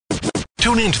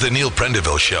Tune in to the Neil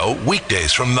Prendeville Show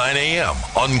weekdays from 9 a.m.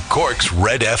 on Cork's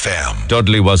Red FM.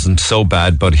 Dudley wasn't so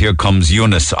bad, but here comes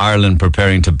Eunice. Ireland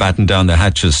preparing to batten down the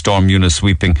hatches. Storm Eunice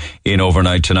sweeping in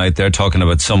overnight tonight. They're talking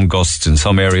about some gusts in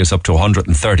some areas up to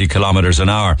 130 kilometres an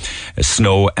hour.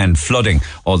 Snow and flooding,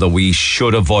 although we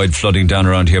should avoid flooding down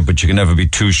around here, but you can never be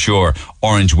too sure.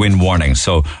 Orange wind warning.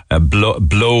 So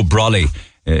blow brolly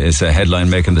is a headline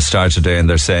making the start today, and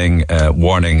they're saying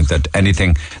warning that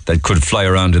anything that could fly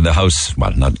around in the house,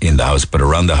 well, not in the house but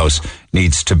around the house,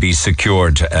 needs to be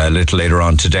secured a little later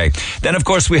on today. Then of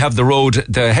course we have the road.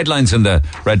 The headlines in the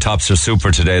red tops are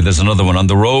super today. There's another one on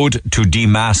the road to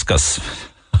Damascus.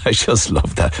 I just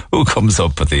love that. Who comes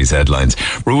up with these headlines?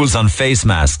 Rules on face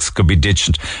masks could be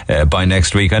ditched by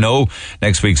next week. I know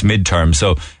next week's midterm,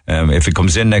 so if it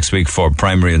comes in next week for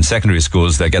primary and secondary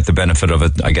schools, they get the benefit of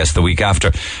it, I guess, the week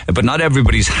after. But not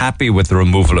everybody's happy with the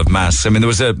removal of masks. I mean, there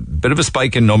was a bit of a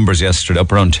spike in numbers yesterday,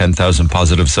 up around 10,000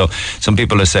 positive. So some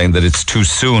people are saying that it's too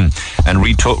soon. And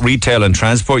retail and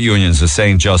transport unions are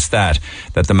saying just that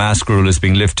the mask rule is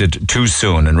being lifted too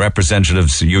soon. And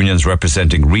representatives, unions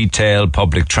representing retail,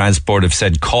 public transport have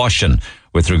said caution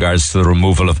with regards to the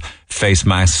removal of face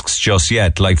masks just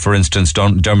yet. Like, for instance,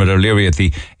 Dermot O'Leary at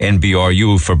the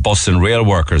NBRU for bus and rail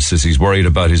workers says he's worried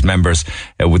about his members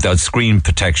without screen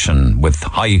protection, with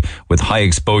high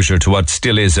exposure to what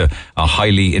still is a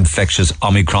highly infectious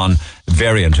Omicron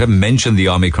variant. I haven't mentioned the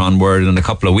Omicron word in a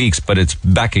couple of weeks, but it's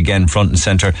back again front and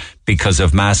centre because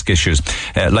of mask issues.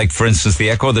 Like, for instance, the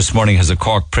Echo this morning has a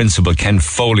Cork principal, Ken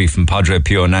Foley from Padre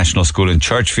Pio National School in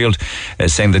Churchfield,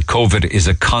 saying that COVID is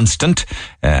a constant,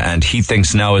 and he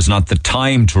thinks now is not the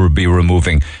time to be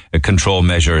removing control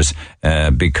measures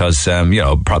because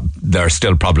there are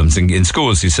still problems in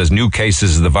schools. He says new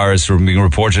cases of the virus are being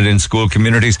reported in school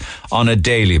communities on a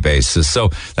daily basis. So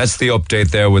that's the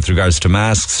update there with regards to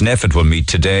masks. NEFIT will meet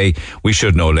today. We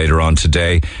should know later on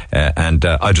today, and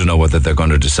I don't know whether they're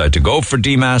going to decide to go for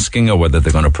demasking or whether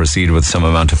they're going to proceed with some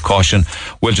amount of caution.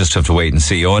 We'll just have to wait and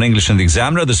see. Owen English in the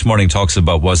Examiner this morning talks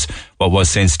about what was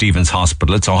St. Stephen's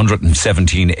Hospital. It's a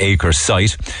 117-acre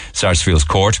site, Sarsfield's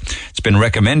Court. It's been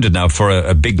recommended now for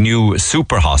a big new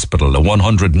super hospital, a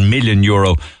 €100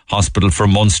 million hospital for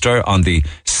Munster on the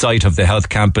site of the health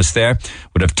campus there.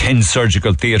 Would have 10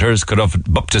 surgical theatres, could have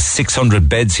up to 600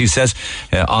 beds, he says,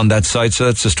 on that site. So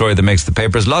that's the story that makes the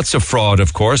papers. Lots of fraud,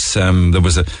 of course. There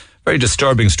was a very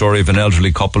disturbing story of an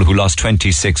elderly couple who lost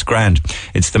 26 grand.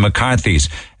 It's the McCarthys.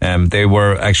 They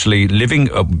were actually living,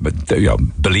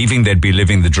 believing they'd be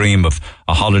living the dream of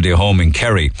a holiday home in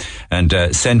Kerry, and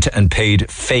sent and paid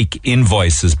fake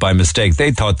invoices by mistake. They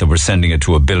thought they were sending it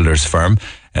to a builder's firm.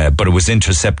 But it was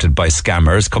intercepted by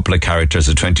scammers. A couple of characters,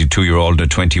 a 22-year-old and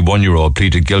a 21-year-old,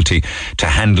 pleaded guilty to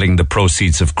handling the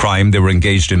proceeds of crime. They were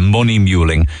engaged in money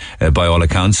muling, by all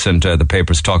accounts, and the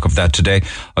papers talk of that today.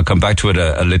 I'll come back to it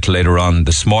a little later on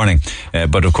this morning.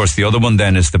 But of course, the other one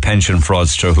then is the pension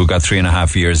fraudster who got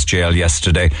 3.5 years jail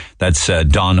yesterday. That's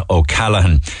Don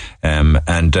O'Callaghan.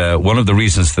 And one of the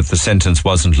reasons that the sentence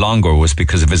wasn't longer was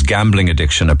because of his gambling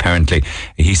addiction, apparently.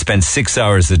 He spent 6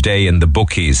 hours a day in the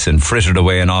bookies and frittered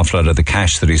away an awful lot of the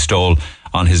cash that he stole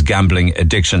on his gambling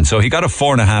addiction. So he got a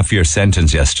 4.5-year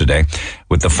sentence yesterday,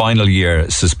 with the final year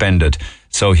suspended.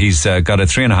 So he's got a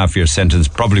 3.5-year sentence.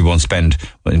 Probably won't spend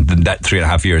that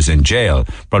 3.5 years in jail.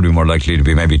 Probably more likely to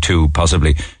be maybe 2,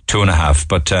 possibly 2.5.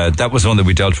 But that was one that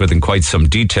we dealt with in quite some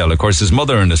detail. Of course, his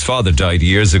mother and his father died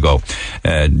years ago.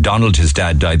 Donald, his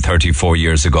dad, died 34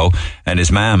 years ago, and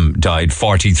his mum died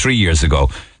 43 years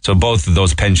ago. So both of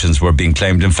those pensions were being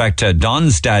claimed. In fact,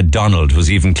 Don's dad, Donald, was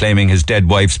even claiming his dead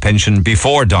wife's pension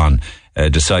before Don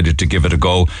decided to give it a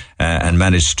go and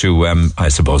managed to, I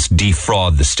suppose,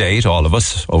 defraud the state, all of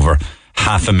us, over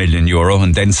 €500,000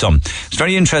 and then some. It's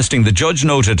very interesting. The judge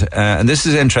noted, and this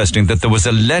is interesting, that there was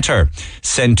a letter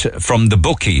sent from the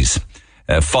bookies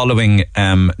following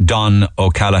Don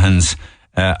O'Callaghan's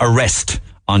arrest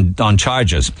on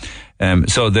charges.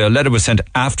 So the letter was sent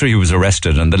after he was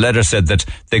arrested, and the letter said that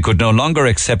they could no longer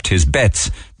accept his bets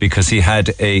because he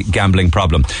had a gambling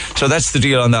problem. So that's the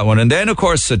deal on that one. And then, of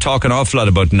course, talk an awful lot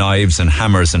about knives and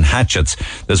hammers and hatchets.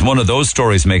 There's one of those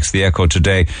stories makes the Echo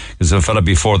today. There's a fella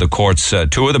before the courts.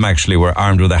 2 of them actually were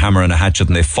armed with a hammer and a hatchet,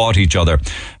 and they fought each other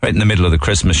right in the middle of the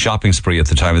Christmas shopping spree at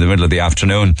the time, in the middle of the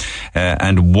afternoon.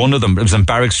 And one of them, it was on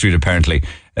Barrack Street apparently,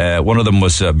 one of them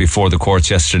was before the courts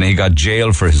yesterday. He got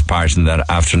jail for his part in that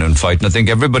afternoon fight, and I think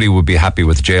everybody would be happy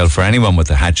with jail for anyone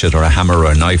with a hatchet or a hammer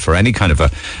or a knife or any kind of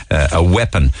a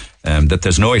weapon that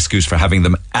there's no excuse for having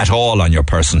them at all on your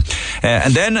person.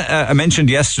 And then I mentioned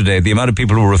yesterday the amount of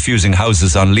people who were refusing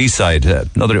houses on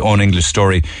Leaside, another Own English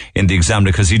story in the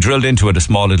Examiner, because he drilled into it a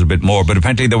small little bit more, but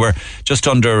apparently there were just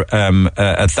under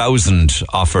 1,000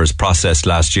 offers processed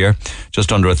last year,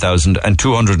 just under 1,000, and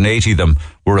 280 of them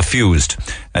were refused,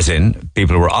 as in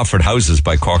people who were offered houses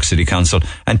by Cork City Council,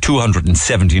 and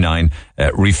 279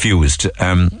 refused.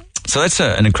 So that's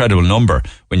an incredible number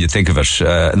when you think of it.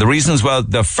 And the reasons, well,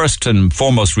 the first and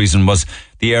foremost reason was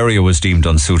the area was deemed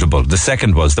unsuitable. The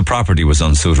second was the property was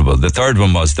unsuitable. The third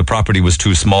one was the property was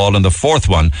too small. And the fourth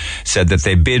one said that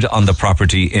they bid on the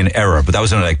property in error. But that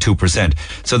was only like 2%.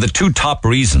 So the two top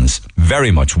reasons,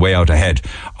 very much way out ahead,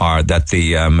 are that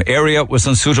the area was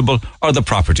unsuitable or the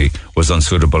property was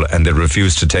unsuitable, and they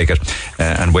refused to take it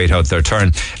and wait out their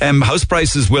turn. House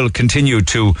prices will continue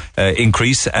to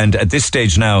increase, and at this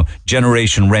stage now,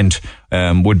 Generation Rent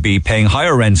would be paying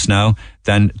higher rents now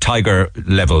than Tiger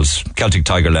levels, Celtic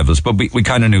Tiger levels. But we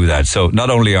kind of knew that. So not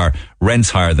only are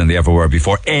rents higher than they ever were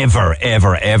before,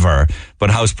 ever, but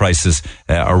house prices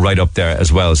are right up there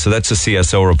as well. So that's a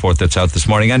CSO report that's out this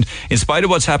morning. And in spite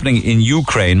of what's happening in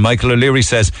Ukraine, Michael O'Leary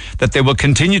says that they will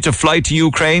continue to fly to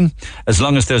Ukraine as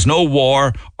long as there's no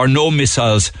war or no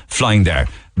missiles flying there.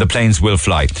 The planes will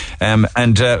fly.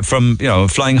 And from,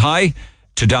 flying high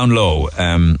to down low.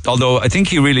 Although I think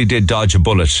he really did dodge a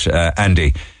bullet,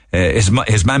 Andy.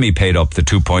 His mammy paid up the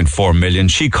 2.4 million.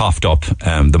 She coughed up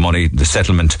the money, the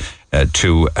settlement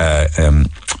to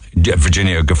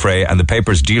Virginia Giuffre, and the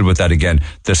papers deal with that again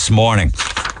this morning.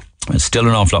 It's still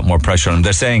an awful lot more pressure on him.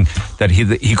 They're saying that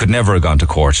he could never have gone to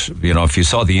court. If you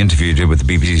saw the interview you did with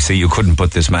the BBC, you couldn't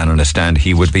put this man on a stand.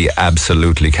 He would be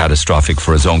absolutely catastrophic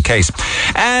for his own case.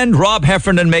 And Rob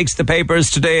Heffernan makes the papers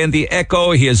today in the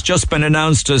Echo. He has just been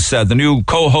announced as the new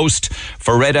co-host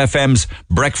for Red FM's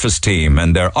Breakfast Team.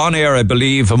 And they're on air, I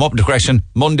believe, I'm up to question,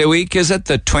 Monday week, is it?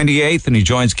 The 28th. And he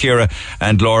joins Ciara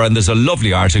and Laura. And there's a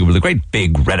lovely article with a great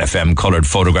big Red FM coloured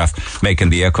photograph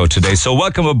making the Echo today. So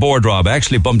welcome aboard, Rob. I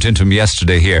actually bumped into him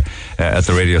yesterday here at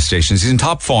the radio stations. He's in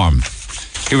top form.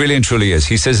 He really and truly is.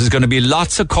 He says there's going to be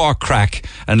lots of Cork crack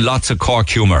and lots of Cork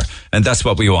humour, and that's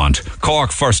what we want.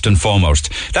 Cork first and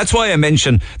foremost. That's why I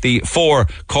mentioned the 4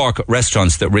 Cork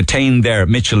restaurants that retained their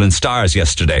Michelin stars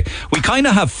yesterday. We kind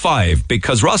of have 5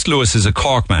 because Ross Lewis is a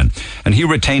Cork man and he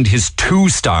retained his 2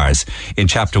 stars in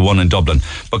Chapter 1 in Dublin.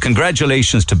 But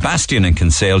congratulations to Bastion in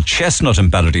Kinsale, Chestnut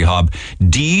in Ballydehob,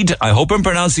 Deed. I hope I'm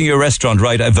pronouncing your restaurant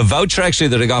right. I have a voucher actually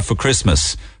that I got for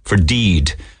Christmas for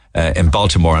Deed. In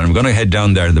Baltimore, and I'm going to head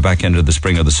down there in the back end of the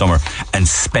spring or the summer and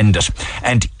spend it.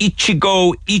 And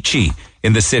Ichigo Ichi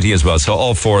in the city as well. So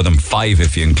all 4 of them, 5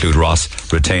 if you include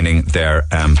Ross, retaining their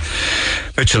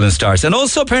Michelin stars. And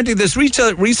also apparently there's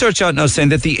research out now saying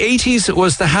that the 80s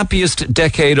was the happiest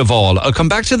decade of all. I'll come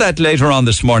back to that later on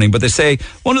this morning, but they say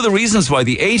one of the reasons why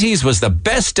the 80s was the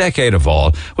best decade of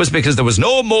all was because there was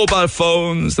no mobile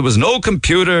phones, there was no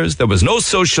computers, there was no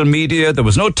social media, there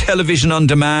was no television on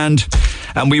demand,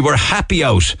 and we were happy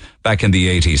out back in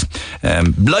the 80s.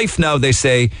 Life now, they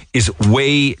say, is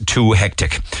way too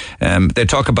hectic. They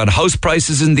talk about house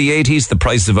prices in the 80s, the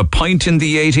price of a pint in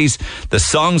the 80s, the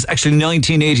songs. Actually,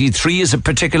 1983 is a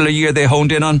particular year they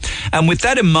honed in on. And with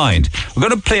that in mind, we're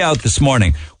going to play out this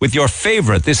morning with your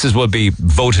favourite, will be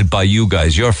voted by you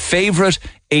guys, your favourite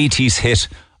 80s hit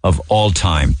of all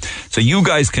time. So you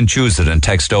guys can choose it and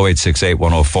text 0868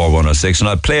 104 106, and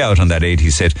I'll play out on that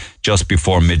 80s hit just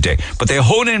before midday. But they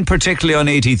hone in particularly on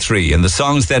 83, and the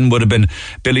songs then would have been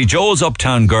Billy Joel's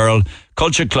Uptown Girl,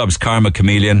 Culture Club's Karma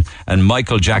Chameleon, and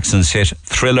Michael Jackson's hit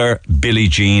Thriller, Billie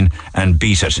Jean, and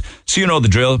Beat It. So you know the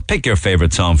drill. Pick your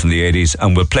favourite song from the 80s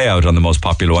and we'll play out on the most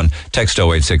popular one. Text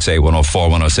 0868 104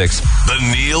 106.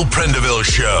 The Neil Prendeville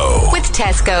Show. With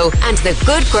Tesco and the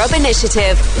Good Grub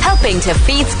Initiative, helping to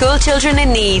feed school children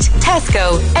in need.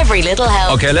 Tesco, every little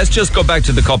help. Okay, let's just go back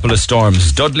to the couple of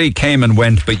storms. Dudley came and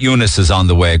went, but Eunice is on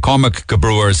the way. Cormac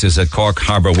Brewers is at Cork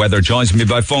Harbour Weather, joins me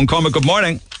by phone. Cormac, good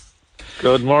morning.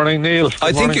 Good morning, Neil.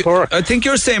 Good morning, Cork. I think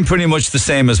you're saying pretty much the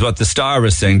same as what the Star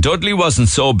is saying. Dudley wasn't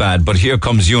so bad, but here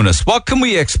comes Eunice. What can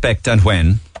we expect and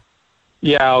when?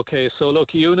 Yeah, okay. So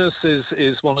look, Eunice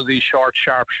is one of these short,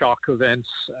 sharp shock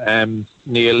events,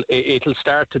 Neil. It'll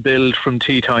start to build from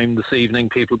tea time this evening.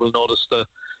 People will notice the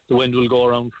wind will go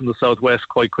around from the southwest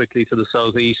quite quickly to the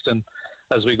southeast, and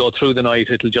as we go through the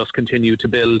night, it'll just continue to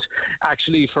build.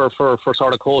 Actually, for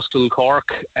sort of coastal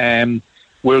Cork,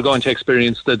 we're going to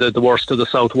experience the worst of the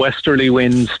southwesterly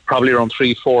winds probably around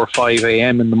 3, 4, 5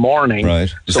 a.m. in the morning.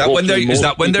 Right. Is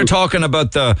that when they're talking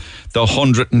about the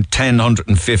 110,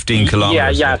 115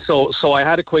 kilometres? Yeah. So I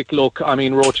had a quick look. I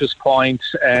mean, Roche's Point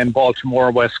and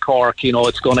Baltimore, West Cork,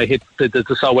 it's going to hit the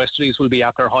southwesterlies will be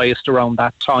at their highest around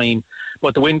that time.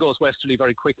 But the wind goes westerly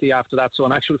very quickly after that. So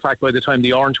in actual fact, by the time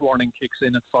the orange warning kicks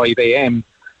in at 5 a.m.,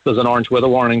 there's an orange weather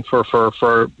warning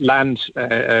for land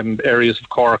areas of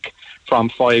Cork from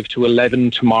 5 to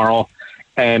 11 tomorrow.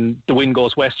 The wind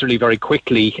goes westerly very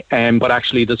quickly, but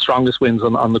actually the strongest winds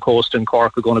on the coast in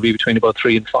Cork are going to be between about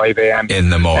 3 and 5 a.m. in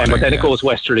the morning. But then it goes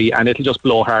westerly, and it'll just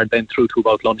blow hard then through to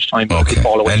about lunchtime. Okay.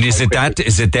 And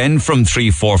is it then from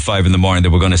 3, 4, 5 in the morning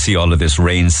that we're going to see all of this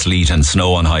rain, sleet and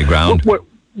snow on high ground?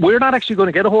 We're not actually going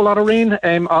to get a whole lot of rain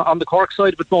on the Cork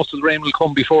side, but most of the rain will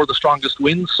come before the strongest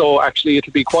winds. So actually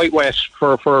it'll be quite wet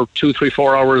for 2, 3,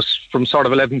 4 hours from sort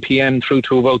of 11 p.m. through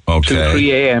to about 2,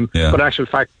 3 a.m. Yeah. But in actual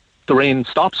fact, the rain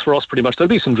stops for us pretty much. There'll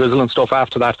be some drizzle and stuff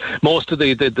after that. Most of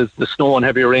the snow and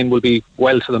heavier rain will be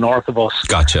well to the north of us.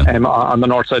 Gotcha. On the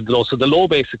north side of the low. So the low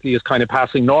basically is kind of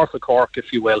passing north of Cork,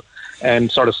 if you will. And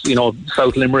sort of,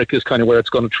 South Limerick is kind of where it's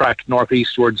going to track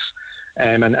northeastwards.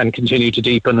 And continue to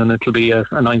deepen, and it'll be a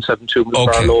 972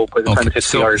 mile low by the time it hits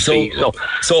the Irish Sea.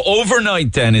 So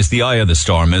overnight then is the eye of the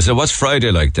storm, is it? What's Friday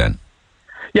like then?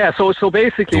 Yeah, so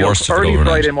basically early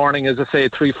Friday morning, as I say,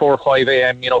 3, 4, 5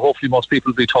 a.m, hopefully most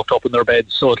people will be tucked up in their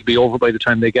beds, so it'll be over by the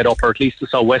time they get up, or at least the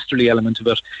southwesterly element of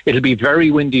it. It'll be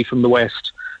very windy from the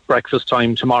west breakfast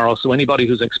time tomorrow, so anybody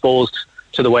who's exposed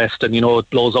to the west, and it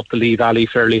blows up the Lee Valley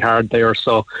fairly hard there,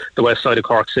 so the west side of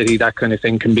Cork City, that kind of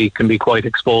thing can be quite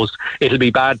exposed. It'll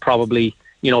be bad probably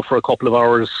for a couple of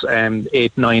hours,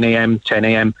 8, 9 a.m, 10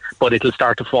 a.m, but it'll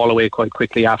start to fall away quite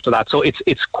quickly after that. So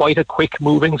it's quite a quick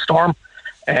moving storm.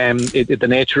 The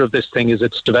nature of this thing is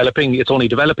it's only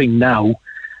developing now,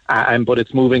 but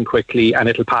it's moving quickly, and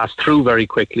it'll pass through very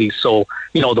quickly. So,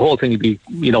 the whole thing will be,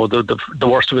 the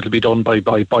worst of it will be done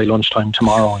by lunchtime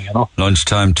tomorrow,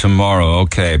 Lunchtime tomorrow,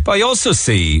 okay. But I also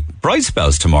see bright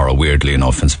spells tomorrow, weirdly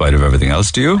enough, in spite of everything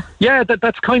else, do you? Yeah,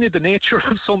 that's kind of the nature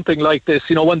of something like this.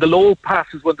 When the low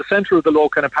passes, when the centre of the low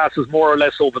kind of passes more or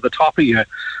less over the top of you,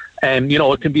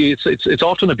 it can be, it's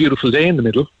often a beautiful day in the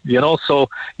middle, so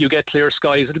you get clear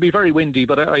skies. It'll be very windy,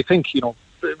 but I think,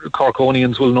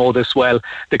 Corkonians will know this well.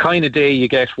 The kind of day you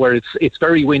get where it's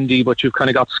very windy, but you've kind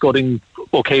of got scudding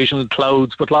occasional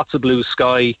clouds, but lots of blue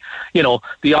sky,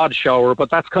 the odd shower,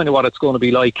 but that's kind of what it's going to be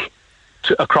like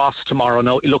across tomorrow.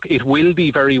 Now, look, it will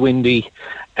be very windy.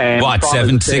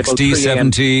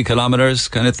 70 kilometres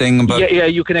kind of thing? Yeah,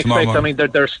 you can expect. I mean,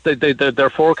 they're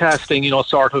forecasting,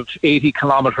 sort of 80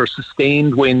 kilometre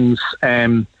sustained winds.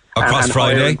 Across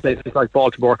Friday? Places like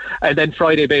Baltimore. And then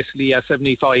Friday, basically,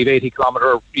 75, 80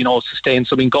 kilometre, sustained.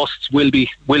 So, I mean, gusts will be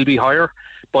higher.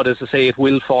 But as I say, it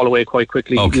will fall away quite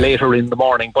quickly later in the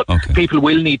morning. But people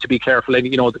will need to be careful. And,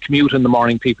 the commute in the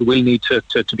morning, people will need to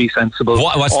be sensible.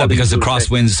 What's that? Because of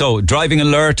crosswinds. So, driving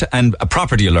alert and a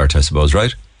property alert, I suppose,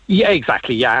 right? Yeah,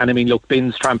 exactly. Yeah, and I mean, look,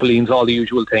 bins, trampolines, all the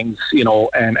usual things,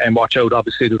 and watch out.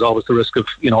 Obviously, there's always the risk of,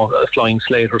 a flying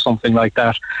slate or something like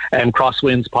that. And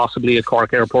crosswinds, possibly at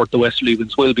Cork Airport, the westerly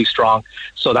winds will be strong,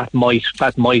 so that might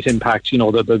impact. We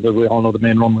all know the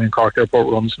main runway in Cork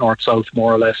Airport runs north-south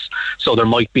more or less, so there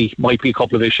might be a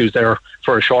couple of issues there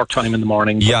for a short time in the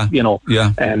morning. But,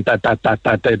 and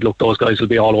that look, those guys will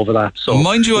be all over that. So,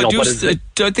 mind you,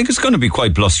 I think it's going to be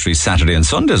quite blustery Saturday and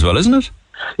Sunday as well, isn't it?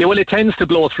 Yeah, well, it tends to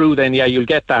blow through then, you'll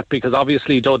get that, because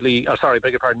obviously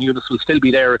Eunice will still be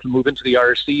there. It'll move into the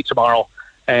Irish Sea tomorrow,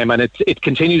 and it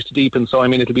continues to deepen. So, I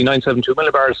mean, it'll be 972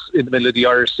 millibars in the middle of the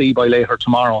Irish Sea by later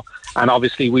tomorrow, and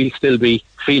obviously we'll still be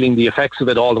feeling the effects of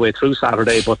it all the way through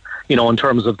Saturday, but, in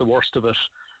terms of the worst of it,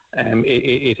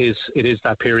 it is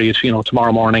that period,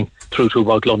 tomorrow morning through to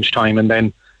about lunchtime, and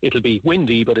then it'll be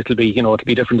windy, but it'll be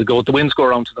different. The winds go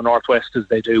around to the northwest as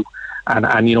they do.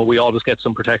 And we always get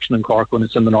some protection in Cork when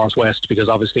it's in the northwest, because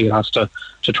obviously it has to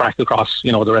track across,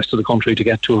 the rest of the country to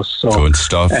get to us. So, good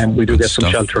stuff. And we do get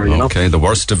some shelter, Okay, the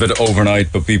worst of it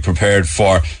overnight, but be prepared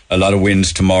for a lot of wind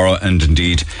tomorrow, and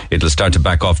indeed it'll start to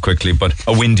back off quickly, but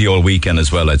a windy all weekend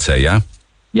as well, I'd say, yeah?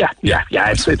 Yeah.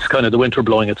 It's kind of the winter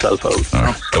blowing itself out.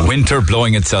 Right. The winter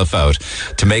blowing itself out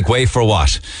to make way for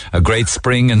what? A great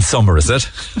spring and summer, is it?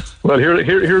 Well,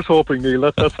 here's hoping,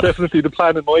 Neil. That's definitely the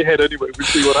plan in my head anyway. We'll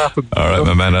see what happens. All right,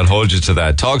 my man, I'll hold you to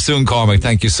that. Talk soon, Cormac.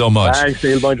 Thank you so much. Thanks,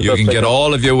 Neil. You can get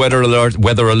all of your weather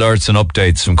alerts and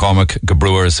updates from Cormac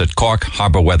Brewers at Cork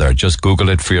Harbour Weather. Just Google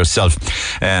it for yourself.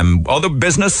 Other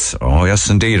business? Oh, yes,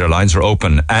 indeed. Our lines are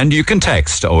open. And you can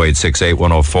text 0868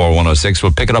 104 106.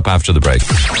 We'll pick it up after the break.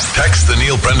 Text the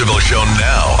Neil Prendeville Show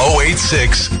now.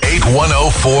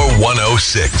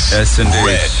 086-8104-106. Yes, indeed.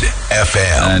 Red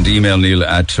FM. And email Neil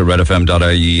at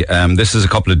redfm.ie. This is a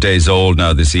couple of days old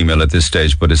now, this email at this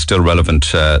stage, but it's still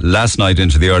relevant. Last night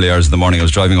into the early hours of the morning, I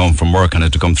was driving home from work and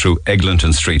had to come through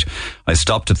Eglinton Street. I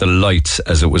stopped at the lights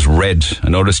as it was red. I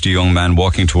noticed a young man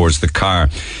walking towards the car.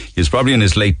 He was probably in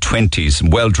his late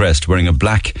 20s, well dressed, wearing a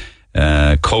black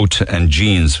coat and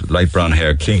jeans, light brown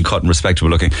hair, clean cut and respectable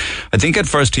looking. I think at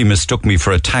first he mistook me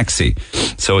for a taxi.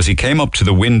 So as he came up to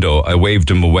the window, I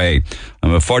waved him away.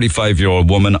 I'm a 45-year-old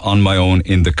woman on my own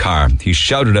in the car. He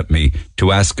shouted at me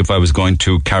to ask if I was going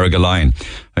to Carrigaline.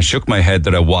 I shook my head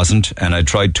that I wasn't, and I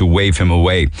tried to wave him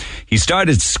away. He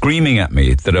started screaming at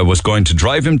me that I was going to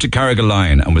drive him to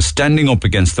Carrigaline and was standing up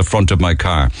against the front of my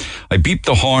car. I beeped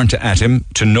the horn at him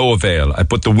to no avail. I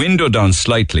put the window down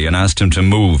slightly and asked him to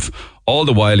move. All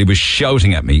the while he was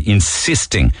shouting at me,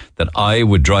 insisting that I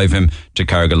would drive him to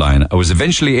Carrigaline. I was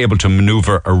eventually able to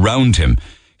maneuver around him.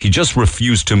 He just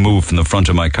refused to move from the front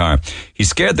of my car. He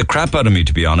scared the crap out of me,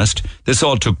 to be honest. This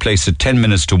all took place at 10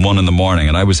 minutes to 1 in the morning,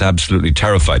 and I was absolutely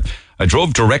terrified. I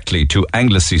drove directly to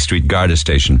Anglesey Street Garda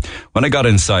Station. When I got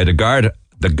inside,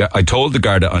 I told the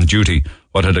Garda on duty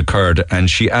what had occurred, and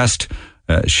she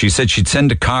said she'd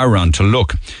send a car around to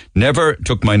look. Never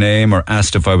took my name or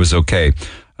asked if I was okay.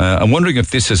 I'm wondering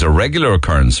if this is a regular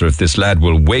occurrence or if this lad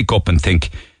will wake up and think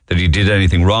that he did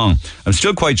anything wrong. I'm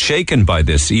still quite shaken by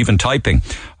this, even typing.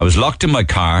 I was locked in my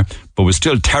car, but was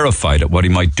still terrified at what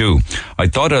he might do. I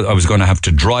thought I was going to have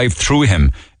to drive through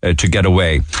him to get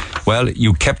away. Well,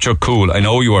 you kept your cool. I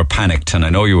know you were panicked and I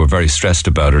know you were very stressed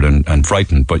about it and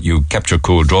frightened, but you kept your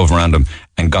cool, drove around him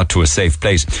and got to a safe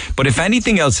place. But if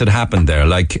anything else had happened there,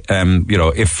 like,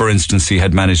 if, for instance, he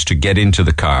had managed to get into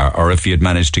the car or if he had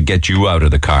managed to get you out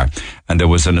of the car and there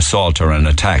was an assault or an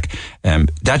attack,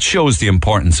 that shows the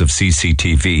importance of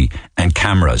CCTV and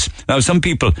cameras. Now, some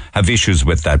people have issues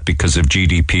with that because of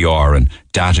GDPR and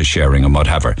data sharing and what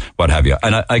have you.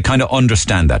 And I kind of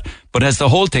understand that. But has the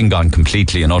whole thing gone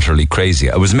completely and utterly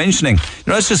crazy? I was mentioning,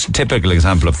 it's just a typical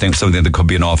example of something that could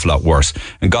be an awful lot worse.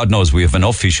 And God knows we have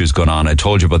enough issues going on. I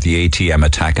told you about the ATM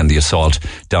attack and the assault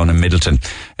down in Middleton.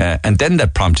 And then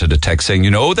that prompted a text saying,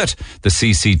 that the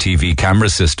CCTV camera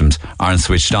systems aren't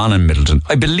switched on in Middleton.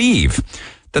 I believe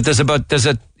that there's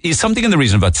something in the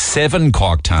region of about 7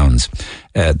 Cork towns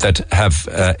that have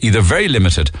either very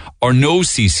limited or no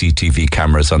CCTV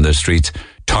cameras on their streets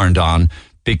turned on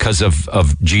because of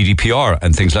GDPR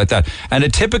and things like that. And a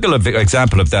typical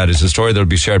example of that is a story that will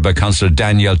be shared by Councillor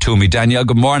Danielle Toomey. Danielle,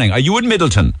 good morning. Are you in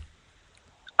Middleton?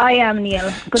 I am,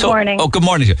 Neil. Good morning. Oh, good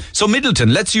morning to you. So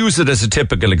Middleton, let's use it as a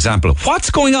typical example.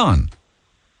 What's going on?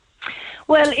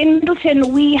 Well, in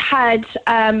Middleton, we had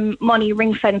money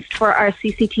ring-fenced for our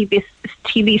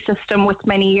CCTV system with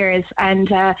many years, and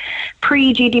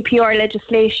pre-GDPR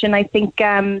legislation, I think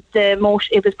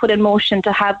it was put in motion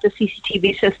to have the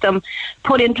CCTV system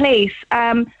put in place.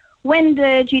 When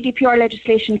the GDPR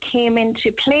legislation came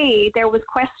into play, there was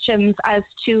questions as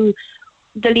to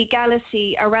the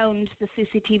legality around the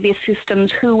CCTV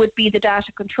systems, who would be the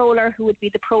data controller, who would be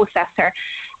the processor.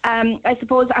 I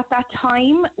suppose at that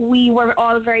time we were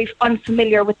all very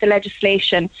unfamiliar with the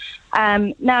legislation.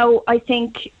 Now I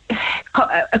think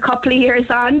a couple of years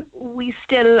on, we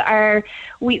still are.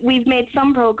 We've made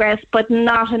some progress, but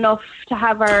not enough to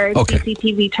have our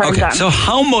CCTV turned on. So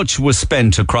how much was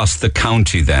spent across the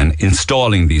county then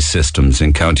installing these systems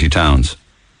in county towns?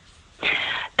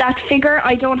 That figure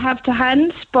I don't have to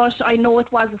hand, but I know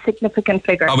it was a significant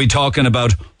figure. Are we talking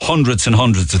about hundreds and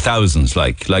hundreds of thousands,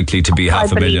 likely to be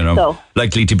half a million, or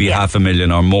likely to be half a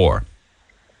million or more?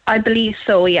 I believe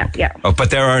so. Yeah. Oh,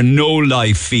 but there are no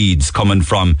live feeds coming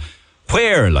from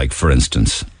where, for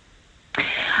instance?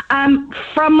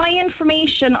 From my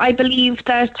information, I believe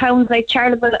that towns like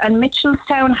Charleville and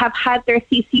Mitchelstown have had their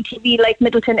CCTV like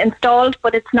Middleton installed,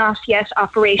 but it's not yet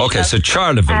operational. Okay, so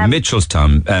Charleville,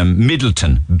 Mitchelstown,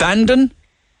 Middleton, Bandon?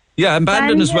 Yeah, and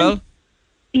Bandon as well?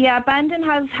 Yeah, Bandon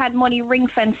has had money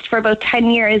ring-fenced for about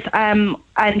 10 years, and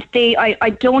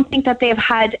I don't think that they've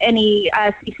had any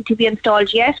CCTV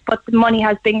installed yet, but the money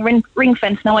has been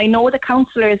ring-fenced. Now, I know the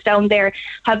councillors down there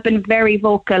have been very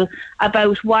vocal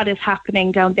about what is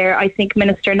happening down there. I think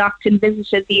Minister Naughton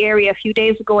visited the area a few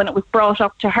days ago, and it was brought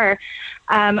up to her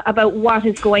about what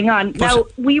is going on. Now,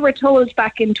 we were told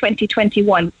back in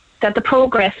 2021 that the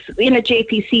progress in a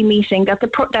JPC meeting,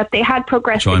 that they had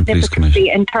progressed significantly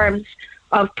in terms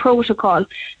of protocol.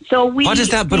 So what is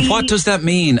that? But what does that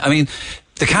mean? I mean,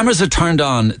 the cameras are turned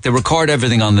on, they record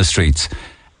everything on the streets,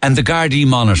 and the Gardaí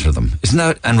monitor them, isn't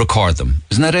that? And record them,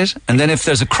 isn't that it? And then if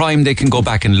there's a crime, they can go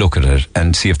back and look at it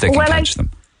and see if they can catch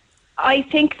them. I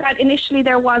think that initially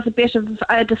there was a bit of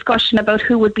a discussion about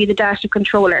who would be the data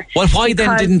controller. Well, why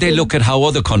then didn't they look at how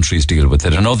other countries deal with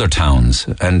it and other towns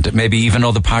and maybe even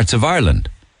other parts of Ireland?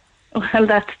 Well,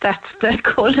 that's the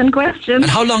golden question. And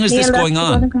how long is this going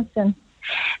on?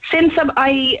 Since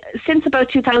about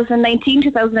 2019,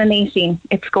 2018,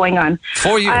 it's going on.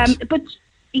 4 years. But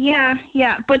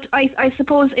I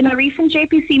suppose in a recent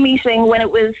JPC meeting, when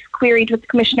it was queried with the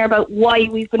Commissioner about why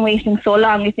we've been waiting so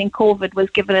long, I think COVID was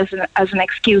given as an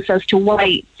excuse as to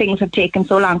why things have taken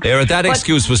so long. That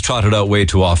excuse was trotted out way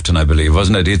too often, I believe,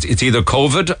 wasn't it? It's either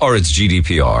COVID or it's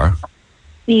GDPR.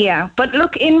 Yeah, but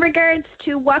look, in regards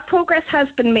to what progress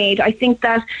has been made, I think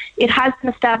that it has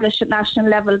been established at national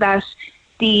level that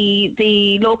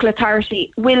the local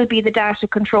authority will be the data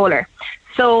controller.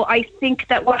 So I think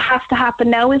that what has to happen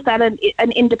now is that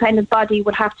an independent body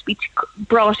would have to be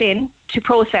brought in to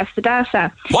process the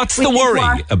data. What's the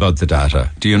worry about the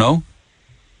data? Do you know?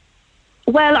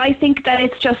 Well, I think that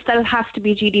it's just that it has to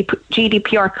be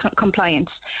GDPR compliant.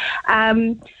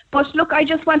 But look, I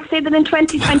just want to say that in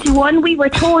 2021, we were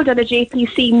told at a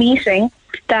JPC meeting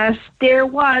that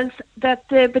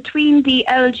between the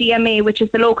LGMA, which is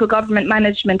the Local Government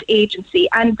Management Agency,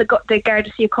 and the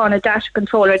Garda Síochána data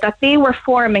controller, that they were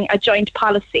forming a joint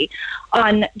policy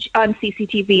on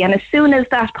CCTV. And as soon as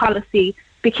that policy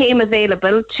became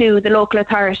available to the local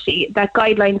authority, that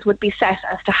guidelines would be set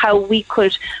as to how we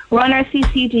could run our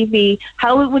CCTV,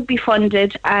 how it would be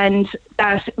funded, and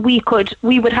that we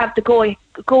would have the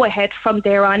go ahead from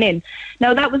there on in.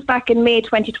 Now, that was back in May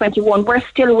 2021. We're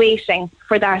still waiting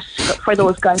for those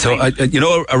guidelines.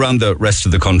 So, around the rest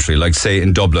of the country, like say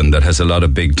in Dublin, that has a lot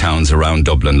of big towns around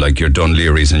Dublin, like your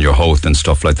Dunlearys and your Howth and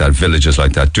stuff like that, villages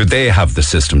like that, do they have the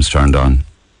systems turned on?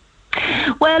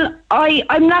 Well,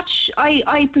 I'm not.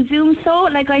 I presume so.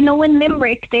 Like, I know in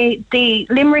Limerick,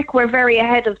 Limerick were very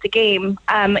ahead of the game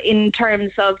in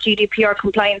terms of GDPR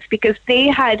compliance, because they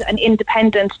had an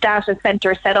independent data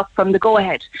centre set up from the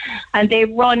go-ahead, and they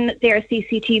run their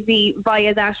CCTV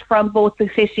via that from both the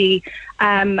city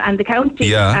and the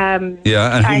county. And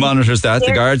who monitors that?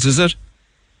 The guards, is it?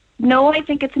 No, I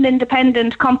think it's an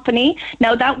independent company.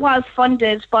 Now, that was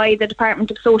funded by the Department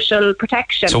of Social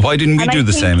Protection. So why didn't we do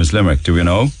the same as Limerick? Do we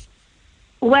know?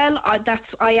 Well,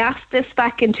 I asked this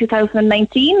back in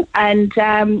 2019, and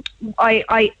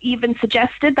I even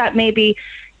suggested that maybe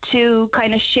to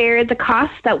kind of share the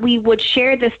cost, that we would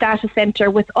share this data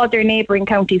centre with other neighbouring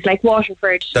counties like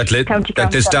Waterford. That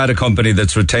this data company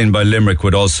that's retained by Limerick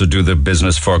would also do the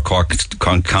business for Cork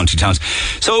county towns.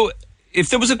 So, if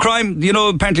there was a crime,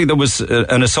 apparently there was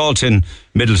an assault in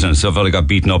Middleton, so somebody got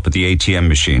beaten up at the ATM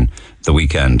machine the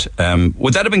weekend.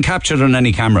 Would that have been captured on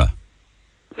any camera?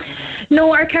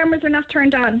 No, our cameras are not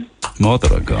turned on.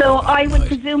 Mother of God. So I would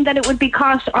presume that it would be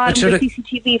caught on the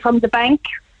CCTV from the bank.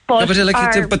 But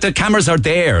the cameras are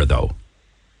there, though.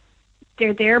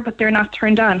 They're there, but they're not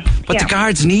turned on. But the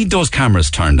guards need those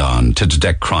cameras turned on to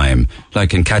detect crime,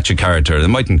 like in Catch a Character. They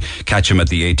mightn't catch him at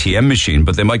the ATM machine,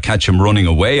 but they might catch him running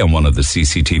away on one of the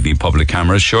CCTV public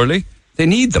cameras, surely? They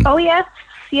need them. Oh, yes.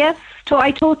 So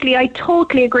I totally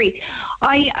agree.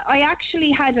 I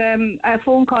actually had a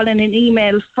phone call and an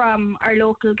email from our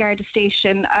local Garda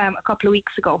station a couple of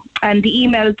weeks ago, and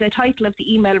the title of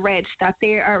the email read that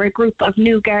they are a group of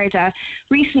new Garda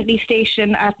recently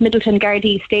stationed at Middleton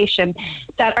Gardaí station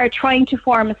that are trying to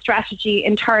form a strategy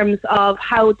in terms of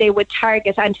how they would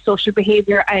target antisocial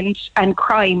behaviour and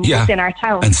crime within our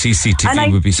town. And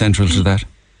CCTV would be central to that.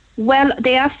 Well,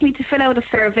 they asked me to fill out a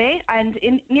survey, and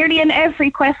nearly in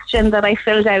every question that I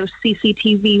filled out,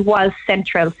 CCTV was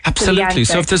central. Absolutely.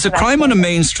 So if there's a crime on a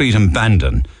main street in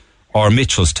Bandon, or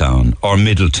Mitchelstown, or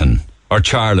Middleton, or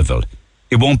Charleville,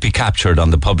 it won't be captured on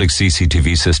the public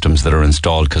CCTV systems that are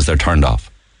installed because they're turned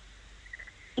off.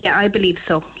 Yeah, I believe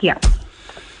so, yeah.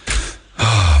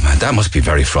 Oh, man, that must be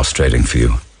very frustrating for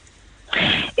you.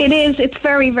 It is. It's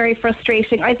very, very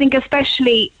frustrating. I think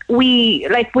especially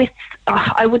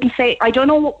I wouldn't say, I don't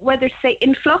know whether to say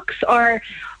influx or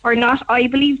not. I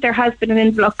believe there has been an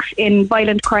influx in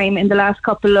violent crime in the last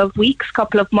couple of weeks,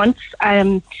 couple of months.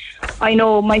 I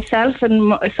know myself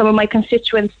and some of my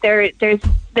constituents, there's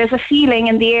a feeling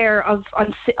in the air of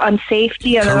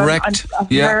unsafety and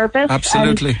nervous.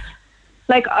 Absolutely.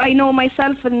 Like, I know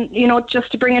myself, and,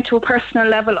 just to bring it to a personal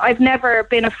level, I've never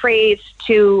been afraid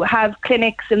to have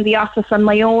clinics in the office on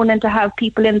my own and to have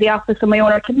people in the office on my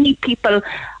own, or to meet people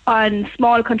on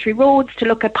small country roads to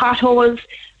look at potholes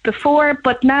before.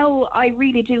 But now I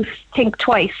really do think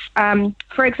twice.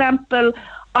 For example,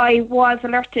 I was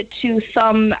alerted to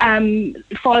some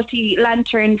faulty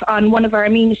lanterns on one of our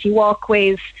amenity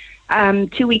walkways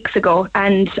 2 weeks ago,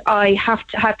 and I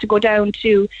had to go down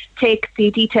to take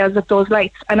the details of those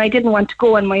lights, and I didn't want to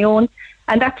go on my own.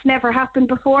 And that's never happened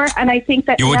before. And I think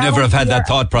that you would never have had that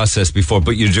thought process before,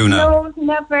 but you do now. No,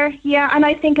 never. Yeah. And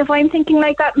I think if I'm thinking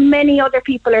like that, many other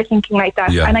people are thinking like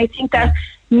that. Yeah. And I think that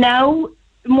now,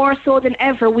 more so than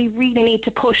ever, we really need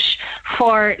to push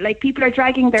for, like, people are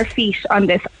dragging their feet on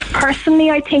this. Personally,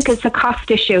 I think it's a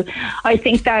cost issue. I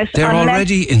think that they're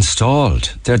already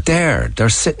installed. They're there. They're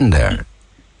sitting there.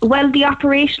 Well, the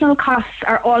operational costs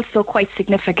are also quite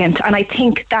significant, and I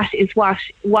think that is what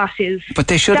is... But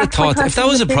they should have thought, if that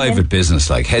was a private business,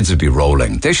 like, heads would be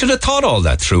rolling. They should have thought all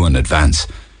that through in advance.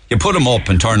 You put them up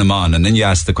and turn them on, and then you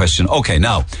ask the question, okay,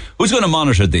 now, who's going to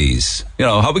monitor these? You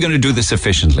know, how are we going to do this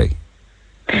efficiently?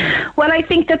 Well, I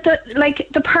think that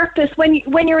the purpose,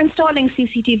 when you're installing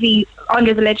CCTV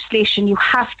under the legislation,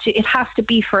 it has to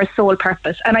be for a sole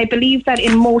purpose. And I believe that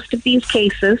in most of these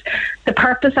cases, the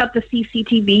purpose of the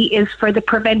CCTV is for the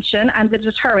prevention and the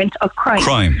deterrent of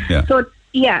crime.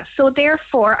 Yeah. So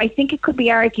therefore, I think it could be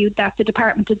argued that the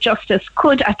Department of Justice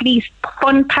could at least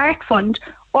part fund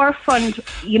or fund,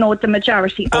 the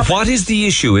majority. But what is the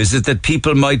issue? Is it that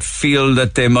people might feel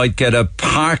that they might get a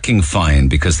parking fine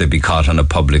because they'd be caught on a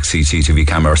public CCTV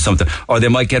camera or something, or they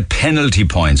might get penalty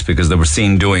points because they were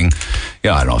seen doing,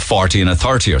 40 and a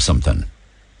 30 or something?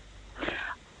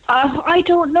 I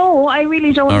don't know. I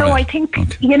really don't know. I think,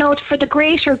 for the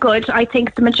greater good, I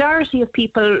think the majority of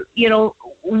people,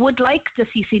 would like the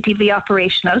CCTV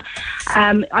operational.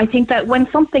 I think that when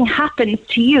something happens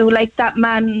to you, like that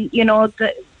man,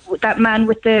 that man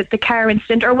with the car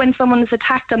incident, or when someone is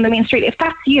attacked on the main street, if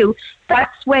that's you,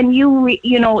 that's when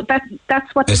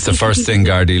that's what. It's the first thing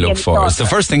Gardaí look for. It's the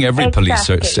first thing every police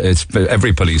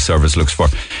service looks for.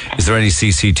 Is there any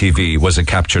CCTV? Was it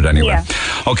captured anywhere?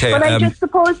 Yeah. Okay. But I just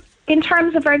suppose, in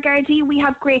terms of our Gardaí, we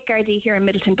have great Gardaí here in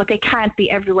Middleton, but they can't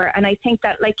be everywhere. And I think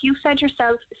that, like you said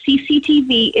yourself,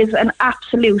 CCTV is an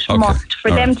absolute must for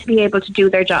them to be able to do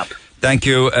their job. Thank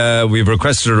you. We've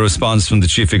requested a response from the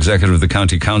Chief Executive of the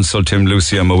County Council, Tim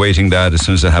Lucy. I'm awaiting that. As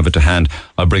soon as I have it to hand,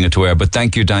 I'll bring it to air. But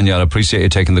thank you, Danielle. I appreciate you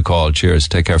taking the call. Cheers.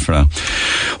 Take care for now.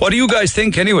 What do you guys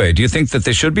think anyway? Do you think that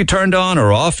they should be turned on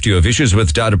or off? Do you have issues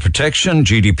with data protection,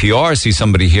 GDPR? I see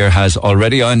somebody here has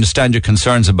already. I understand your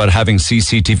concerns about having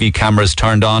CCTV cameras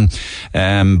turned on.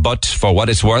 But for what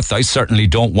it's worth, I certainly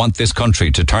don't want this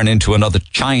country to turn into another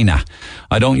China.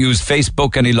 I don't use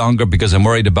Facebook any longer because I'm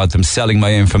worried about them selling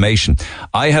my information.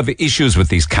 I have issues with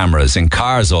these cameras in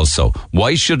cars also.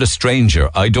 Why should a stranger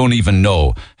I don't even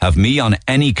know have me on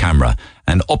any camera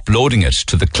and uploading it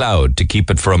to the cloud to keep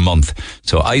it for a month?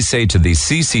 So I say to these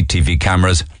CCTV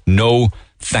cameras, no,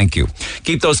 thank you.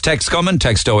 Keep those texts coming.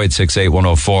 Text 0868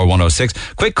 104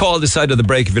 106. Quick call this side of the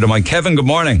break if you don't mind. Kevin, good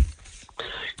morning.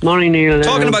 Morning, Neil.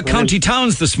 Talking about county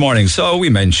towns this morning. So we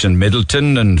mentioned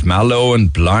Middleton and Mallow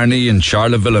and Blarney and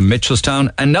Charleville and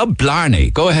Mitchelstown, and now Blarney.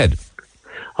 Go ahead.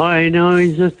 I know,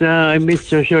 it's just I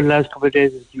missed your show the last couple of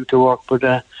days due to work, but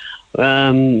the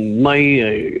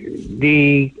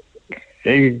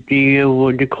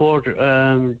court,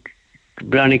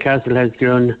 Blarney Castle has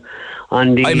done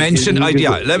on the... I mentioned, let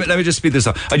me just speed this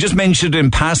up. I just mentioned in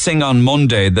passing on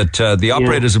Monday that the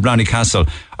operators of Blarney Castle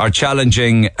are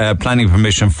challenging planning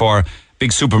permission for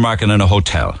big supermarket and a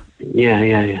hotel.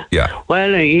 Yeah.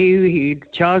 Well,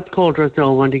 Charles Coulter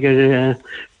don't want to get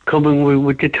coming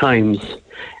with the times.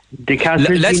 The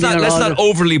castle. Let's not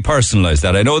overly personalise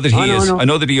that. I know that I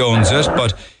know that he owns it,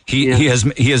 but he has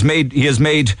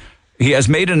made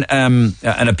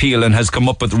an appeal and has come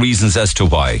up with reasons as to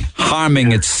why.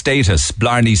 Harming its status,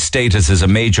 Blarney's status as a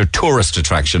major tourist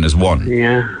attraction is one.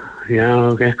 Yeah,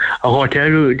 okay. A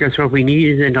hotel, that's what we need,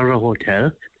 is another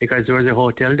hotel, because there was a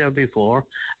hotel there before,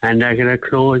 and they got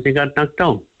closed, they got knocked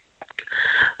down.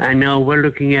 And now we're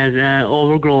looking at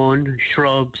overgrown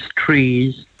shrubs,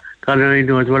 trees. God only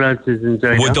knows what else is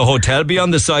inside. Would the hotel be on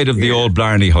the side of the old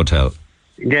Blarney Hotel?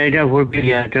 Yeah, that would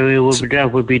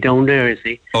be down there, you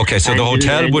see. Okay, so the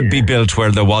hotel would be built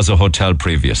where there was a hotel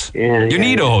previous. Yeah, you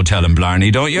need a hotel in Blarney,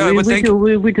 don't you?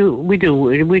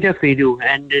 We definitely do.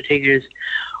 And the thing is,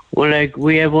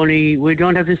 we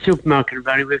don't have the supermarket in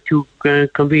Blarney. We have two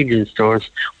convenience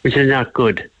stores, which is not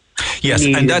good. Yes,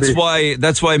 and that's why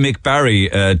Mick Barry,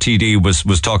 TD,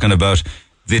 was talking about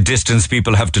the distance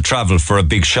people have to travel for a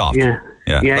big shop. Yeah.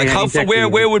 Like how exactly.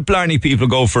 Where would Blarney people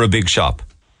go for a big shop?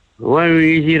 Well,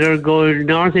 you either go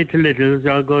north into Little's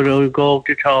or go up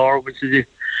to Tower, which is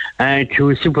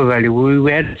to Super Value.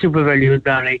 We had Super Value in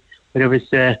Blarney, but it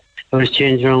was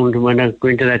changed around when I go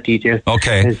into that detail.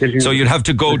 Okay, so you'd have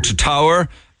to go to Tower,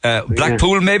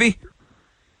 Blackpool maybe?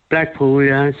 Blackpool,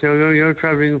 yeah. So you're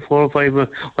travelling 4 or 5 miles.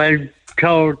 Well,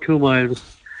 Tower 2 miles,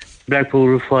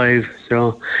 Blackpool 5.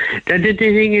 So the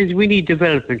thing is, we need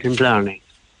development in Blarney.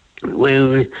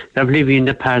 We're living in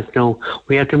the past now.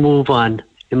 We have to move on,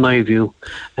 in my view.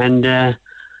 And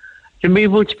it'd be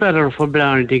much better for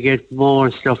Blarney to get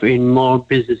more stuff in, more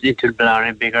business into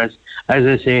Blarney, because, as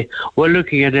I say, we're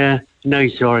looking at a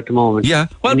nice store at the moment. Yeah,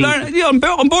 well, Blarney, on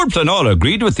board Planola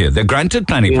agreed with you. They granted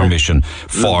planning permission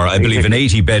for, I believe, an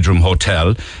 80-bedroom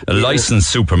hotel, a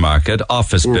licensed supermarket,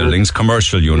 office buildings,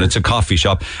 commercial units, a coffee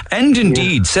shop, and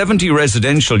indeed 70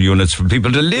 residential units for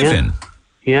people to live in.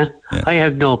 Yeah, I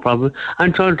have no problem.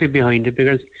 I'm totally behind it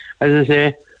because, as I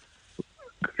say,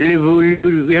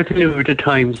 we have to live with the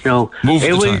times now.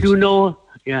 It will do no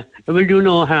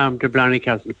harm to Blarney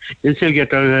Castle. You'll still get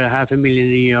 $500,000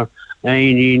 a year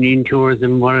in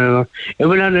tourism, whatever. It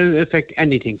will not affect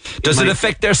anything. Does it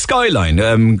affect their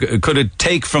skyline? Could it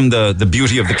take from the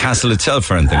beauty of the castle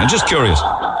itself or anything? I'm just curious.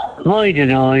 I don't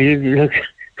know. Look,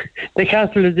 the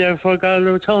castle is there for God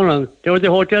knows how long. There was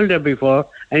a hotel there before,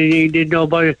 and it did no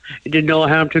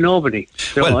harm to nobody.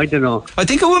 So well, I don't know. I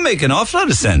think it would make an awful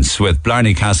lot of sense with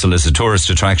Blarney Castle as a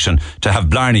tourist attraction to have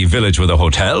Blarney Village with a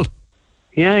hotel.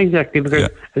 Yeah, exactly.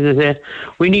 Because as I said,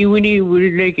 we need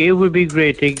like, it would be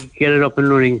great to get it up and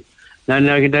running. And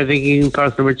I think you can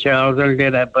partner with Charles or do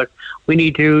that, but we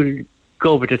need to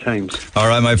go with the times. All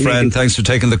right, my friend, thanks for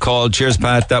taking the call. Cheers,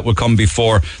 Pat. That will come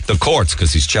before the courts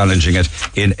because he's challenging it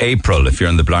in April. If you're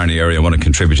in the Blarney area and want to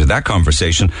contribute to that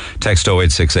conversation, text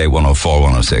 0868 104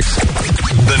 106.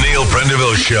 The Neil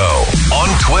Prendeville Show on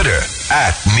Twitter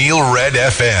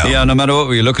 @NeilRedFM. Yeah, no matter what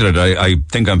way you look at it, I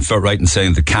think I'm right in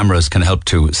saying the cameras can help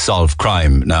to solve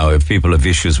crime. Now, if people have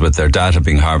issues with their data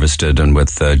being harvested and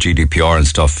with GDPR and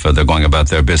stuff, they're going about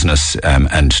their business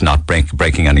and not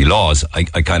breaking any laws. I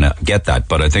kind of get that,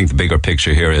 but I think the bigger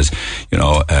picture here is,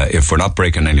 if we're not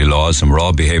breaking any laws and we're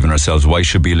all behaving ourselves, why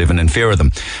should we be living in fear of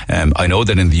them? I know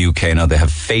that in the UK now they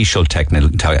have facial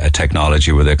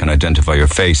technology where they can identify your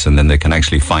face and then they can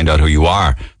actually find out who you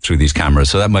are through these cameras.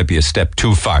 So that might be a step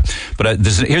too far. But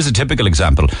here's a typical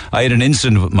example. I had an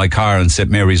incident with my car on St.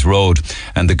 Mary's Road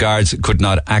and the guards could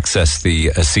not access the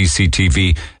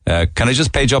CCTV. Can I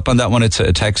just page up on that one? It's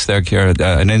a text there, Ciara.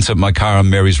 An incident with my car on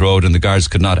Mary's Road and the guards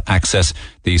could not access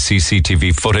the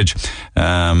CCTV footage.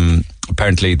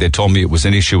 Apparently they told me it was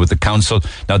an issue with the council.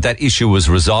 Now that issue was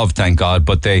resolved, thank God,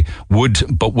 but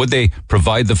would they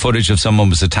provide the footage if someone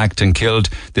was attacked and killed?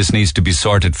 This needs to be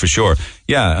sorted for sure.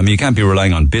 Yeah, I mean, you can't be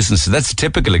relying on businesses. That's a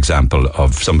typical example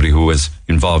of somebody who was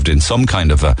involved in some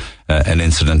kind of an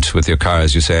incident with your car,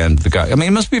 as you say, and the guy. I mean,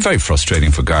 it must be very frustrating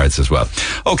for guards as well.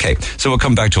 Okay, so we'll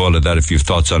come back to all of that if you've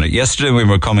thoughts on it. Yesterday when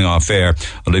we were coming off air,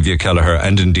 Olivia Kelleher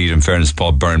and indeed, in fairness,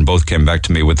 Paul Byrne both came back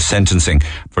to me with sentencing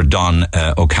for Don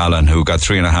O'Callaghan, who got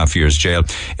 3.5 years jail.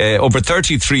 Over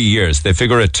 33 years, they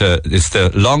figure it's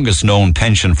the longest known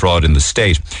pension fraud in the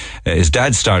state. His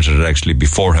dad started it actually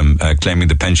before him, claiming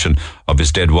the pension of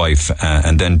his dead wife,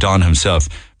 and then Don himself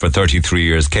for 33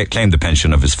 years claimed the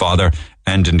pension of his father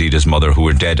and indeed his mother, who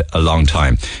were dead a long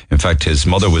time. In fact, his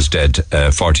mother was dead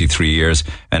 43 years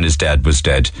and his dad was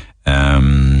dead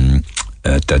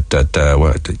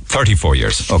 34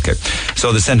 years. Okay.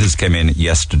 So the sentence came in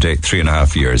yesterday,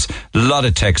 3.5 years. A lot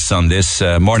of texts on this.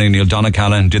 Morning, Neil. Don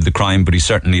O'Callaghan did the crime, but he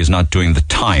certainly is not doing the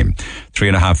time.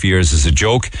 3.5 years is a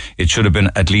joke. It should have been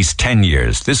at least 10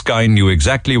 years. This guy knew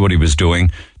exactly what he was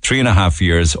doing. 3.5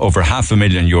 years, over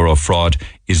 €500,000 fraud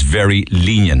is very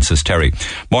lenient, says Terry.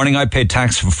 Morning, I paid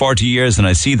tax for 40 years and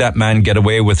I see that man get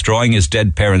away withdrawing his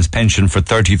dead parents' pension for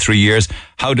 33 years.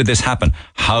 How did this happen?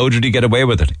 How did he get away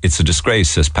with it? It's a disgrace,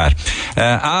 says Pat.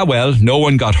 Well, no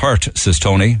one got hurt, says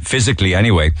Tony, physically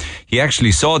anyway. He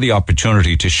actually saw the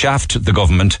opportunity to shaft the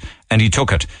government and he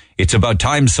took it. It's about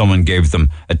time someone gave them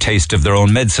a taste of their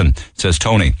own medicine, says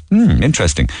Tony.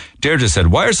 Interesting. Deirdre said,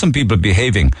 why are some people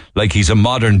behaving like he's a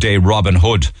modern day Robin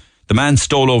Hood? The man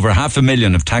stole over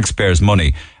 $500,000 of taxpayers'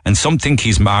 money and some think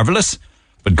he's marvellous?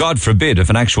 But God forbid, if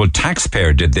an actual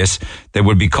taxpayer did this, there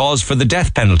would be cause for the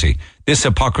death penalty. This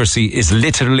hypocrisy is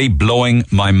literally blowing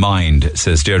my mind,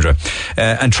 says Deirdre.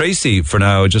 And Tracy, for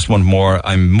now, just one more.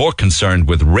 I'm more concerned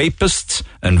with rapists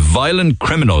and violent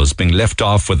criminals being left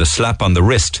off with a slap on the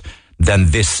wrist than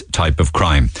this type of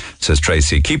crime, says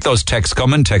Tracy. Keep those texts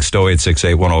coming. Text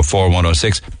 0868 104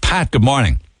 106. Pat, good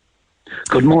morning.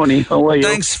 Good morning. How are you?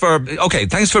 Thanks for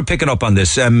picking up on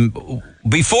this.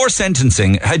 Before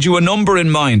sentencing, had you a number in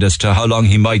mind as to how long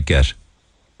he might get?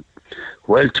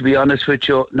 Well, to be honest with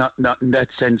you, not in that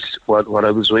sense. What I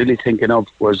was really thinking of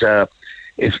was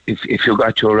if you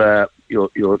got your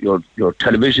your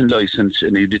television license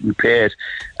and you didn't pay it,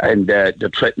 and they're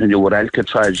threatening you with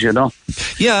Alcatraz, you know.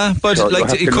 Yeah, but so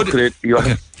like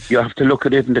you have to look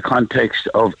at it in the context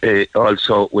of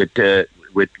also with the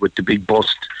big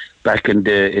bust back in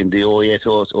the 08,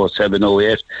 07,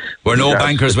 08. Where no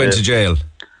bankers went to jail.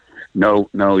 No,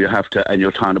 you have to, and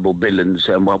you're talking about billions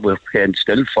and what we're paying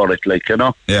still for it, like, you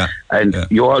know. Yeah. And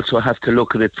you also have to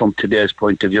look at it from today's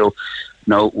point of view.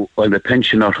 Now, I'm a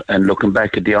pensioner, and looking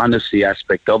back at the honesty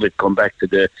aspect of it, come back to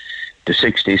the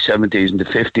 60s, 70s and the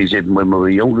 50s, even when we were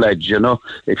young lads, you know,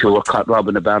 if you were caught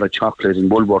robbing a bar of chocolate in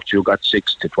Woolworths, you got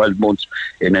 6 to 12 months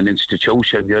in an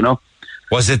institution, you know.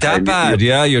 Was it that bad?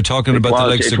 You're talking about the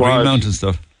likes of Greenmount and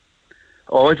stuff.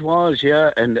 Oh, it was,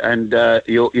 yeah, and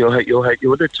you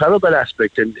had a terrible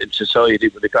aspect in society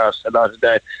with regards to a lot of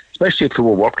that, especially if you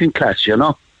were working class, you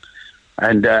know,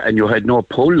 and you had no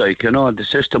pull, like, you know, the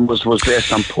system was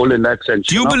based on pull in that sense.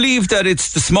 Do you believe that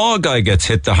it's the small guy gets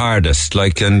hit the hardest,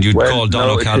 like, and you'd call Don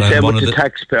O'Callaghan one of the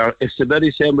taxpayer? It's the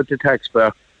very same with the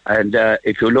taxpayer. And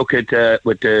if you look at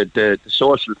with the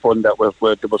social fund that was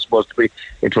supposed to be,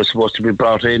 it was supposed to be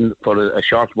brought in for a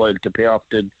short while to pay off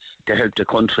to help the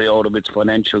country out of its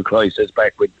financial crisis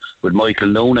back with Michael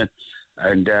Noonan,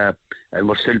 and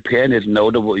we're still paying it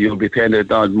now. You'll be paying it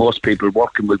now. Most people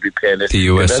working will be paying it. The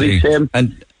USC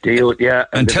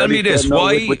and tell me this: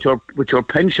 why with your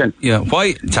pension? Yeah,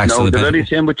 why tax on the pension? Very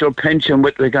same with your pension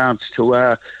with regards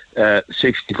to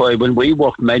 65. When we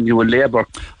worked manual labour,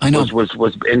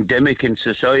 was endemic in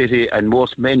society, and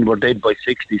most men were dead by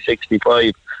 60,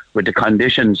 65 with the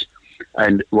conditions.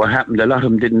 And what happened, a lot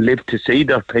of them didn't live to see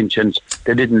their pensions.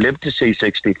 They didn't live to see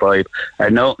 65.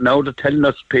 And now they're telling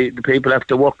us the people have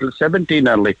to work till 70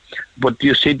 nearly. But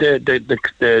you see the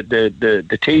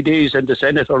TDs and the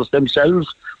senators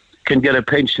themselves can get a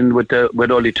pension with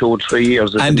only 2 or 3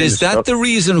 years. And is that the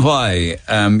reason why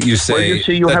you say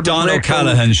that Don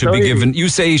O'Callaghan should be given? You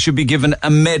say he should be given a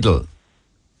medal.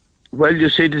 Well, you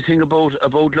see, the thing about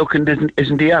looking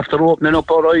isn't he after opening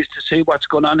up our eyes to see what's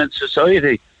going on in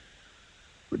society?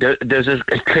 There's a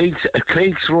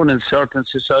cliques run in certain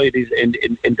societies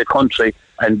in the country,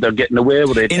 and they're getting away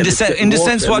with it. In the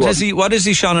sense, what has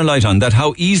he shone a light on? That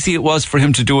how easy it was for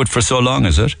him to do it for so long,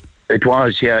 is it? It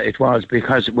was, yeah, it was,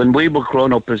 because when we were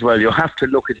growing up as well, you have to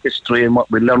look at history and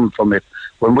what we learned from it.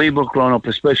 When we were growing up,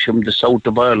 especially from the south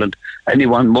of Ireland,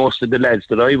 most of the lads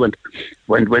that I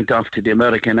went off to the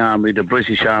American Army, the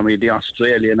British Army, the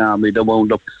Australian Army, they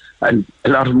wound up. And a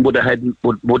lot of them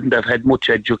wouldn't have had much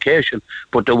education,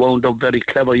 but they wound up very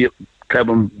clever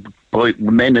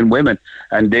men and women.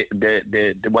 And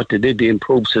what they did, they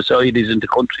improved societies in the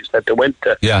countries that they went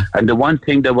to. Yeah. And the one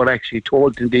thing they were actually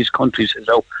told in these countries is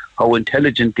how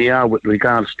intelligent they are with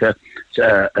regards to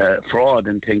fraud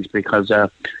and things, because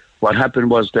what happened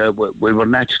was that we were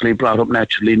naturally brought up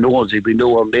naturally nosy. We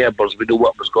knew our neighbours, we knew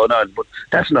what was going on, but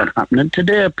that's not happening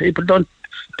today. People don't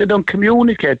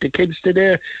communicate. The kids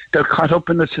today, they're caught up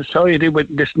in the society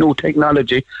with this new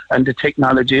technology, and the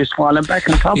technology is falling back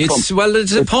on top of them. Well,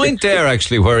 there's a point there,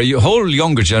 actually, where a whole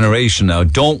younger generation now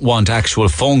don't want actual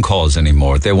phone calls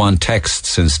anymore. They want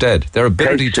texts instead. Their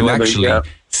ability to actually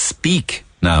speak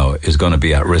now is going to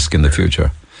be at risk in the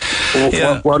future.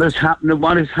 What is happening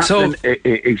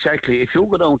exactly, if you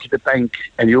go down to the bank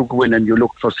and you go in and you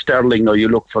look for sterling or you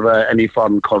look for any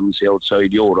foreign currency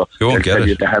outside euro, they'll tell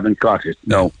you they haven't got it.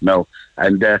 No.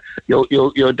 And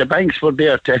the banks were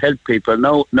there to help people.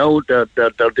 Now they're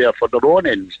there for their own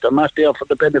ends. They're not there for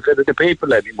the benefit of the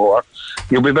people anymore.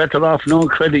 You'll be better off knowing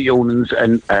credit unions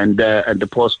and the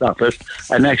post office,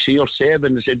 and actually your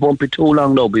savings. It won't be too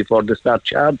long now before they start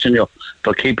charging you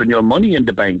for keeping your money in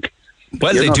the bank.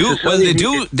 Well,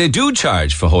 they do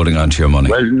charge for holding on to your money.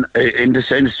 Well, in the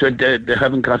sense that they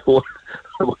haven't got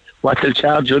what they'll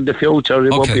charge you in the future.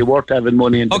 It won't be worth having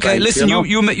money in the bank. Okay, listen,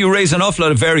 you raise an awful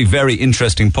lot of very, very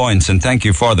interesting points, and thank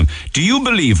you for them. Do you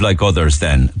believe, like others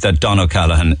then, that Don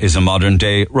O'Callaghan is a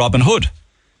modern-day Robin Hood?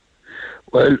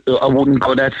 Well, I wouldn't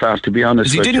go that far, to be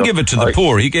honest. Because he didn't give it to the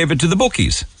poor, he gave it to the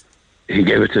bookies. He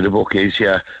gave it to the bookies,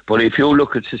 yeah. But if you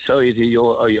look at society,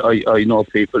 I know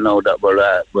people now that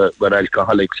were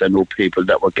alcoholics. I know people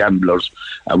that were gamblers.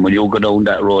 And when you go down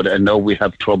that road, and now we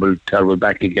have terrible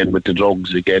back again with the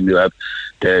drugs again. You have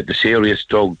the serious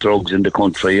drugs in the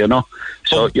country, you know.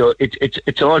 So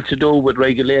it's all to do with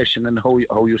regulation and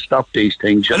how you stop these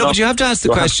things. You know? But you have to ask the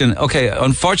question. Okay,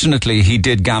 unfortunately, he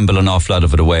did gamble an awful lot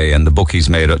of it away, and the bookies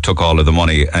took all of the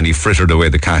money, and he frittered away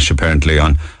the cash apparently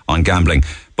on gambling.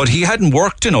 But he hadn't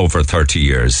worked in over 30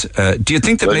 years. Do you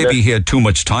think that maybe he had too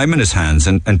much time in his hands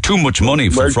and too much money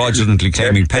for fraudulently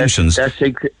claiming pensions?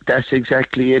 That's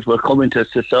exactly it. We're coming to a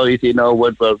society now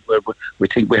where we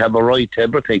think we have a right to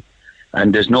everything,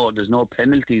 and there's no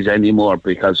penalties anymore,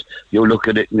 because you look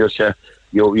at it and you say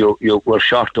we're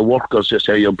short of workers. You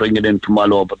say you're bringing in from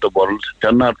all over the world.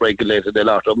 They're not regulated. A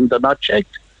lot of them, they're not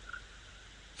checked.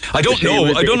 I don't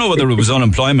know whether it was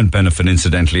unemployment benefit,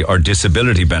 incidentally, or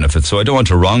disability benefit, so I don't want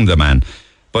to wrong the man.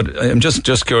 But I'm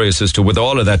just curious as to, with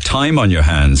all of that time on your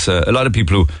hands, a lot of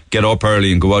people who get up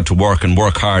early and go out to work and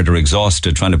work hard are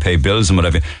exhausted trying to pay bills and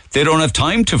whatever. They don't have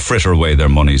time to fritter away their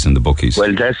monies in the bookies.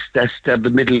 Well, that's the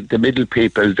middle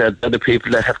people. They're the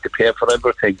people that have to pay for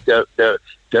everything. They're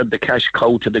the cash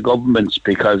cow to the governments,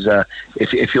 because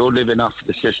if you're living off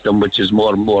the system, which is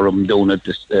more and more of them doing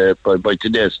it by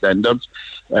today's standards,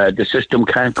 the system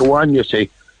can't go on, you see.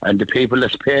 And the people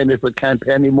that's paying it can't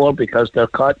pay anymore because they're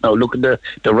caught now. Look at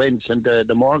the rents and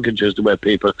the mortgages, the way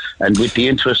people, and with the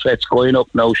interest rates going up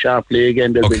now sharply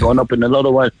again, they'll be going up in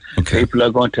another while. People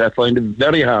are going to find it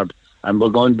very hard. And we're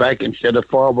going back instead of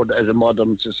forward as a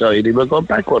modern society. We're going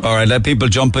backward. All right, let people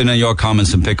jump in on your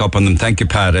comments and pick up on them. Thank you,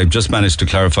 Pat. I've just managed to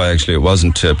clarify, actually, it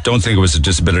wasn't, don't think it was a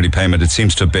disability payment. It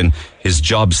seems to have been his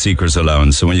job seeker's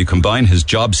allowance. So when you combine his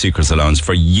job seeker's allowance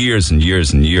for years and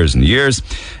years and years and years,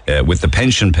 with the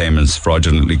pension payments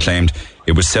fraudulently claimed,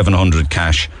 it was $700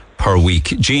 cash per week.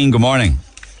 Jean, good morning.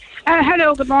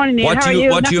 Hello, good morning, Neil. How are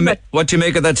you? What do you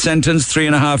make of that sentence?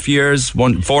 3.5 years,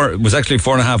 it was actually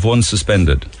 4.5, one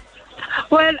suspended.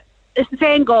 Well, as the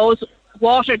saying goes,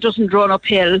 water doesn't run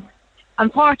uphill.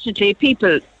 Unfortunately,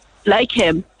 people like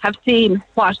him have seen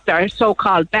what their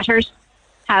so-called betters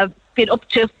have been up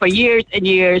to for years and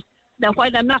years. Now,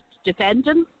 while I'm not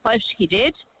defending what he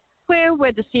did, where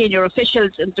were the senior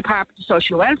officials in the Department of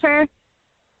Social Welfare?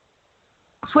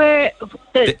 Where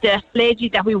the lady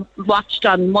that we watched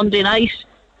on Monday night,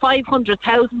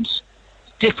 500,000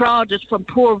 defrauded from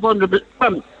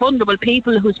vulnerable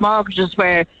people whose mortgages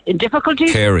were in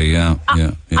difficulty. Kerry, yeah.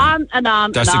 On and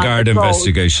on. That's a Guard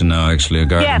investigation now, actually. A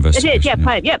Guard investigation.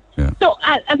 It is, yeah. So,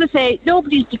 as I say,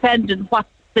 nobody's defending what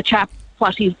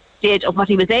he did or what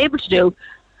he was able to do.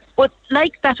 But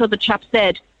like that other chap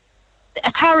said, the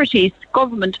authorities,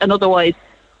 government and otherwise,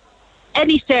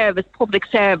 any service, public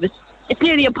service, it's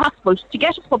nearly impossible to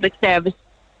get a public service.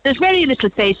 There's very little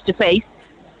face-to-face.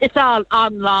 It's all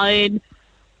online,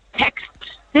 text,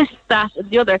 this, that and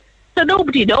the other. So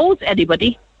nobody knows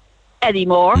anybody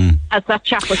anymore, as that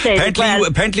chap was saying.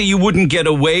 Apparently you wouldn't get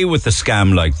away with a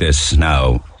scam like this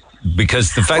now,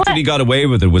 because the fact that he got away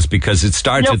with it was because it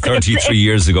started 33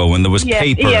 years ago when there was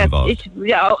paper involved.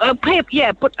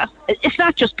 But it's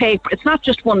not just paper. It's not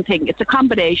just one thing. It's a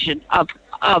combination of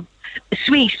a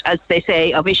suite, as they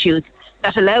say, of issues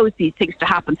that allows these things to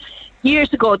happen.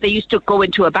 Years ago, they used to go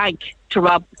into a bank to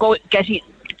rob,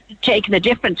 taking a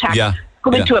different tack,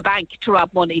 go into a bank to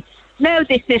rob money. Now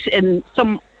they sit in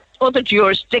some other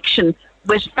jurisdiction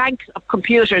with banks of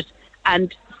computers,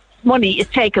 and money is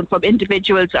taken from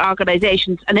individuals,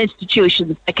 organisations and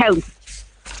institutions' accounts.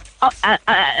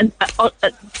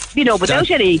 Without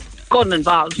any gun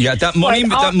involved. Yeah, that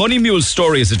money mule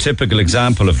story is a typical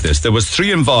example of this. There was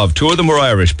 3 involved. 2 of them were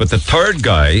Irish, but the third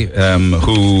guy,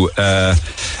 who I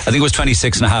think it was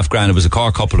 26.5 grand. It was a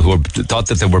Cork couple who thought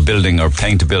that they were building or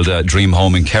paying to build a dream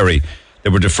home in Kerry. They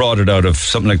were defrauded out of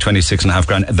something like 26.5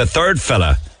 grand. The third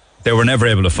fella, they were never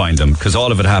able to find him because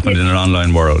all of it happened in an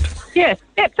online world. Yes,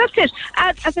 that's it.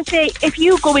 And as I say, if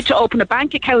you go in to open a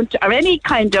bank account or any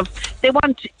kind of, they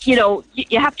want, you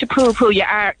have to prove who you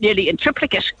are nearly in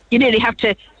triplicate. You nearly have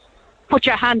to put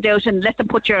your hand out and let them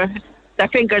put their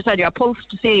fingers on your pulse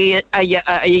to see are you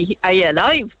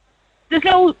alive. There's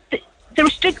no,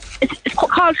 it's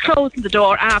called closing the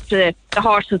door after the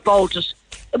horse has bolted.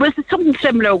 It was something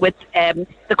similar with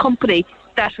the company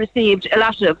that received a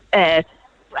lot of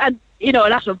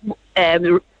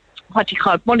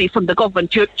money from the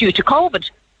government due to COVID,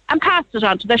 and passed it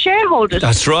on to the shareholders.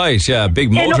 That's right, yeah.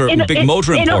 Big motor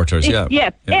importers,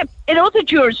 In other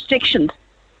jurisdictions,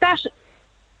 that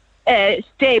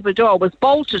stable door was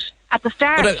bolted at the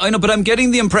start. But I'm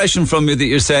getting the impression from you that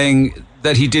you're saying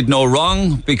that he did no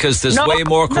wrong because there's way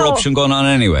more corruption going on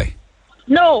anyway.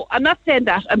 No, I'm not saying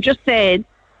that. I'm just saying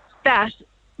that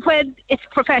when it's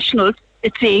professional,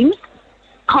 it seems,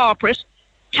 corporate,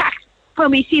 tax,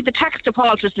 when we see the tax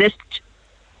defaulters list,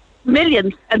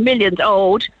 millions and millions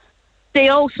owed, they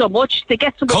owe so much, they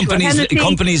get so much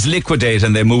companies liquidate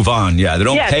and they move on. Yeah, they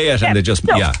don't pay it and they just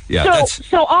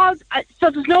So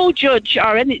there's no judge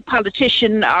or any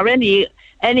politician or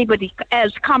anybody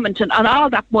else commenting on all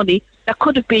that money that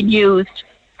could have been used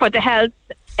for the health,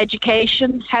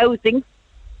 education, housing,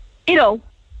 you know.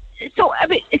 So, I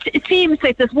mean, it seems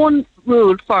like there's one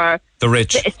rule for the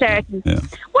rich. A certain,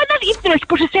 well, not even the rich,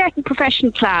 but a certain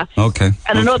professional class. Okay.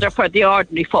 And another for the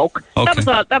ordinary folk. Okay.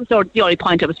 That was the only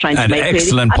point I was trying to make. An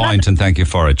excellent point, and thank you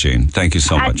for it, Jean. Thank you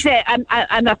so much.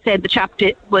 I'm not saying the chap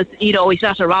was, you know, he's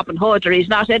not a Robin Hood or he's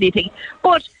not anything.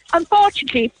 But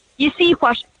unfortunately, you see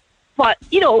what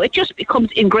you know, it just becomes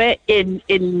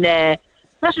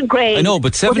not ingrained. I know,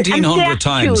 but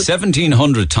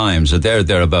 1,700 times or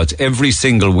thereabouts every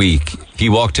single week. He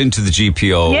walked into the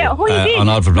GPO on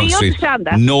Alfred Plum Street,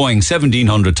 knowing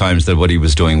 1,700 times that what he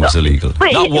was doing was illegal.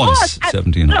 Not once,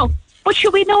 1,700. No, but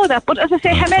should we know that? But as I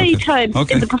say, how many times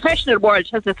in the professional world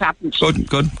has this happened? Good.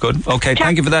 Okay,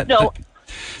 thank you for that. No.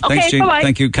 Thanks, Jean. Bye-bye.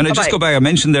 Thank you. Can I just go back? I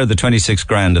mentioned there the 26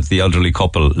 grand that the elderly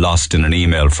couple lost in an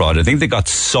email fraud. I think they got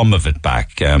some of it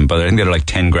back, but I think they're like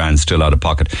 10 grand still out of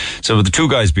pocket. So the two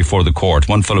guys before the court,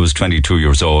 one fellow was 22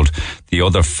 years old. The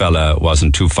other fella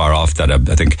wasn't too far off that. I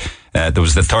think there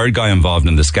was the third guy involved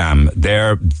in the scam.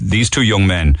 These two young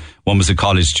men, one was a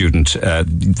college student.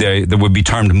 They would be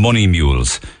termed money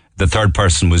mules. The third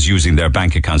person was using their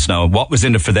bank accounts. Now, what was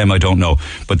in it for them, I don't know.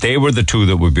 But they were the two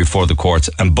that were before the courts,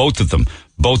 and both of them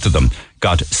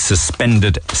got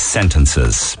suspended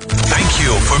sentences. Thank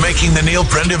you for making the Neil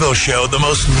Prendeville Show the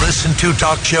most listened to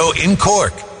talk show in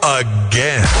Cork.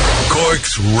 Again,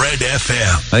 Cork's Red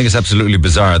FM. I think it's absolutely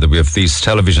bizarre that we have these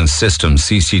television systems,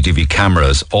 CCTV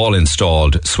cameras, all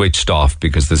installed, switched off,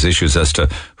 because there's issues as to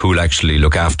who will actually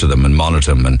look after them and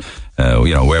monitor them, and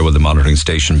where will the monitoring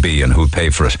station be and who will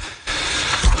pay for it.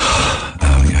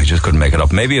 I just couldn't make it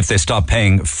up. Maybe if they stopped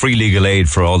paying free legal aid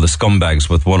for all the scumbags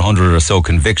with 100 or so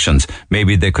convictions,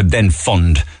 maybe they could then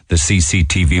fund the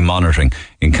CCTV monitoring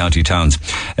in county towns.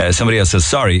 Somebody else says,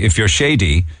 sorry, if you're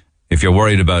shady, if you're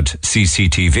worried about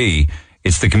CCTV,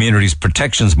 it's the community's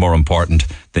protections more important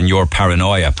than your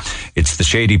paranoia. It's the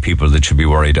shady people that should be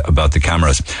worried about the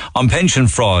cameras. On pension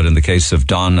fraud, in the case of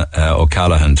Don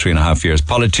O'Callaghan, 3.5 years,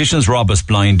 politicians rob us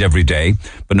blind every day,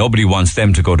 but nobody wants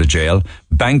them to go to jail.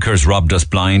 Bankers robbed us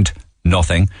blind,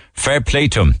 nothing. Fair play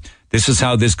to them. This is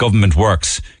how this government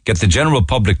works. Get the general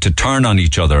public to turn on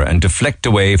each other and deflect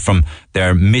away from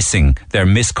their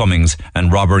miscomings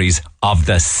and robberies of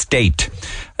the state.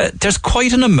 There's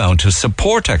quite an amount of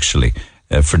support, actually,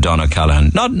 for Don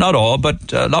O'Callaghan. Not all,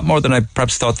 but a lot more than I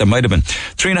perhaps thought there might have been.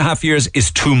 3.5 years is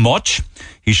too much.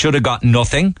 He should have got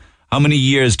nothing. How many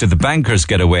years did the bankers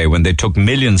get away when they took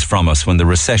millions from us when the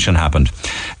recession happened?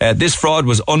 This fraud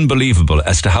was unbelievable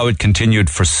as to how it continued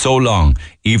for so long,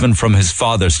 even from his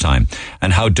father's time,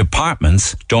 and how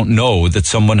departments don't know that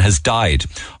someone has died.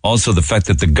 Also, the fact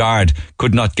that the guard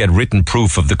could not get written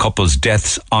proof of the couple's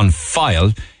deaths on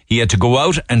file. He had to go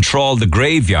out and trawl the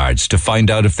graveyards to find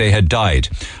out if they had died.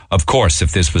 Of course,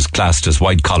 if this was classed as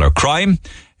white-collar crime,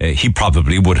 he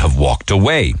probably would have walked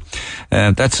away.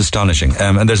 That's astonishing.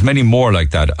 And there's many more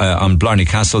like that. On Blarney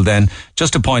Castle then,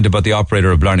 just a point about the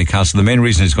operator of Blarney Castle. The main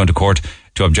reason he's going to court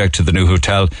to object to the new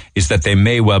hotel is that they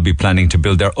may well be planning to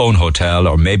build their own hotel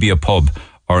or maybe a pub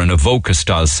or an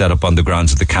Evoca-style setup on the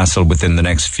grounds of the castle within the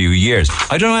next few years.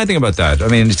 I don't know anything about that. I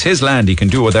mean, it's his land. He can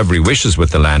do whatever he wishes with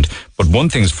the land. But one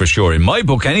thing's for sure, in my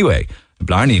book anyway,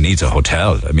 Blarney needs a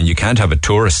hotel. I mean, you can't have a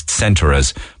tourist centre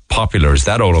as popular as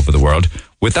that all over the world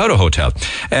without a hotel.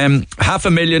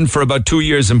 500,000 for about 2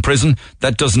 years in prison.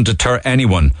 That doesn't deter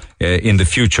anyone in the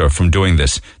future from doing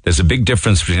this. There's a big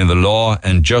difference between the law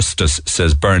and justice,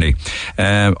 says Bernie.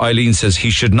 Eileen says he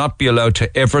should not be allowed to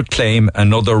ever claim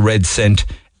another red cent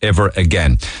ever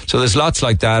again. So there's lots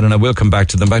like that, and I will come back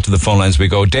to them. Back to the phone lines we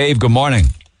go. Dave, good morning.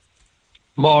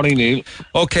 Morning, Neil.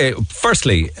 Okay,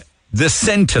 firstly, the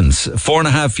sentence,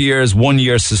 4.5 years, 1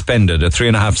 year suspended, a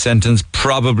 3.5 sentence,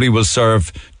 probably will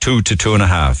serve 2 to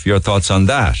 2.5. Your thoughts on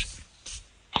that?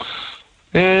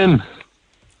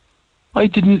 I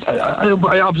didn't. I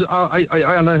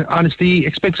honestly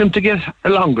expect him to get a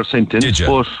longer sentence. Did you?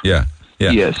 But yeah.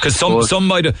 Yes, because some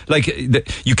might have,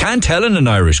 you can't tell in an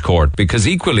Irish court, because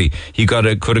equally he could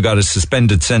have got a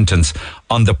suspended sentence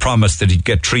on the promise that he'd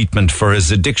get treatment for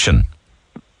his addiction.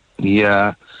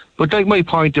 Yeah. But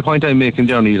the point I'm making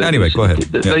down here... Anyway, go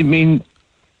ahead. I mean,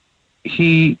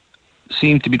 he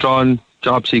seemed to be drawing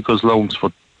job seekers' loans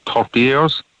for 30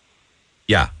 years.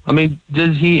 Yeah. I mean,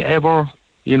 did he ever,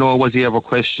 was he ever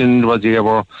questioned? Was he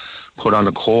ever put on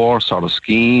a course or a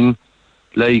scheme?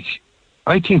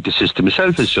 I think the system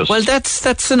itself is just... Well,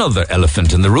 that's another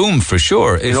elephant in the room for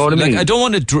sure. You know what I mean? I don't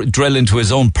want to drill into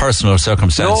his own personal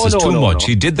circumstances too much. No.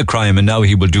 He did the crime and now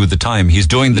he will do the time. He's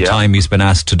doing the time he's been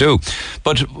asked to do.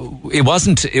 But it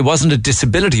wasn't a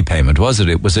disability payment, was it?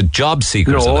 It was a job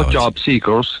seekers allowance.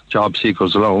 Job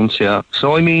seekers allowance, yeah.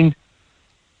 So, I mean,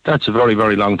 that's a very,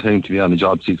 very long time to be on a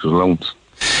job seekers allowance.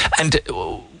 And...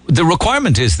 the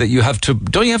requirement is that you have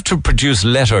to produce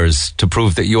letters to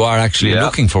prove that you are actually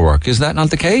looking for work. Is that not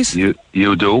the case?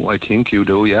 You do, I think you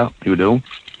do, you do.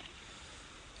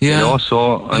 Yeah. You know,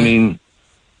 so, I mean...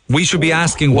 we should be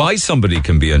asking why somebody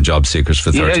can be on job seekers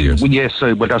for 30 years. Well, yes,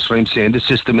 but that's what I'm saying. The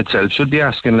system itself should be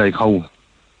asking, like, how,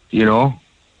 you know...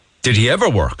 Did he ever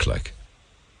work, like?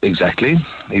 Exactly.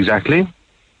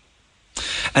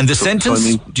 And the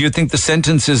sentence, do you think the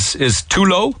sentence is too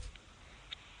low?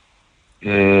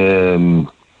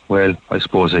 Well, I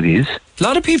suppose it is. A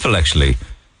lot of people actually,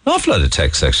 an awful lot of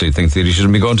techs actually think that he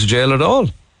shouldn't be going to jail at all.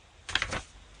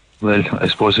 Well, I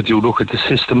suppose if you look at the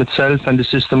system itself and the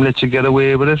system lets you get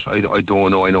away with it, I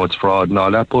don't know, I know it's fraud and all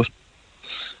that, but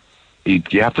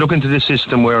you have to look into the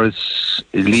system where it's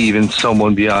leaving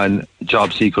someone beyond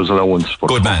job seekers allowance.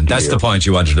 Good man, that's the point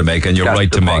you wanted to make, and you're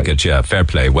right to make it. Yeah, fair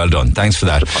play, well done, thanks for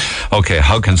that. Okay,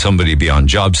 how can somebody be on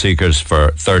job seekers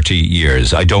for 30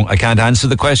 years? I can't answer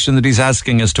the question that he's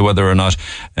asking as to whether or not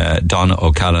Don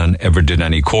O'Callaghan ever did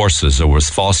any courses or was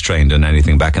FOSS trained in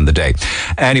anything back in the day.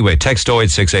 Anyway, text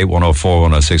 0868 104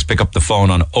 106, pick up the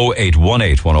phone on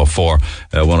 0818 104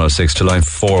 106 to line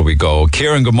 4 we go.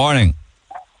 Kieran, good morning.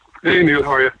 Hey Neil,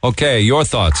 how are you? Okay, your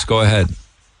thoughts, go ahead.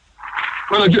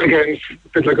 Well, again, it's a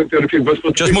bit like the other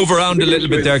people. Just move around a little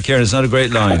bit there, Kieran, it's not a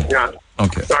great line. Yeah.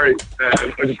 Okay. Sorry,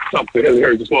 I just stopped the hill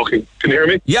here, just walking. Can you hear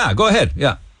me? Yeah, go ahead,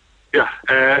 yeah. Yeah,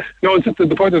 no, it's just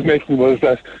the point I was making was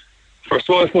that, first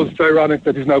of all, I suppose it's ironic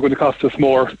that he's now going to cost us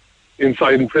more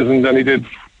inside in prison than he did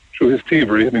through his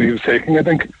thievery. I mean, he was taking, I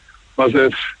think, was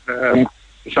it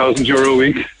 €1,000 a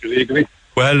week illegally?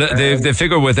 Well, they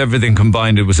figure with everything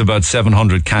combined, it was about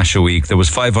 700 cash a week. There was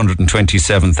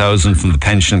 527,000 from the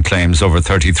pension claims over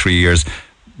 33 years.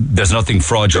 There's nothing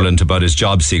fraudulent about his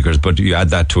job seekers, but you add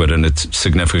that to it and it's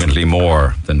significantly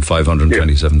more than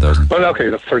 527,000. Well, okay,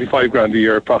 that's 35 grand a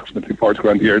year, approximately 40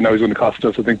 grand a year. Now he's going to cost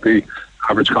us, I think the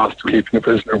average cost of keeping a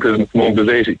prisoner in prison at the moment is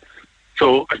 80.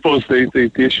 So I suppose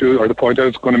the issue or the point I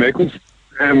was going to make was,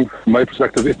 from my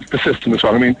perspective, it's the system is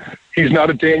wrong. I mean, he's not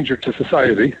a danger to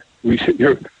society.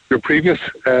 Your previous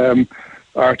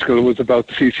article was about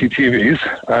the CCTVs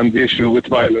and the issue with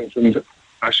violence and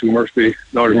Northern Mercy,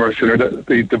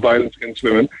 the violence against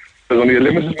women. There's only a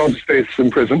limited amount of space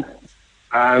in prison,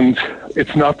 and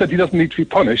it's not that he doesn't need to be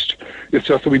punished. It's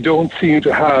just that we don't seem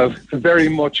to have very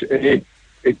much a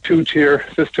two-tier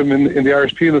system in the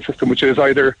Irish penal system, which is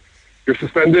either you're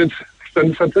suspended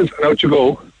sentence and out you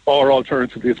go, or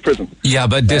alternatively it's prison. Yeah,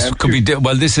 but this could be...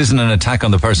 Well, this isn't an attack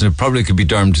on the person. It probably could be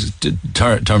termed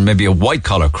maybe a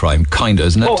white-collar crime, kind of,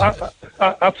 isn't it? Oh,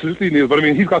 absolutely, Neil. But I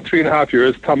mean, he's got 3.5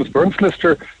 years. Thomas Byrne's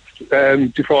solicitor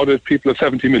defrauded people of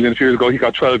 70 million a few years ago. He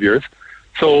got 12 years.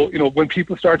 So, you know, when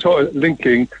people start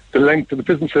linking the length of the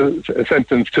prison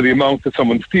sentence to the amount that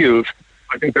someone steals,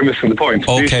 I think they're missing the point.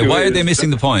 Okay, why are they missing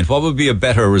the point? What would be a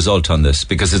better result on this?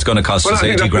 Because it's going to cost us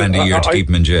 80 grand a year to keep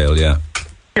him in jail, yeah.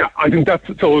 Yeah, I think that's...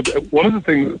 So one of the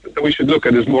things that we should look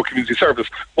at is more community service.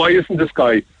 Why isn't this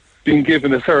guy being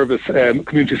given a service,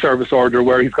 community service order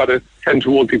where he's got to tend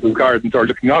to old people's gardens or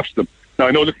looking after them? Now,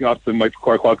 I know looking after them might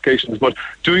require qualifications, but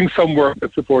doing some work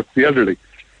that supports the elderly.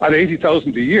 At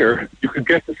 80,000 a year, you could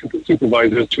get the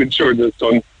supervisors to ensure that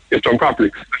it's done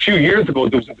properly. A few years ago,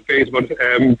 there was a debate about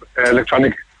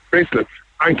electronic bracelets,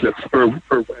 anklets for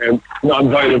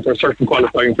non-violent or certain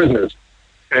qualifying prisoners,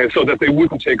 so that they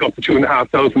wouldn't take up the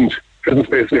 2,500 prison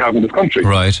space we have in this country.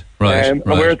 Right. And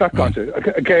where has that gone to?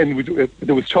 Again,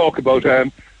 there was talk about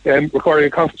requiring a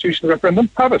constitutional referendum.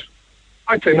 Have it.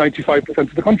 I'd say 95%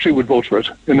 of the country would vote for it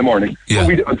in the morning. Yeah.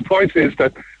 So the point is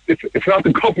that it's not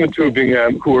the government who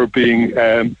are being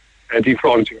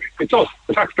defrauded here. It's us,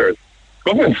 the taxpayers.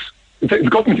 The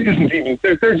government isn't even...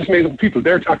 They're just made up of people.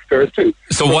 They're taxpayers too.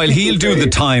 So while he'll do the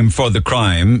time for the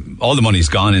crime, all the money's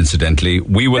gone, incidentally,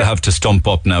 we will have to stump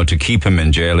up now to keep him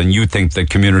in jail. And you think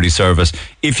that community service,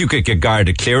 if you could get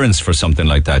guarded clearance for something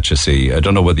like that, you see, I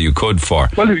don't know whether you could for...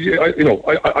 Well,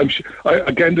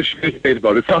 again, this should be debate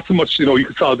about it. It's not so much, you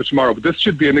could solve it tomorrow, but this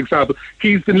should be an example.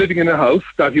 He's been living in a house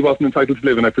that he wasn't entitled to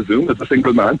live in, I presume, as a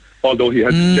single man, although he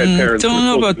had dead parents. Don't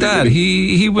know about that.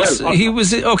 He was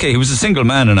a single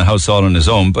man in a house all on his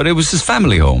own, but it was his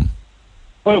family home.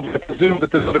 Well, I presume that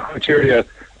there's other criteria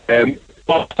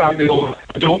family home.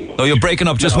 I don't. Oh, you're breaking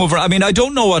up. Just move around. I mean, I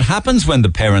don't know what happens when the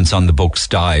parents on the books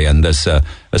die and there's a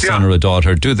son or a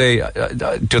daughter. Do they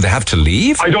have to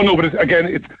leave? I don't know, but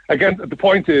again, the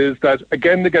point is that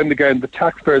again, the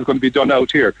taxpayer is going to be done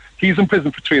out here. He's in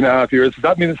prison for 3.5 years. Does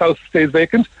that mean his house stays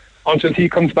vacant until he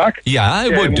comes back? Yeah,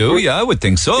 it would do. Yeah, I would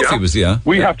think so. If he was,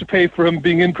 we have to pay for him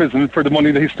being in prison for the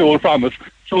money that he stole from us.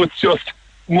 So it's just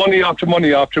money after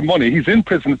money after money. He's in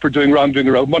prison for doing wrongdoing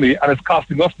around money, and it's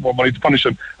costing us more money to punish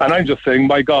him. And I'm just saying,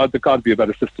 my God, there got to be a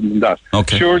better system than that.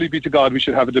 Okay. Surely be to God, we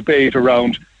should have a debate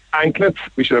around anklets,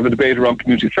 we should have a debate around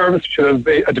community service, we should have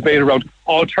a debate around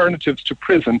alternatives to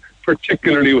prison,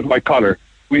 particularly with white collar.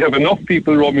 We have enough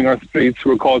people roaming our streets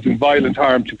who are causing violent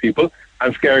harm to people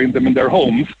and scaring them in their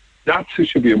homes. That's who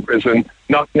should be in prison,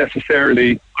 not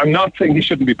necessarily. I'm not saying he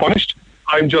shouldn't be punished.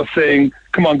 I'm just saying,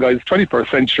 come on, guys, 21st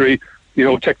century,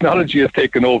 technology has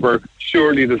taken over.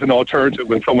 Surely there's an alternative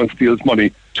when someone steals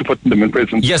money to putting them in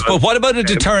prison. Yes, but what about a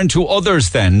deterrent to others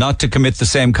then, not to commit the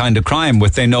same kind of crime,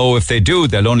 which they know if they do,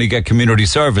 they'll only get community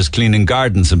service, cleaning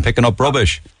gardens and picking up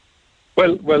rubbish?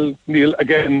 Well, Neil,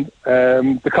 again,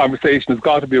 the conversation has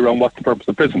got to be around what's the purpose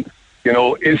of prison.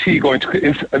 Is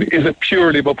it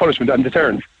purely about punishment and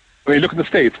deterrence? I mean, look at the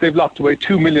States. They've locked away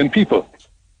 2 million people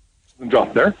and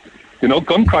dropped there.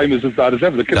 Gun crime is as bad as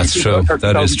ever. That's true.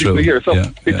 That is true. A year. So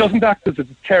it doesn't act as a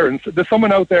deterrent. There's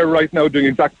someone out there right now doing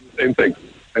exactly the same thing.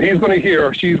 And he's going to hear,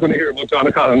 or she's going to hear about John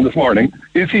O'Connor this morning.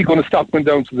 Is he going to stop going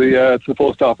down to the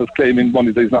post office claiming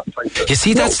money that he's not entitled to? You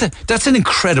see, that's an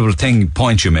incredible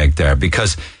point you make there,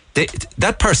 because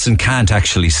that person can't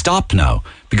actually stop now.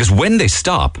 Because when they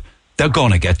stop, they're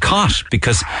going to get caught,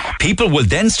 because people will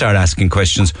then start asking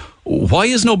questions. Why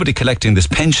is nobody collecting this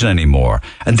pension anymore?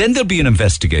 And then there'll be an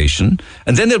investigation,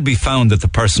 and then it'll be found that the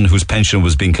person whose pension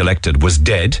was being collected was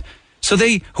dead. So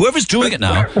whoever's doing it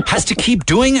now has to keep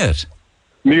doing it.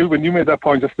 Neil, when you made that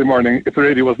point yesterday morning, if the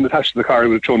radio wasn't attached to the car, he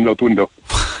would have thrown it out the window.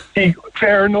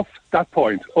 Fair enough, that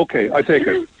point. Okay, I take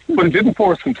it. But it didn't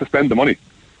force him to spend the money.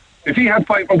 If he had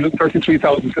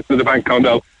 533,000 sitting in the bank account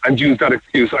now and used that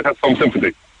excuse, I'd have some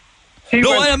sympathy.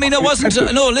 I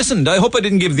wasn't. No, listen, I hope I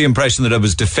didn't give the impression that I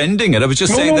was defending it. I was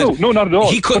just saying that. No, not at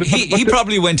all. He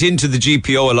probably went into the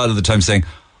GPO a lot of the time saying,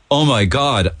 oh my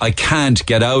God, I can't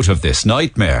get out of this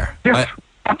nightmare. Yes,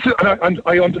 absolutely.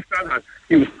 I understand that.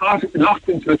 He was locked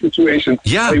into a situation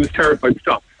that he was terrified to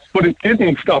stop. But it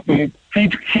didn't stop him. He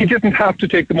didn't have to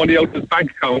take the money out of his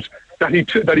bank account that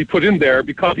he put in there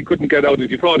because he couldn't get out of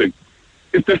defrauding.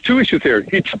 There's two issues here.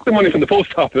 He took the money from the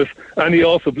post office and he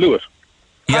also blew it.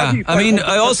 Yeah, I mean,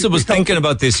 I also was thinking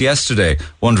about this yesterday,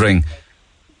 wondering,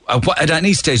 at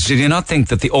any stage, did he not think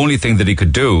that the only thing that he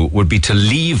could do would be to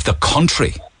leave the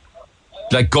country?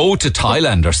 Like go to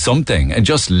Thailand or something and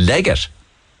just leg it?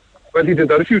 Well, he did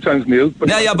that a few times, Neil. But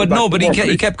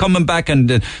he kept coming back and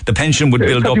the pension would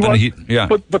build up.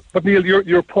 But Neil,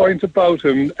 your point about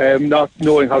him not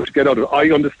knowing how to get out of it,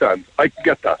 I understand. I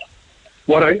get that.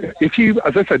 If you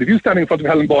standing in front of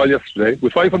Helen Boyle yesterday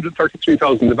with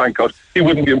 533,000 in the bank account, he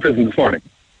wouldn't be in prison this morning.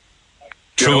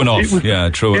 True enough. He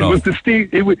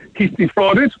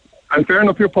defrauded, and fair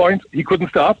enough your point, he couldn't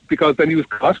stop because then he was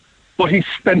caught, but he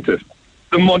spent it.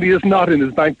 The money is not in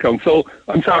his bank account. So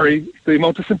I'm sorry, the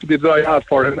amount of sympathy that I have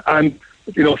for him, and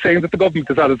saying that the government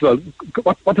does that as well.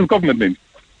 What does government mean?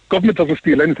 Government doesn't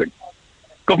steal anything.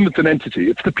 Government's an entity.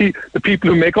 It's the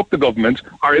people who make up the government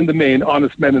are in the main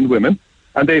honest men and women,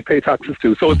 and they pay taxes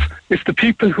too. So it's the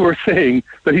people who are saying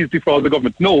that he's defrauded the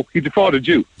government. No, he defrauded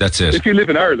you. That's it. If you live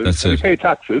in Ireland, you pay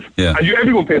taxes, and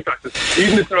everyone pays taxes.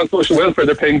 Even if they're on social welfare,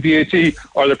 they're paying VAT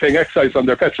or they're paying excise on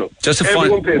their petrol. Just a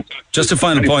final point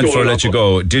before I let you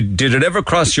go. Did it ever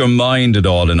cross your mind at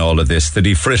all in all of this that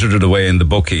he frittered it away in the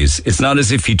bookies? It's not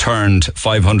as if he turned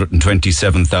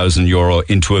 €527,000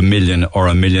 into $1 million or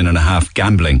 $1.5 million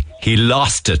gambling. He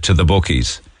lost it to the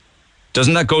bookies.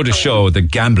 Doesn't that go to show that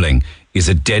gambling is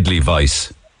a deadly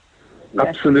vice?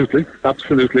 Absolutely. I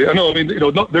know. I mean,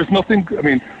 there's nothing. I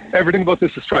mean, everything about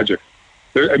this is tragic.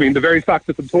 The very fact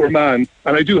that the poor man,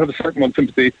 and I do have a certain amount of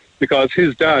sympathy because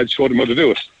his dad showed him how to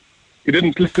do it. He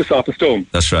didn't lift this off a stone.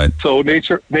 That's right. So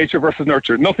nature versus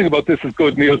nurture. Nothing about this is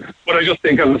good, Neil. But I just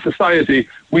think, as a society,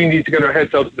 we need to get our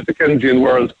heads out of the Dickensian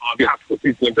world of you have to put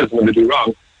people in prison when they do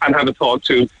wrong, and have a thought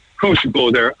to who should go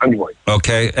there and why.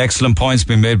 Okay, excellent points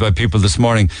being made by people this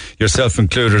morning, yourself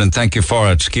included, and thank you for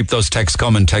it. Keep those texts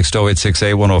coming. Text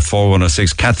 0868 104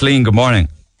 106. Kathleen, good morning.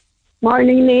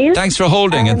 Morning, Neil. Thanks for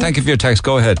holding and thank you for your text.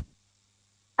 Go ahead.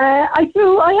 I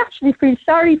actually feel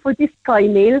sorry for this guy,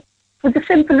 Neil, for the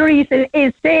simple reason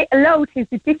is they allowed his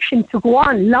addiction to go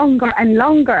on longer and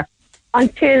longer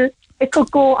until it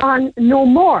could go on no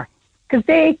more. Because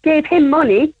they gave him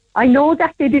money I know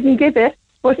that they didn't give it,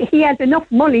 but he had enough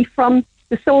money from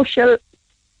the social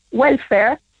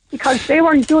welfare because they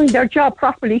weren't doing their job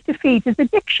properly to feed his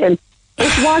addiction.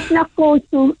 It was not going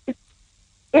to...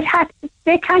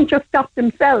 They can't just stop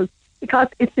themselves because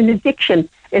it's an addiction.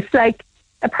 It's like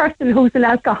a person who's an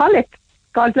alcoholic.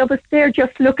 God love us, they're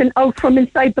just looking out from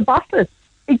inside the bottle.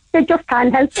 They just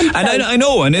can't help themselves. And I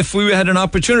know, and if we had an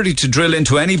opportunity to drill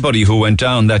into anybody who went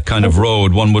down that kind of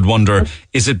road, one would wonder,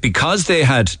 is it because they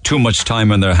had too much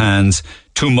time on their hands,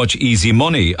 too much easy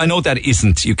money? I know that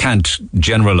isn't, you can't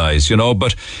generalise,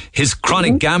 but his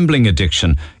chronic gambling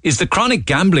addiction, is the chronic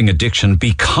gambling addiction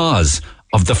because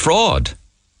of the fraud?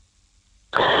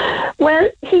 Well,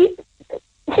 he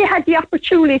had the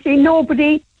opportunity.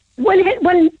 Nobody,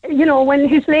 when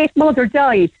his late mother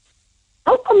died,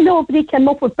 how come nobody came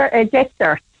up with a death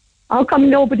cert? How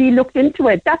come nobody looked into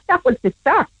it? That was the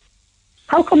start.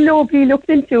 How come nobody looked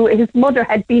into his mother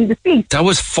had been deceased? That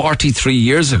was 43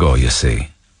 years ago, you see.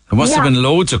 There must have been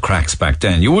loads of cracks back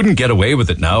then. You wouldn't get away with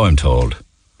it now, I'm told.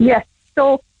 Yes,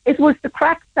 so it was the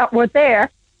cracks that were there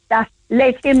that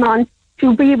led him on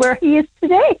to be where he is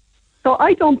today. So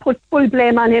I don't put full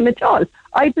blame on him at all.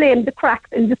 I blame the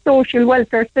cracks in the social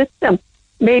welfare system,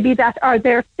 maybe that are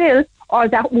there still or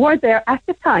that were there at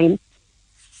the time.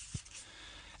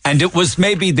 And it was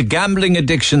maybe the gambling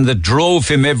addiction that drove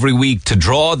him every week to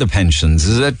draw the pensions,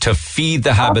 is it? To feed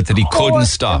the habit that he couldn't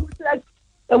stop?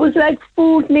 It was like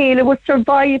food, Neil. It was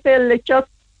survival. It just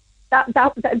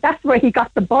that's where he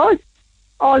got the buzz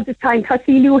all the time because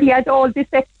he knew he had all this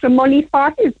extra money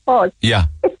for his buzz. Yeah.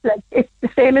 It's the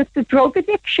same as the drug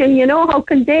addiction, How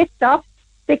can they stop?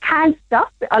 They can't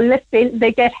stop unless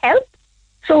they get help.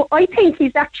 So I think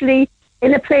he's actually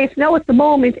in a place now at the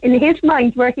moment in his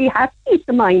mind where he has peace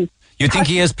of mind. You think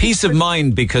he has peace of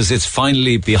mind because it's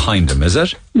finally behind him, is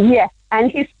it? Yes,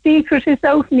 and his secret is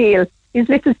out, Neil. His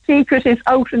little secret is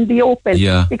out in the open.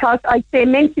 Yeah. Because I'd say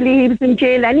mentally he was in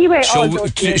jail anyway.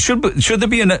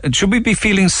 Should we be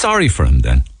feeling sorry for him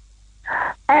then?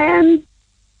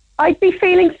 I'd be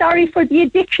feeling sorry for the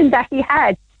addiction that he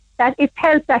had, that it's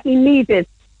help that he needed,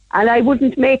 and I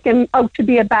wouldn't make him out to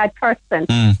be a bad person.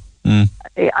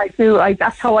 I do.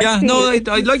 That's how I feel.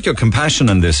 I like your compassion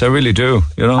on this. I really do.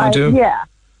 I do.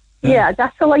 Yeah,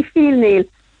 that's how I feel, Neil.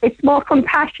 It's more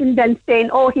compassion than saying,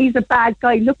 oh, he's a bad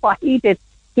guy, look what he did.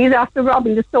 He's after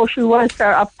robbing the social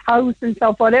welfare of thousands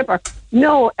of whatever.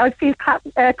 No, I feel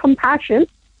compassion,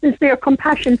 sincere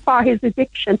compassion for his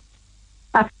addiction.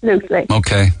 Absolutely.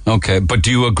 Okay. But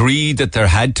do you agree that there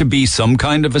had to be some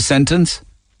kind of a sentence?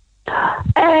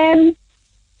 I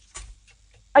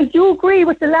do agree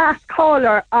with the last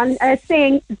caller on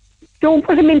saying don't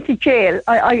put him into jail.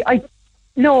 I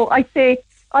say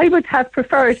I would have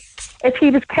preferred if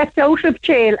he was kept out of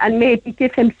jail and maybe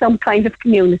give him some kind of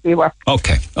community work.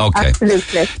 Okay.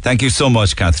 Absolutely. Thank you so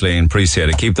much, Kathleen. Appreciate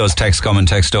it. Keep those texts coming.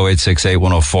 Text 0868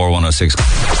 104 106.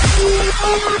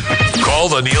 Call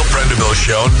the Neil Prendeville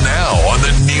Show now on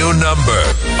the new number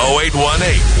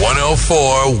 0818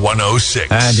 104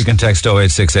 106. And you can text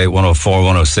 0868 104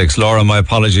 106. Laura, my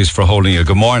apologies for holding you.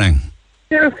 Good morning.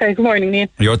 You're okay. Good morning, Neil.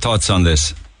 Your thoughts on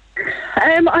this?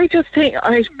 I just think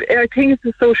I think it's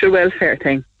a social welfare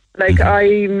thing. Like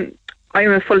I'm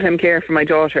a full-time care for my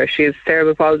daughter. She has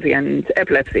cerebral palsy and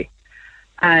epilepsy,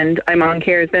 and I'm on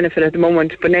care's benefit at the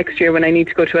moment. But next year, when I need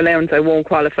to go to allowance, I won't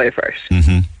qualify for it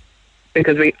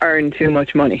because we earn too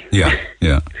much money. Yeah.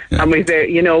 And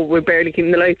we're barely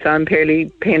keeping the lights on, barely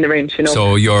paying the rent.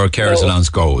 So your care's allowance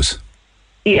goes.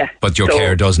 Yeah. But your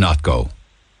care does not go.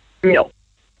 No.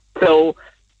 So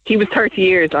he was 30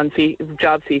 years on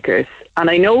job seekers, and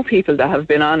I know people that have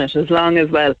been on it as long as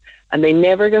well, and they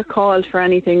never get called for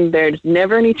anything. There's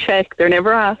never any check. They're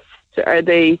never asked, are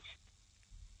they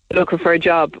looking for a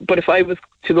job? But if I was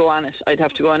to go on it, I'd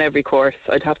have to go on every course.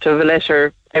 I'd have to have a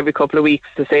letter every couple of weeks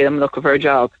to say I'm looking for a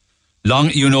job.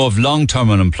 Of long-term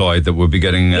unemployed that would be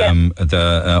getting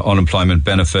the unemployment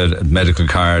benefit, medical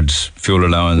cards, fuel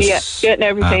allowance. Yeah, getting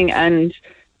everything, and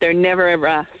they're never ever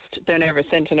asked. They're never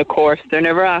sent on a course. They're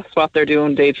never asked what they're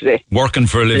doing day to day. Working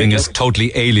for a living is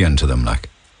totally alien to them, like.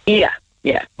 Yeah.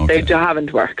 Okay. They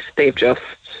haven't worked. They've just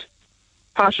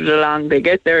potted along. They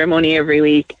get their money every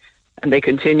week, and they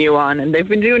continue on. And they've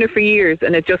been doing it for years,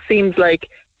 and it just seems like,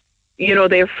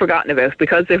 they've forgotten about it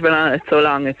because they've been on it so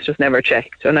long. It's just never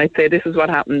checked. And I'd say this is what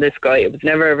happened to this guy. It was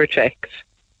never ever checked.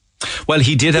 Well,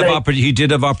 he did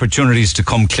have opportunities to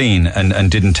come clean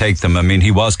and didn't take them. I mean,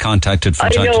 he was contacted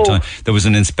from time to time. There was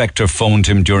an inspector phoned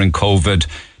him during COVID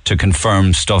to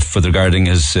confirm stuff regarding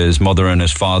his mother and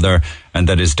his father, and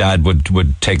that his dad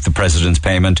would take the president's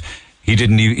payment. He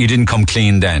didn't come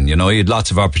clean then, you know. He had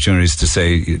lots of opportunities to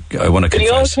say, I want to confess.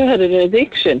 He also had an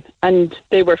addiction, and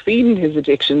they were feeding his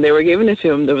addiction. They were giving it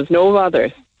to him. There was no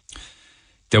bother.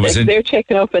 They're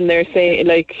checking up and they're saying,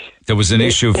 like... There was an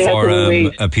issue for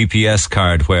a PPS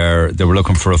card where they were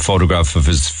looking for a photograph of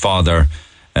his father.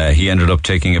 He ended up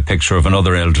taking a picture of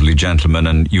another elderly gentleman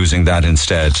and using that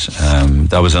instead.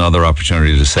 That was another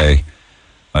opportunity to say,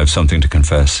 I have something to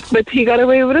confess. But he got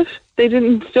away with it? They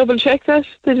didn't double check that?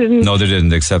 They didn't... No, they didn't.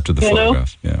 They accepted the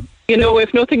photograph. Yeah. You know,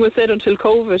 if nothing was said until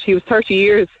COVID, he was 30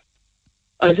 years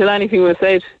until anything was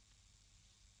said.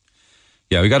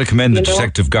 Yeah, we got to commend the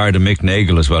detective guard and Mick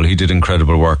Nagle as well. He did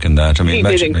incredible work in that. I mean,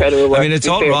 he did incredible work. I mean, it's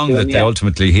all wrong that he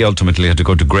ultimately had to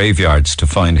go to graveyards to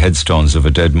find headstones of a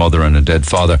dead mother and a dead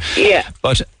father. Yeah.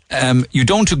 But you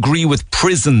don't agree with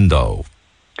prison, though?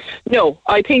 No,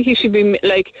 I think he should be,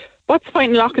 like, what's the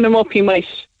point in locking him up? He might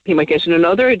get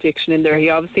another addiction in there. He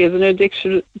obviously has an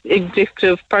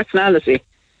addictive personality.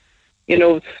 You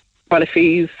know, what if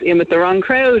he's in with the wrong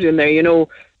crowd in there, you know?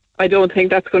 I don't think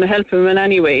that's going to help him in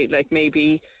any way. Like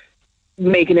maybe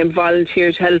making him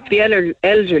volunteer to help the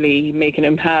elderly, making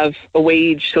him have a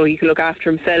wage so he can look after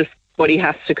himself, but he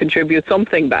has to contribute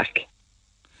something back,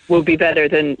 would be better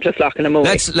than just locking him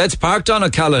away. Let's park Donna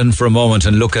Callahan for a moment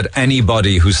and look at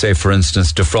anybody who, say, for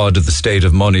instance, defrauded the state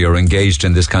of money or engaged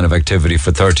in this kind of activity for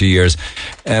 30 years.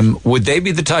 Would they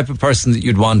be the type of person that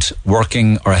you'd want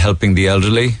working or helping the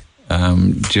elderly?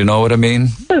 Do you know what I mean?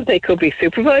 Well, they could be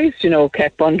supervised, you know,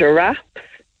 kept under wraps.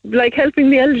 Like helping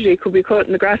the elderly could be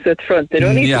cutting the grass at the front. They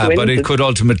don't need to go in. But it could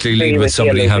ultimately lead with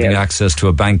somebody having access to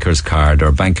a banker's card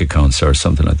or bank accounts or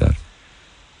something like that.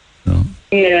 No?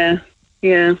 Yeah.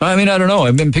 I mean, I don't know.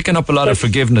 I've been picking up a lot of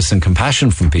forgiveness and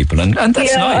compassion from people, and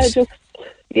that's nice.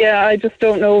 I just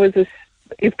don't know.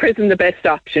 Is prison the best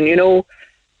option? You know,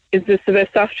 is this the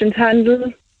best option to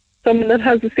handle someone that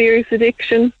has a serious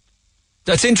addiction?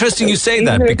 That's interesting you say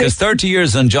that, because 30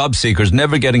 years on job seekers,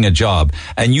 never getting a job,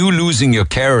 and you losing your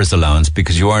carer's allowance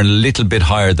because you are a little bit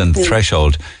higher than the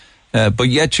threshold, but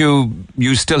yet you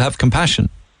still have compassion.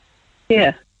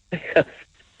 Yeah, because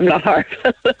I'm not hard.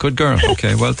 Good girl.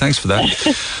 Okay, well, thanks for that.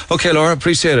 Okay, Laura,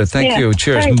 appreciate it. Thank you.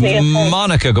 Cheers.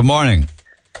 Monica, good morning.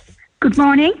 Good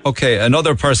morning. Okay,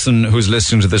 another person who's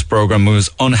listening to this programme who's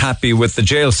unhappy with the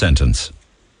jail sentence.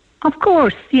 Of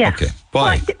course, yeah. Okay,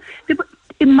 why?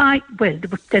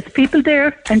 There's people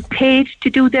there and paid to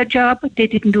do their job, but they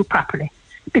didn't do properly.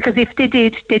 Because if they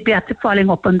did, they'd be after following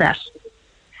up on that.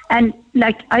 And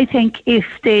I think if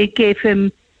they gave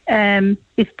him,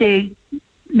 if they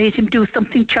made him do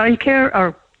something childcare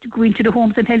or go into the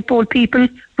homes and help old people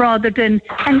rather than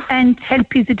and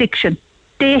help his addiction.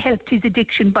 They helped his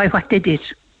addiction by what they did.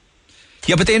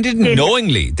 Yeah, but they didn't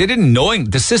knowingly. They didn't knowing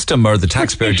the system or the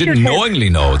taxpayer didn't knowingly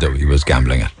know that he was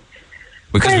gambling it.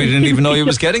 Because we didn't even know he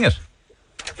was getting it.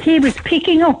 He was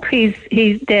picking up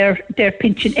their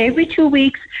pension every 2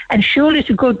 weeks, and surely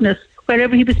to goodness,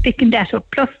 wherever he was picking that up,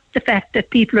 plus the fact that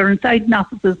people are inside in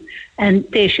offices and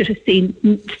they should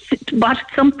have bought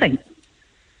something.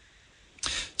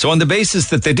 So on the basis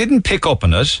that they didn't pick up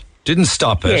on it, didn't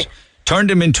stop it,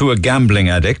 turned him into a gambling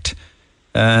addict,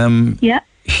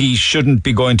 he shouldn't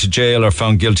be going to jail or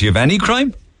found guilty of any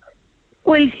crime?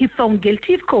 Well, he found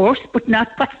guilty, of course, but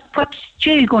not what's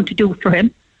jail going to do for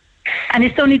him? And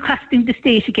it's only costing the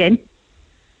state again.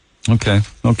 Okay.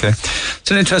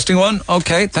 It's an interesting one.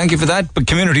 Okay, thank you for that. But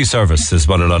community service is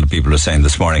what a lot of people are saying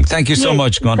this morning. Thank you so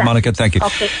much, Monica. Thank you.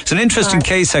 Okay. It's an interesting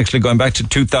case, actually, going back to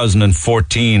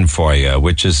 2014 for you,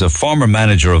 which is a former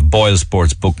manager of Boyle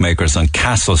Sports Bookmakers on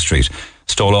Castle Street.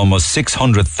 Stole almost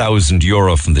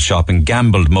 €600,000 from the shop and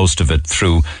gambled most of it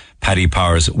through Paddy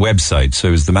Power's website. So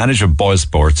he was the manager of Boyle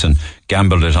Sports and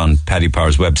gambled it on Paddy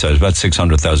Power's website. About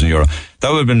 €600,000.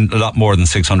 That would have been a lot more than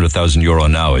 €600,000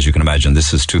 now, as you can imagine.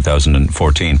 This is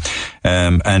 2014.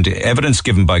 And evidence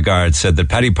given by guards said that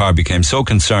Paddy Power became so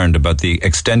concerned about the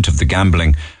extent of the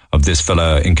gambling of this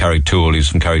fella in Carricktool, he's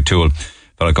from Carricktool, a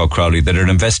fella called Crowley, that it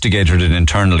investigated it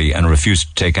internally and refused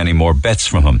to take any more bets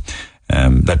from him.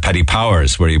 That Paddy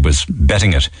Powers, where he was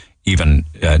betting it, even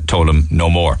told him no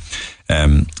more.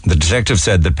 The detective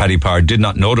said that Paddy Power did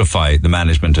not notify the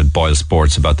management at Boyle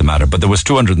Sports about the matter, but there was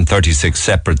 236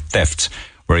 separate thefts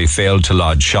where he failed to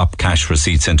lodge shop cash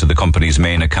receipts into the company's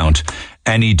main account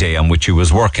any day on which he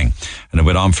was working. And it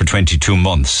went on for 22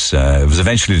 months. It was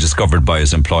eventually discovered by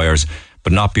his employers,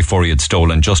 but not before he had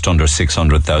stolen just under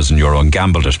 €600,000 and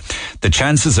gambled it. The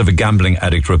chances of a gambling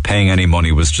addict repaying any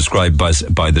money was described by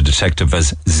the detective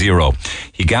as zero.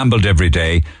 He gambled every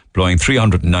day, blowing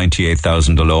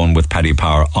 $398,000 alone with Paddy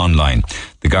Power online.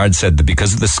 The guard said that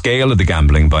because of the scale of the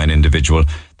gambling by an individual,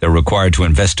 they're required to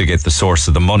investigate the source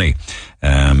of the money.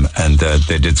 And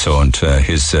they did so. And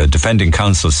his defending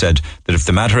counsel said that if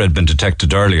the matter had been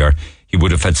detected earlier, he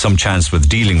would have had some chance with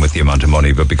dealing with the amount of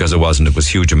money, but because it wasn't, it was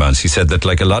huge amounts. He said that,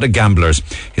 like a lot of gamblers,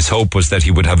 his hope was that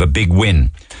he would have a big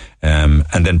win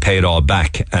and then pay it all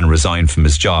back and resign from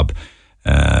his job.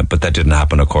 But that didn't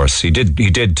happen, of course. He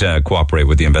did cooperate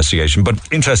with the investigation. But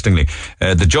interestingly,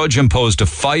 the judge imposed a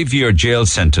 5-year jail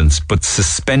sentence, but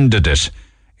suspended it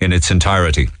in its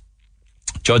entirety.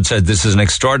 Judge said this is an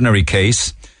extraordinary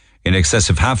case. In excess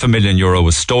of €500,000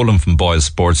 was stolen from Boyle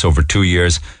Sports over 2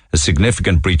 years, a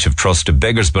significant breach of trust. It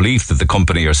beggars belief that the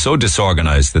company are so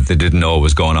disorganised that they didn't know what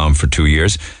was going on for 2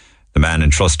 years. The man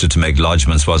entrusted to make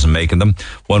lodgements wasn't making them.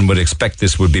 One would expect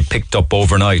this would be picked up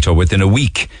overnight or within a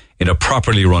week in a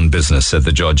properly run business, said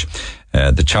the judge.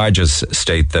 The charges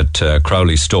state that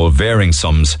Crowley stole varying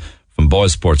sums from Boyle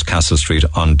Sports Castle Street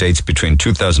on dates between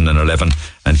 2011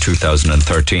 and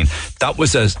 2013. That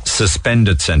was a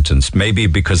suspended sentence, maybe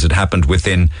because it happened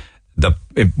within the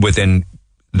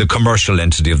commercial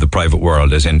entity of the private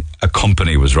world, as in a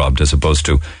company was robbed as opposed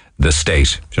to the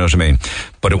state. Do you know what I mean?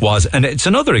 But it was, and it's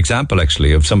another example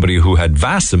actually of somebody who had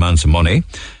vast amounts of money,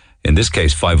 in this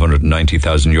case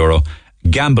 €590,000,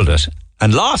 gambled it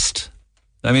and lost.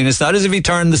 I mean, it's not as if he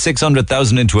turned the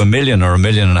 600,000 into $1 million or $1.5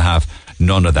 million.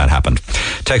 None of that happened.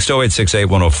 Text 0868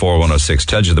 104 106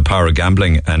 tells you the power of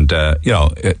gambling and,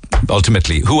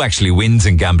 ultimately, who actually wins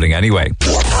in gambling anyway.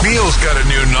 Neil's got a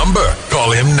new number.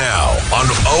 Call him now on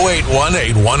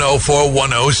 0818 104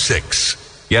 106.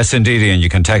 Yes, indeed, Ian. You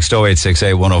can text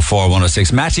 0868 104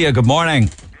 106. Mattia, good morning.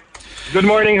 Good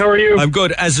morning, how are you? I'm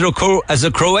good. As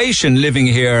a Croatian living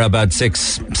here about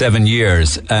 6-7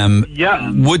 years,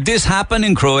 would this happen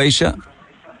in Croatia?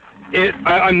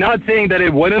 I'm not saying that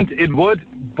it wouldn't. It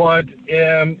would, but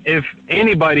if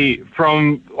anybody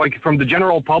from the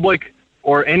general public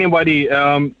or anybody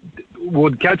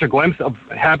would catch a glimpse of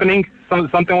happening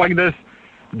something like this,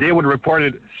 they would report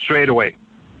it straight away.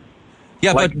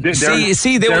 Yeah, but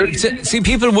see,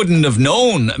 people wouldn't have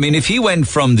known. I mean, if he went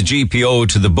from the GPO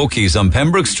to the bookies on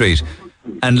Pembroke Street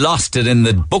and lost it in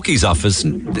the bookies office,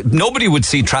 nobody would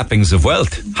see trappings of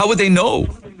wealth. How would they know?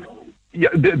 Yeah,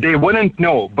 they wouldn't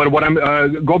know. But what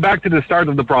go back to the start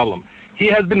of the problem. He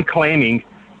has been claiming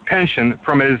pension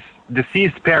from his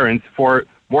deceased parents for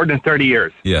more than 30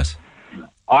 years. Yes.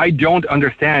 I don't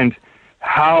understand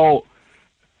how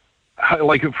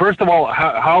first of all,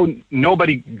 how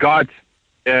nobody got.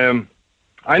 I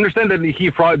understand that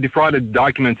he defrauded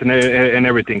documents and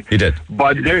everything. He did.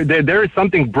 But there is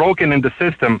something broken in the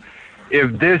system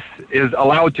if this is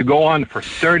allowed to go on for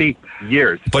 30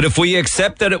 years. But if we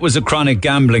accept that it was a chronic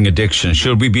gambling addiction,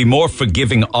 should we be more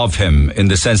forgiving of him in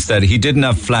the sense that he didn't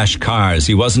have flash cars,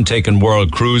 he wasn't taking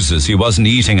world cruises, he wasn't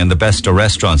eating in the best of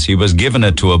restaurants, he was giving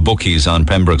it to a bookies on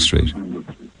Pembroke Street?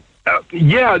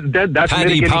 That's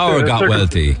Paddy Power got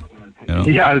wealthy. You know?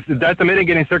 Yeah, that's a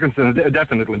mitigating circumstance,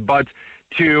 definitely. But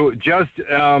to just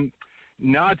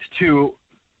not to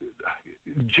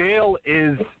jail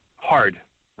is hard,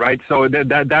 right? So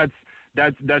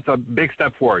that's a big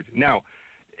step forward. Now,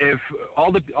 if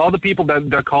all the people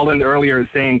that called in earlier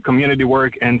saying community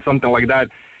work and something like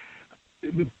that,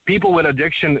 people with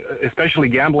addiction, especially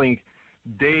gambling,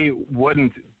 they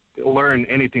wouldn't learn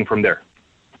anything from there.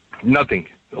 Nothing.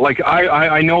 Like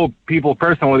I know people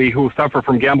personally who suffer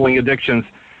from gambling addictions.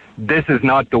 This is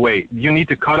not the way. You need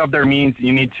to cut off their means.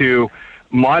 You need to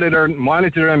monitor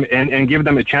them and give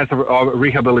them a chance of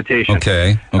rehabilitation.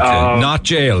 Okay. Not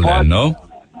jail then, no?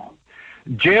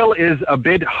 Jail is a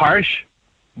bit harsh,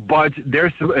 but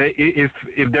there's if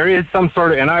there is some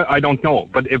sort of, and I don't know,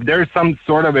 but if there is some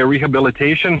sort of a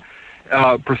rehabilitation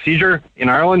procedure in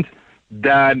Ireland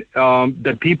that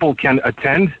people can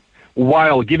attend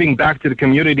while giving back to the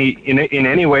community in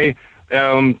any way,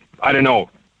 I don't know.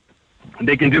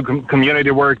 They can do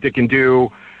community work. They can do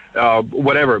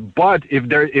whatever. But if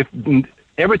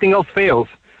everything else fails,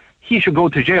 he should go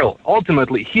to jail.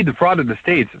 Ultimately, he defrauded the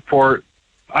states for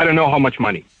I don't know how much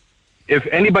money. If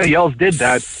anybody else did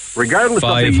that, regardless of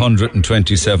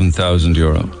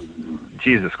 €527,000.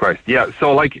 Jesus Christ! Yeah.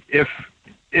 So if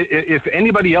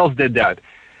anybody else did that,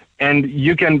 and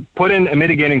you can put in a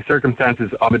mitigating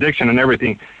circumstances of addiction and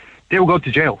everything, they will go to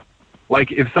jail.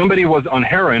 Like if somebody was on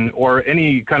heroin or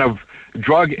any kind of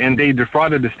drug and they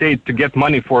defrauded the state to get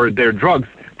money for their drugs,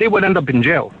 they would end up in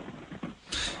jail.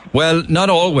 Well, not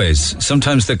always.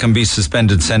 Sometimes there can be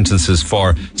suspended sentences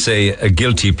for, say, a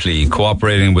guilty plea,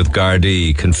 cooperating with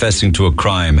Gardaí, confessing to a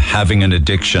crime, having an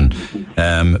addiction.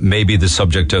 Maybe the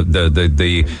subject of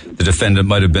the defendant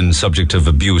might have been subject of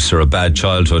abuse or a bad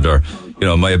childhood, or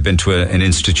might have been to an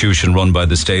institution run by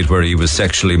the state where he was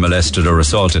sexually molested or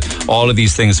assaulted. All of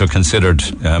these things are considered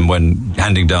when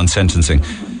handing down sentencing.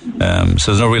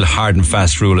 So there's no real hard and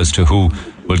fast rule as to who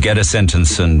will get a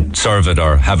sentence and serve it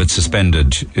or have it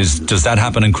suspended. Does that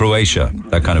happen in Croatia?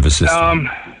 That kind of a system?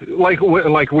 We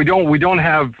don't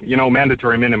have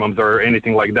mandatory minimums or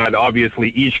anything like that. Obviously,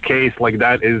 each case like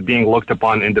that is being looked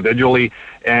upon individually,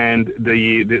 and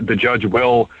the judge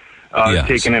will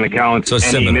take into account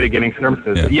any mitigating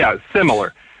circumstances. Yeah,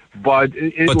 similar. But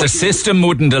the system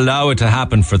wouldn't allow it to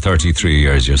happen for 33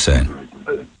 years. You're saying?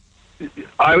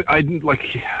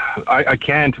 I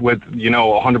can't with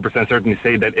 100% certainty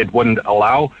say that it wouldn't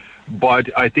allow, but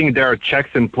I think there are checks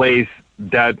in place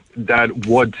that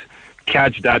would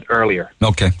catch that earlier.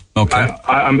 Okay.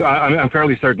 I'm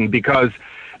fairly certain because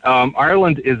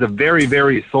Ireland is a very,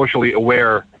 very socially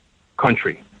aware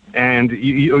country, and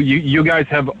you guys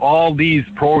have all these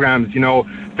programs,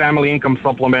 family income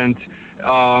supplement,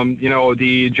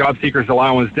 the job seekers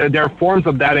allowance. There are forms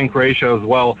of that in Croatia as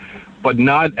well, but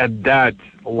not at that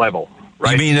level.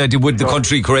 Right? You mean the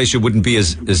country Croatia wouldn't be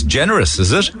as generous,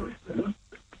 is it?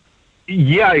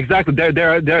 Yeah, exactly.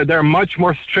 They're much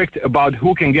more strict about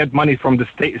who can get money from the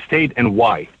state and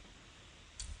why.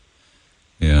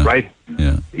 Yeah. Right.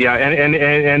 Yeah. Yeah,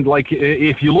 and like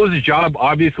if you lose a job,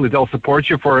 obviously they'll support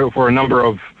you for a number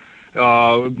of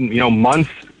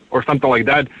months or something like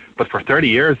that. But for 30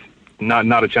 years,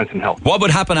 not a chance in hell. What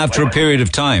would happen after a period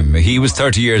of time? He was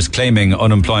 30 years claiming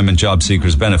unemployment job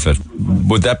seekers benefit.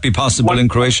 Would that be possible in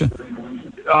Croatia?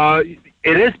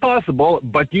 It is possible,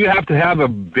 but you have to have a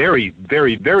very,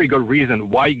 very, very good reason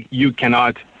why you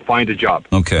cannot find a job.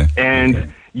 Okay.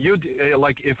 And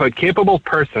if a capable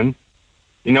person,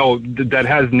 that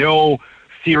has no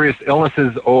serious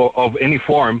illnesses of any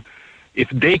form, if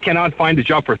they cannot find a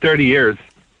job for 30 years,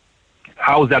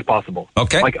 how is that possible?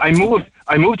 Okay. Like I moved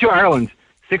to Ireland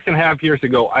 6.5 years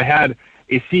ago. I had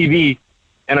a CV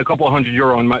and a couple of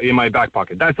 €100 in my back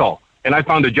pocket. That's all. And I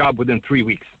found a job within 3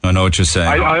 weeks. I know what you're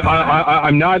saying.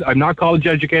 I'm not college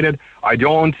educated. I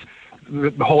don't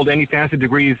hold any fancy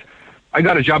degrees. I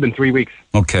got a job in 3 weeks.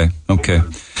 Okay.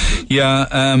 Yeah,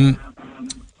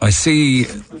 I see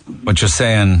what you're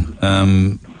saying.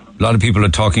 A lot of people are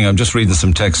talking. I'm just reading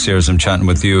some texts here as I'm chatting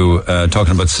with you,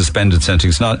 talking about suspended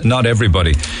sentencing. Not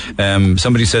everybody.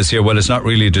 Somebody says here, well, it's not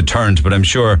really a deterrent, but I'm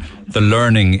sure the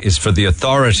learning is for the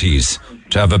authorities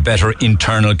to have a better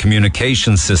internal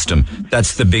communication system.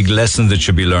 That's the big lesson that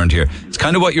should be learned here. It's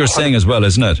kind of what you're saying as well,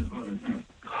 isn't it?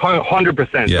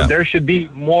 100%. Yeah. So there should be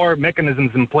more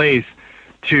mechanisms in place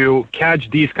to catch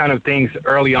these kind of things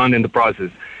early on in the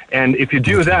process. And if you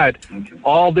do that,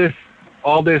 all this,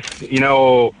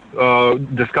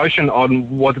 discussion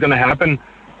on what's going to happen,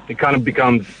 it kind of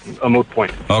becomes a moot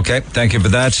point. Okay, thank you for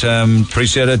that.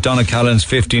 Appreciate it. Donna Callan's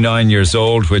 59 years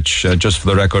old, which, just for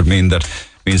the record, means that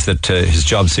his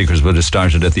job seekers would have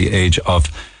started at the age of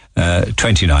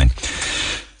 29.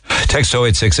 Text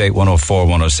 0868 104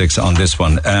 106 on this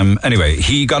one. Anyway,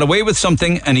 he got away with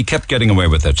something and he kept getting away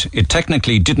with it. It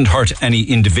technically didn't hurt any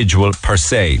individual per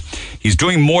se. He's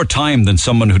doing more time than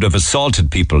someone who'd have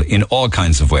assaulted people in all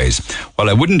kinds of ways. While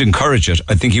I wouldn't encourage it,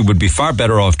 I think he would be far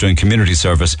better off doing community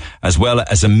service as well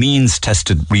as a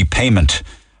means-tested repayment.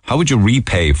 How would you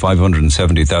repay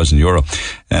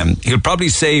 €570,000? He'll probably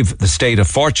save the state a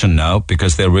fortune now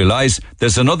because they'll realise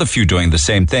there's another few doing the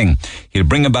same thing. He'll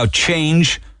bring about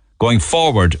change going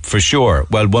forward, for sure.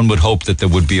 Well, one would hope that there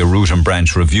would be a root and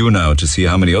branch review now to see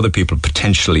how many other people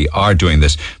potentially are doing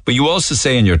this. But you also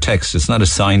say in your text, it's not a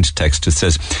signed text, it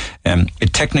says,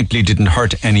 it technically didn't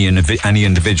hurt any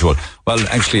individual. Well,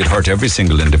 actually it hurt every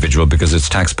single individual because it's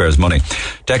taxpayers' money.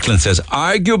 Declan says,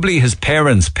 arguably his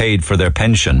parents paid for their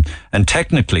pension and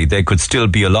technically they could still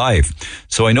be alive.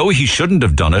 So I know he shouldn't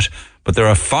have done it, but there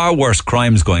are far worse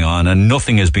crimes going on and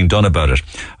nothing is being done about it.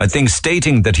 I think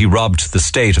stating that he robbed the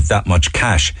state of that much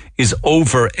cash is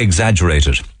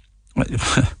over-exaggerated. Well,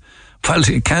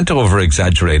 you can't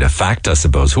over-exaggerate a fact, I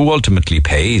suppose. Who ultimately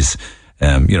pays,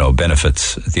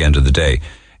 benefits at the end of the day?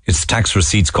 It's tax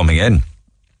receipts coming in.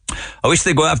 I wish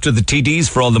they'd go after the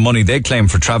TDs for all the money they claim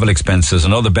for travel expenses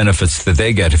and other benefits that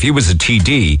they get. If he was a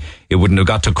TD, it wouldn't have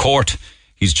got to court.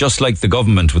 He's just like the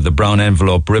government with the brown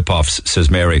envelope rip-offs, says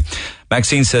Mary.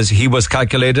 Maxine says he was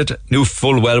calculated, knew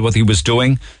full well what he was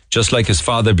doing, just like his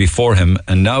father before him,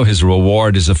 and now his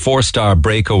reward is a 4-star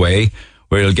breakaway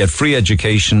where he'll get free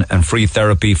education and free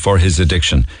therapy for his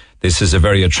addiction. This is a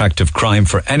very attractive crime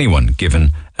for anyone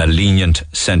given a lenient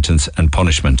sentence and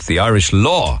punishment. The Irish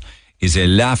law is a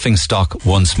laughing stock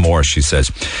once more, she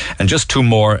says. And just 2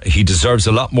 more. He deserves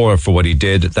a lot more for what he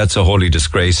did. That's a holy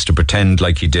disgrace to pretend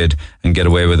like he did and get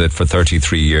away with it for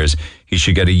 33 years. He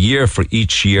should get a year for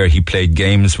each year he played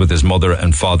games with his mother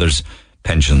and father's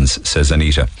pensions, says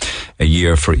Anita. A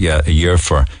year for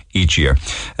each year.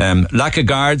 Lack of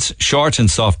guards, short and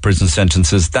soft prison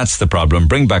sentences, that's the problem.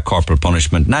 Bring back corporal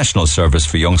punishment, national service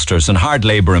for youngsters, and hard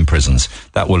labour in prisons.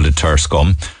 That will deter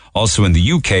scum. Also in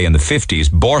the UK in the 50s,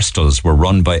 borstals were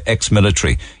run by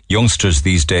ex-military. Youngsters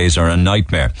these days are a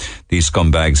nightmare. These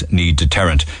scumbags need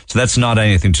deterrent. So that's not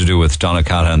anything to do with Donna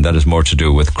Callahan. That is more to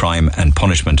do with crime and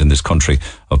punishment in this country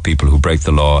of people who break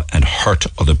the law and hurt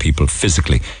other people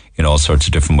physically in all sorts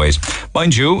of different ways.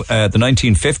 Mind you, the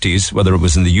 1950s, whether it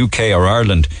was in the UK or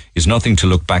Ireland, is nothing to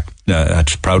look back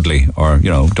at proudly, or,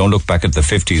 don't look back at the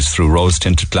 50s through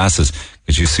rose-tinted glasses,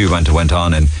 because you see what went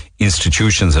on in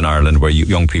institutions in Ireland where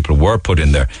young people were put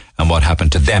in there and what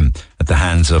happened to them at the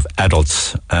hands of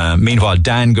adults. Meanwhile,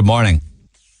 Dan, good morning.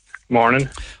 Morning.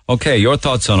 Okay, your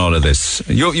thoughts on all of this.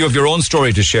 You have your own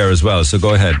story to share as well, so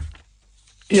go ahead.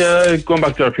 Yeah, going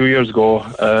back there a few years ago,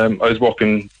 I was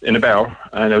working in a bar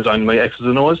and I was on my X's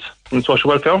and O's in social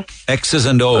welfare. X's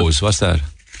and O's, what's that?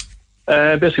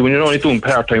 Basically, when you're only doing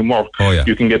part-time work,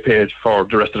 you can get paid for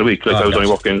the rest of the week. Like I was only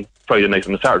working Friday night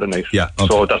and Saturday night. Yeah. Okay.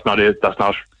 So that's not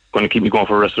going to keep me going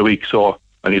for the rest of the week. So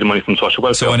I need the money from social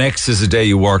welfare. So an X is a day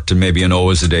you worked and maybe an O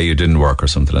is a day you didn't work or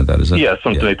something like that, is it? Yeah,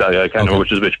 something like that. Yeah. I can't remember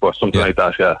which is which, but something like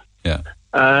that, yeah. Yeah.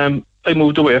 I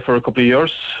moved away for a couple of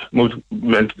years,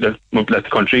 left the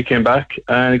country, came back,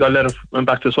 and I got a letter, went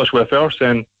back to social welfare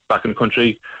saying, back in the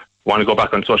country, want to go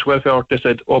back on social welfare. They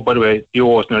said, oh, by the way, you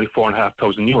owe us nearly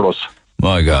 €4,500.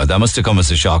 My God, that must have come as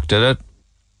a shock, did it?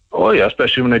 Oh, yeah,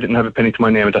 especially when I didn't have a penny to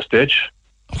my name at that stage.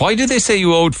 Why did they say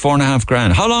you owed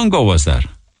 $4,500? How long ago was that?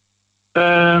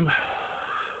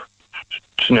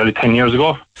 Nearly 10 years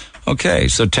ago. Okay,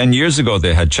 so 10 years ago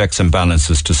they had checks and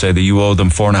balances to say that you owe them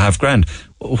 $4,500.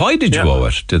 Why did you owe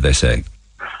it, did they say?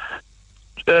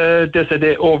 They said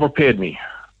they overpaid me.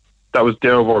 That was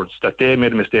their words, that they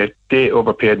made a mistake. They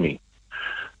overpaid me.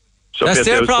 So that's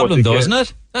their problem, though, isn't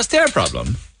it? That's their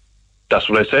problem. That's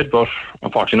what I said, but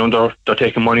unfortunately, they're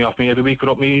taking money off me every week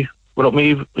without me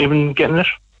even getting it.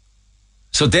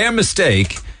 So their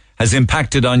mistake has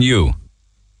impacted on you?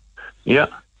 Yeah.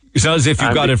 It's not as if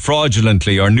you got it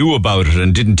fraudulently or knew about it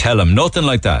and didn't tell them. Nothing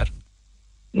like that.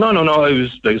 No. I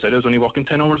was, like I said, I was only working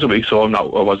 10 hours a week, so I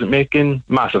wasn't making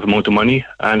massive amount of money.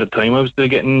 And at the time, I was still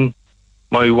getting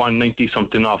my 190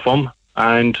 something off them,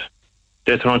 and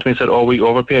they turned to me and said, "Oh, we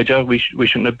overpaid you. We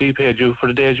shouldn't have paid you for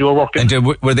the days you were working." And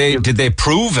did they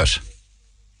prove it?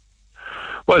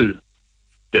 Well,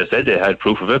 they said they had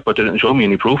proof of it, but they didn't show me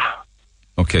any proof.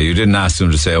 Okay, you didn't ask them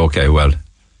to say, "Okay, well,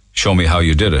 show me how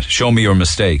you did it. Show me your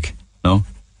mistake." No.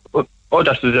 Oh,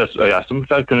 that's I asked them.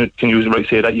 Can you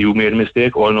say that you made a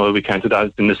mistake? Oh no, we can't do that.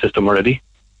 It's in the system already.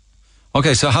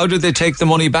 Okay, so how did they take the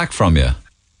money back from you?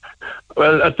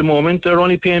 Well, at the moment they're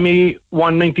only paying me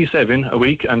 $197 a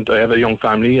week, and I have a young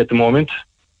family at the moment,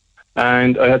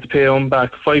 and I had to pay them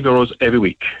back €5 every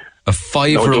week. A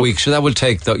 €5 a week, so that will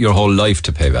take your whole life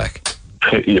to pay back.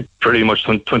 Pretty much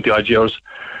 20 odd years.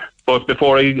 But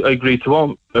before I agreed to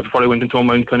them, before I went into them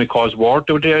and kind of caused war,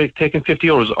 they were taking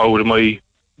 €50 out of my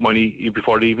money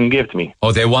before they even gave it to me.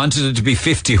 Oh, they wanted it to be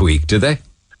 50 a week, did they?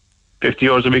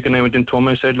 €50 a week, and I went into them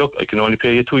and I said, look, I can only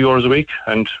pay you €2 a week,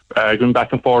 and arguing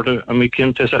back and forth, and we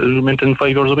came to a settlement in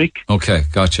 €5 a week. Okay,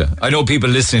 gotcha. I know people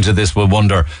listening to this will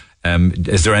wonder,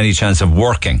 is there any chance of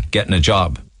getting a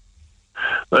job?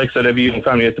 Like I said, I have a young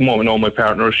family at the moment. Now my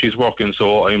partner, she's working,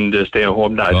 so I'm the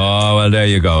stay-at-home dad. Oh, well, there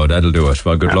you go. That'll do it.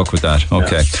 Well, good luck with that.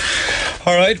 Okay. Yeah.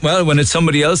 All right. Well, when it's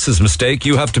somebody else's mistake,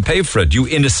 you have to pay for it. You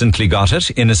innocently got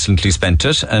it, innocently spent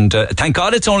it. And thank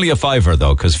God it's only a €5,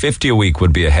 though, because 50 a week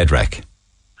would be a head wreck.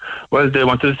 Well, they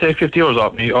wanted to take €50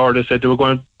 off me, or they said they were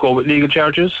going to go with legal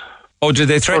charges. Oh, did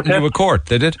they threaten you with court?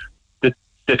 They did? They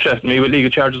threatened me with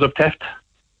legal charges of theft.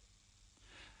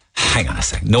 Hang on a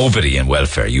second. Nobody in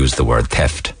welfare used the word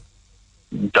theft.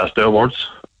 That's their words.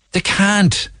 They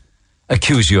can't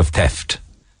accuse you of theft.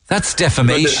 That's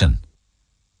defamation.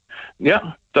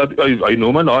 Yeah, I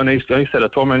know my law, and I said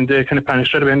it to them, and they kind of panicked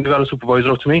straight away, and they got a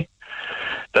supervisor up to me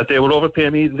that they would overpay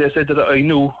me. They said that I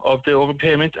knew of the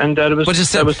overpayment, and that it was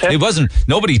theft. It wasn't.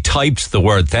 Nobody typed the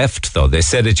word theft, though. They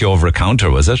said it to you over a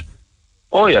counter, was it?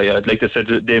 Oh yeah. Like they said,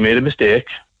 they made a mistake.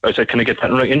 I said, can I get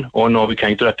that in writing? Oh no, we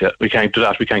can't do that. We can't do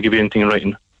that. We can't give you anything in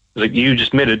writing. I was like, you just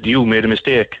admitted you made a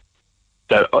mistake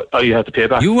that I had to pay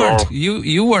back. You weren't.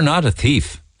 You were not a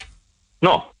thief.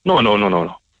 No.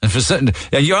 And for certain,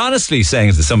 you're honestly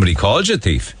saying that somebody called you a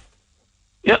thief.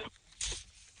 Yeah.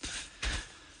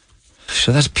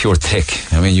 So that's pure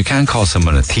thick. I mean, you can't call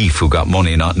someone a thief who got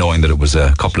money not knowing that it was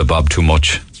a couple of bob too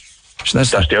much. So that's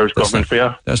the Irish government for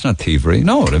you. That's not thievery.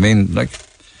 No, I mean, like,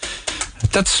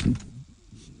 that's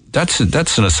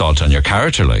an assault on your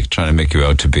character, like trying to make you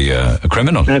out to be a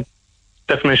criminal.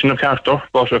 Defamation of character.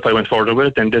 But if I went further with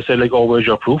it, then they say, like, oh, where's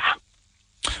your proof?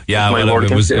 Yeah, well,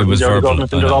 it was verbal.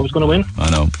 They're always going to win.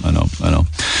 I know.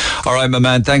 All right, my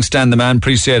man. Thanks, Dan the man.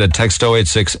 Appreciate it. Text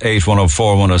 086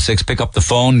 8104 106. Pick up the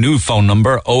phone. New phone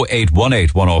number 0818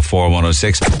 104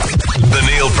 106. The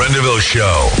Neil Prendeville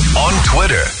Show on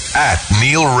Twitter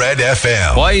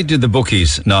 @NeilRedFM. Why did the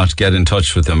bookies not get in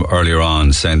touch with him earlier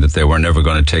on, saying that they were never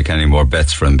going to take any more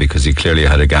bets for him because he clearly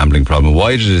had a gambling problem?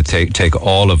 Why did it take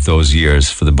all of those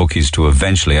years for the bookies to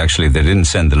eventually, actually, they didn't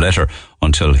send the letter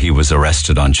until he was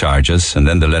arrested on charges, and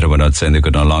then the letter went out saying they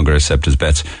could no longer accept his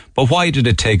bets. But why did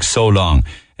it take so long?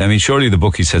 I mean, surely the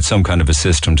bookies had some kind of a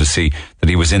system to see that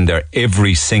he was in there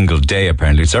every single day,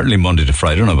 apparently. Certainly Monday to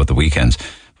Friday. I don't know about the weekends,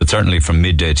 but certainly from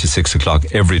midday to 6 o'clock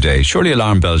every day. Surely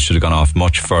alarm bells should have gone off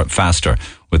much faster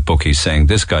with bookies saying,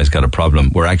 this guy's got a problem.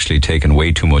 We're actually taking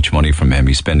way too much money from him.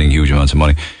 He's spending huge amounts of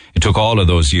money. It took all of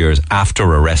those years after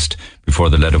arrest before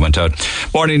the letter went out.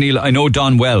 Morning, Neil. I know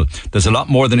Don well. There's a lot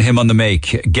more than him on the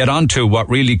make. Get on to what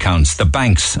really counts. The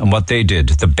banks and what they did.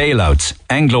 The bailouts.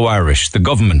 Anglo-Irish. The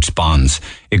government bonds.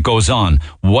 It goes on.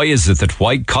 Why is it that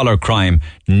white-collar crime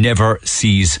never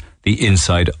sees the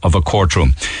inside of a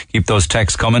courtroom? Keep those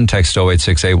texts coming. Text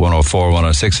 0868 104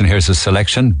 106. And here's a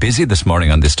selection. Busy this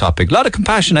morning on this topic. A lot of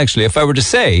compassion, actually. If I were to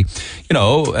say, you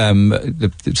know,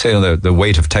 the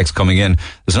weight of text coming in,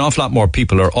 there's an awful lot more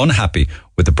people who are unhappy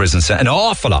with the prison sentence. An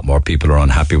awful lot more people are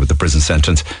unhappy with the prison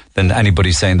sentence than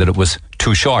anybody saying that it was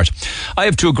too short. I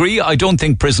have to agree. I don't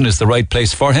think prison is the right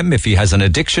place for him. If he has an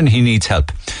addiction, he needs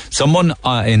help. Someone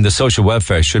in the social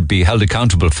welfare should be held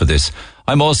accountable for this.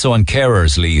 I'm also on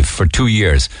carer's leave for 2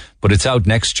 years, but it's out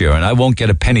next year, and I won't get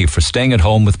a penny for staying at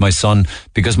home with my son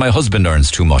because my husband earns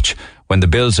too much. When the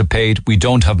bills are paid, we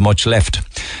don't have much left.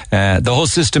 The whole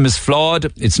system is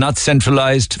flawed. It's not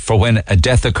centralised. For when a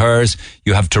death occurs,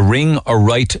 you have to ring or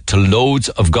write to loads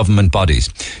of government bodies.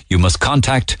 You must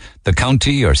contact the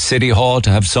county or city hall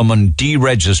to have someone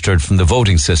deregistered from the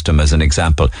voting system, as an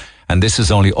example. And this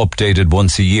is only updated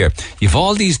once a year. You've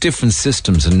all these different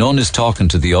systems and none is talking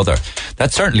to the other.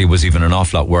 That certainly was even an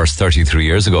awful lot worse 33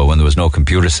 years ago when there was no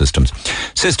computer systems.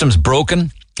 Systems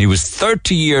broken. He was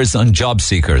 30 years on job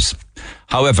seekers.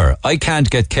 However, I can't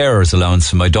get carer's allowance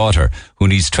for my daughter who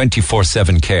needs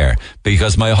 24/7 care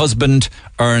because my husband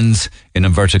earns, in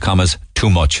inverted commas, too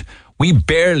much. We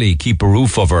barely keep a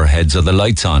roof over our heads or the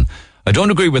lights on. I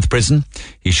don't agree with prison.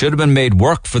 He should have been made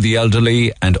work for the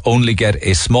elderly and only get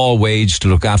a small wage to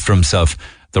look after himself.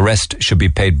 The rest should be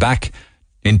paid back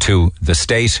into the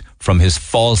state from his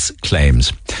false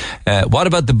claims. What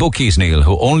about the bookies, Neil,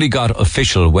 who only got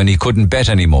official when he couldn't bet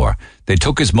anymore? They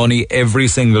took his money every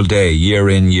single day, year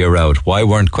in, year out. Why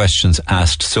weren't questions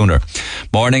asked sooner?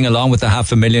 Morning, along with the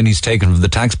 $500,000 he's taken from the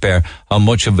taxpayer, how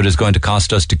much of it is going to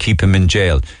cost us to keep him in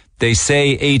jail? They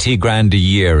say 80 grand a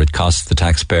year it costs the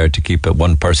taxpayer to keep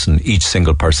one person, each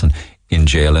single person, in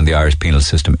jail in the Irish penal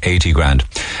system. 80 grand.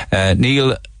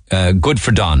 Neil, good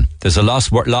for Don. There's a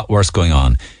lot worse going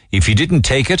on. If he didn't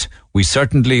take it, we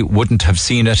certainly wouldn't have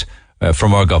seen it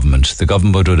from our government. The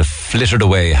government would have flittered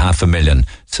away $500,000,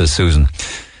 says Susan.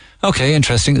 Okay,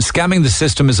 interesting. Scamming the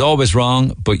system is always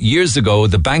wrong, but years ago,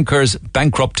 the bankers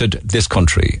bankrupted this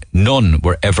country. None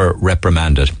were ever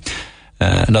reprimanded.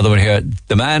 Another one here.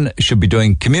 The man should be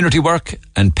doing community work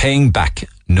and paying back.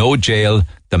 No jail.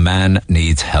 The man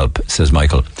needs help, says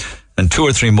Michael. And 2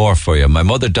 or 3 more for you. My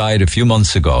mother died a few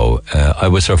months ago. I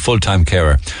was her full-time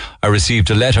carer. I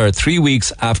received a letter 3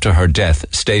 weeks after her death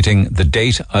stating the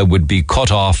date I would be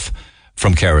cut off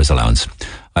from carer's allowance.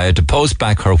 I had to post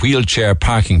back her wheelchair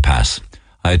parking pass.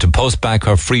 I had to post back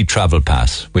her free travel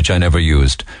pass, which I never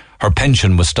used. Her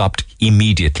pension was stopped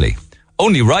immediately.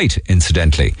 Only right,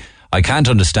 incidentally. I can't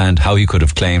understand how he could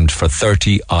have claimed for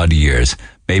 30 odd years.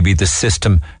 Maybe the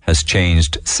system has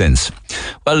changed since.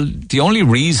 Well, the only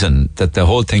reason that the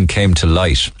whole thing came to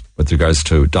light with regards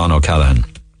to Don O'Callaghan,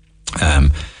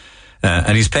 and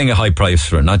he's paying a high price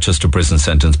for it, not just a prison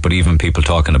sentence, but even people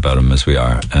talking about him as we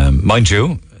are. Mind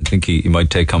you, I think he might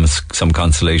take some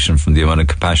consolation from the amount of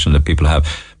compassion that people have.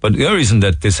 But the only reason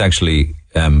that this actually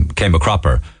came a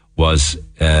cropper was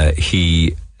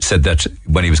he said that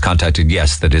when he was contacted,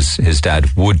 yes, that his dad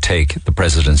would take the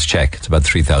president's check. It's about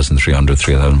 3,300,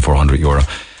 3,400 euro.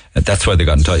 That's why they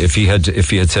got in touch. If he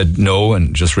had said no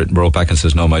and just wrote back and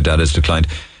says, no, my dad has declined,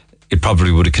 it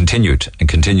probably would have continued and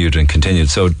continued and continued.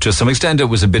 So to some extent, it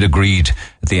was a bit of greed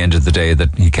at the end of the day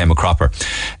that he came a cropper.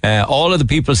 All of the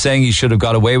people saying he should have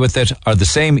got away with it are the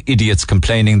same idiots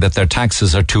complaining that their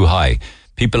taxes are too high.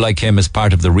 People like him is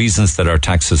part of the reasons that our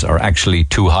taxes are actually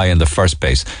too high in the first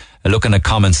place. Looking at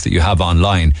comments that you have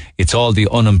online, it's all the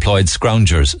unemployed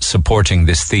scroungers supporting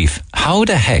this thief. How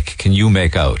the heck can you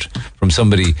make out from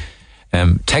somebody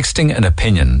texting an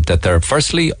opinion that they're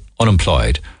firstly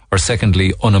unemployed or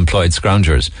secondly unemployed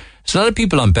scroungers? There's a lot of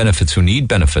people on benefits who need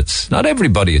benefits. Not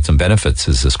everybody that's on benefits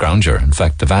is a scrounger. In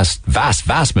fact, the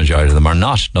vast majority of them are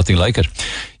not. Nothing like it.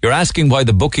 You're asking why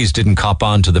the bookies didn't cop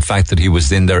on to the fact that he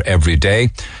was in there every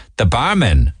day. The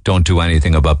barmen don't do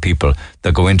anything about people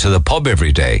that go into the pub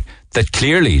every day. That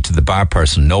clearly to the bar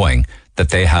person knowing that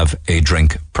they have a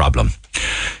drink problem.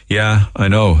 Yeah, I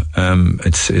know.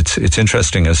 It's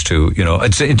interesting as to,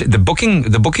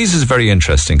 the bookies is very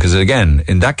interesting because again,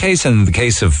 in that case and in the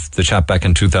case of the chap back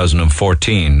in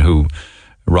 2014 who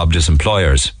robbed his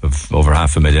employers of over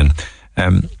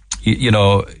 $500,000,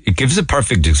 it gives a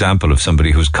perfect example of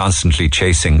somebody who's constantly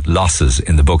chasing losses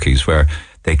in the bookies where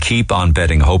they keep on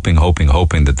betting, hoping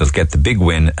that they'll get the big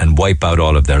win and wipe out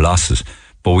all of their losses.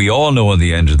 But we all know at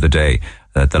the end of the day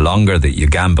that the longer that you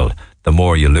gamble, the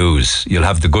more you lose. You'll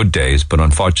have the good days, but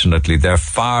unfortunately they're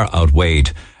far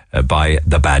outweighed by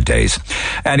the bad days.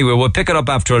 Anyway, we'll pick it up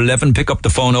after 11. Pick up the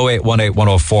phone 0818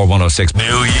 104 106. New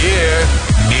year,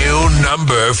 new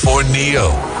number for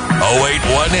Neil.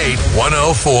 0818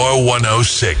 104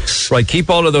 106. Right, keep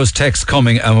all of those texts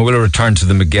coming and we'll return to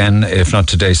them again, if not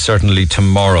today, certainly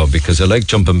tomorrow, because I like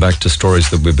jumping back to stories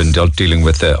that we've been dealing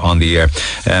with on the air.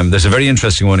 There's a very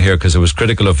interesting one here because I was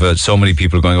critical of so many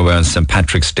people going away on St.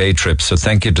 Patrick's Day trips, so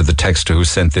thank you to the texter who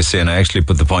sent this in. I actually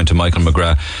put the point to Michael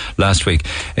McGrath last week.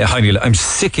 Hi Neil, I'm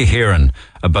sick of hearing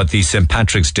about these St.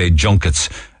 Patrick's Day junkets.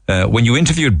 When you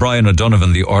interviewed Brian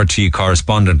O'Donovan, the RT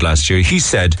correspondent last year, he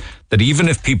said that even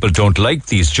if people don't like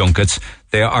these junkets,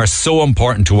 they are so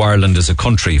important to Ireland as a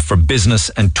country for business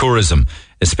and tourism,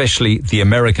 especially the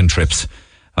American trips.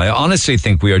 I honestly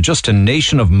think we are just a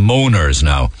nation of moaners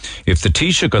now. If the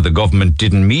Taoiseach or the government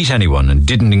didn't meet anyone and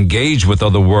didn't engage with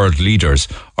other world leaders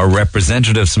or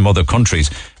representatives from other countries,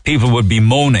 people would be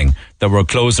moaning that we're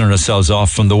closing ourselves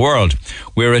off from the world.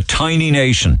 We're a tiny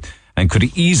nation and could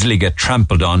easily get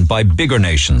trampled on by bigger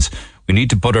nations. We need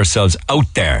to put ourselves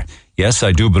out there. Yes,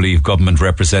 I do believe government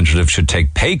representatives should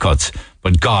take pay cuts,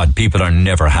 but God, people are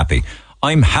never happy.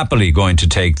 I'm happily going to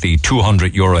take the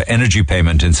 €200 energy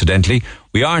payment, incidentally.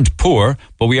 We aren't poor,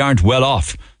 but we aren't well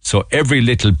off. So every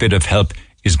little bit of help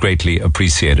is greatly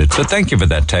appreciated. So thank you for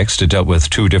that text. It dealt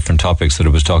with two different topics that I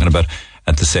was talking about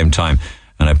at the same time,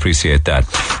 and I appreciate that.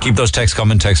 Keep those texts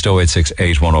coming. Text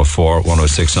 0868 104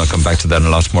 106, and I'll come back to that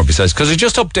and lots more besides. Because I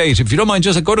just update, if you don't mind,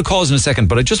 just go to calls in a second,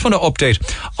 but I just want to update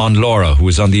on Laura, who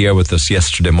was on the air with us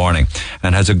yesterday morning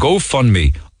and has a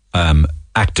GoFundMe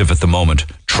active at the moment,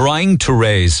 trying to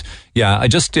raise,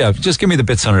 just give me the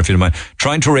bits on it if you don't mind,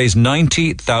 trying to raise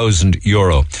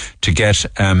 €90,000 to get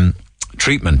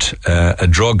treatment, a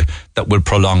drug that will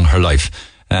prolong her life.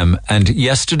 And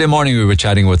yesterday morning we were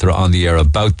chatting with her on the air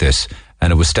about this,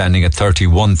 and it was standing at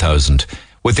 31,000.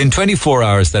 Within 24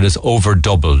 hours, that is over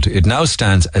doubled. It now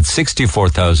stands at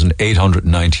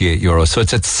 €64,898. So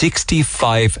it's at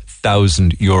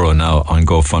 €65,000 now on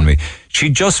GoFundMe. She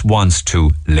just wants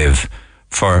to live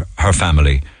for her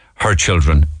family, her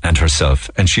children and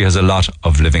herself. And she has a lot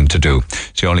of living to do.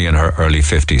 She's only in her early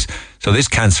 50s. So this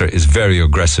cancer is very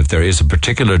aggressive. There is a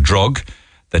particular drug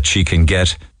that she can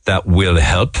get that will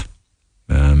help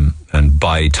and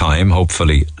buy time,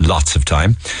 hopefully lots of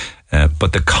time.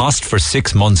 But the cost for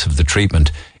 6 months of the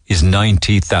treatment is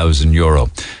 €90,000.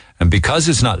 And because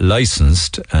it's not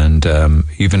licensed, and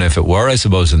even if it were, I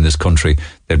suppose, in this country,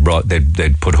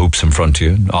 they'd put hoops in front of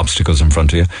you, obstacles in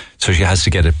front of you. So she has to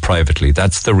get it privately.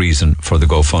 That's the reason for the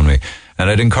GoFundMe. And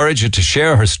I'd encourage you to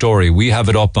share her story. We have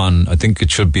it up on, I think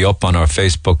it should be up on our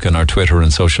Facebook and our Twitter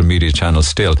and social media channels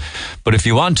still. But if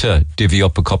you want to divvy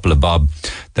up a couple of bob,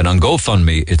 then on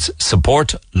GoFundMe, it's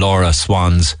Support Laura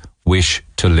Swan's Wish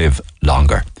to Live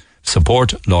Longer.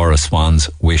 Support Laura Swan's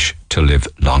Wish to Live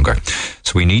Longer.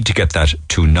 So we need to get that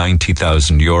to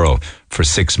 €90,000 for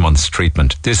 6 months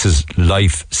treatment. This is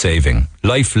life-saving,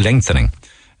 life-lengthening.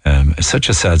 Such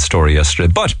a sad story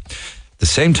yesterday. But at the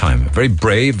same time, very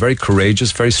brave, very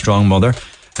courageous, very strong mother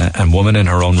and woman in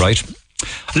her own right.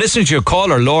 Listening to your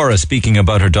caller, Laura, speaking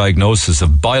about her diagnosis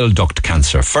of bile duct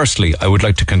cancer. Firstly, I would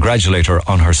like to congratulate her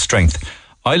on her strength.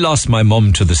 I lost my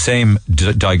mum to the same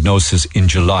diagnosis in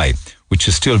July, which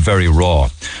is still very raw.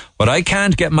 What I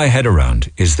can't get my head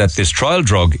around is that this trial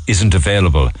drug isn't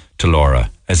available to Laura,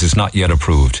 as it's not yet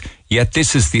approved. Yet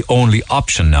this is the only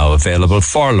option now available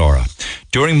for Laura.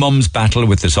 During Mum's battle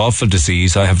with this awful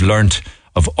disease, I have learnt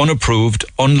of unapproved,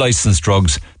 unlicensed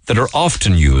drugs that are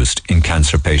often used in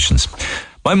cancer patients.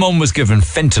 My mum was given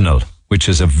fentanyl, which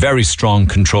is a very strong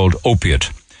controlled opiate.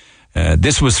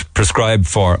 This was prescribed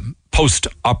for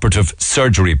post-operative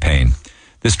surgery pain.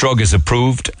 This drug is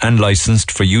approved and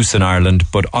licensed for use in Ireland,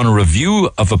 but on a review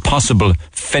of a possible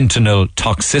fentanyl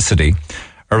toxicity,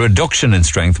 a reduction in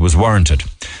strength was warranted.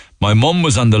 My mum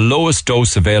was on the lowest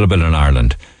dose available in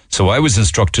Ireland, so I was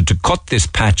instructed to cut this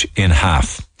patch in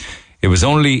half. It was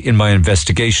only in my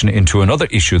investigation into another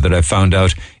issue that I found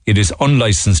out it is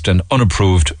unlicensed and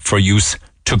unapproved for use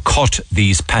to cut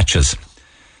these patches.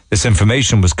 This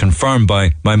information was confirmed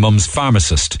by my mum's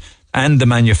pharmacist and the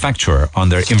manufacturer on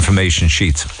their information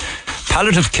sheets.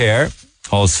 Palliative care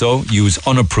also use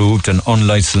unapproved and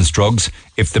unlicensed drugs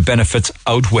if the benefits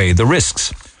outweigh the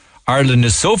risks. Ireland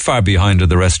is so far behind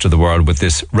the rest of the world with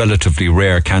this relatively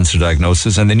rare cancer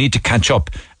diagnosis, and they need to catch up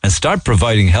and start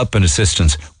providing help and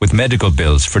assistance with medical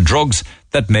bills for drugs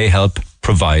that may help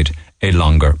provide a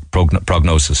longer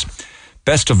prognosis.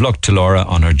 Best of luck to Laura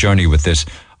on her journey with this.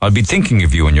 I'll be thinking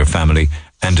of you and your family,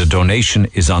 and a donation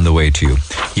is on the way to you.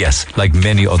 Yes, like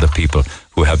many other people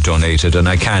who have donated, and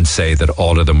I can't say that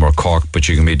all of them were Cork, but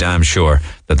you can be damn sure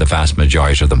that the vast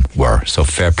majority of them were. So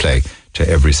fair play to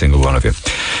every single one of you.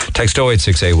 Text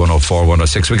 0868 104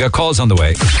 106. We got calls on the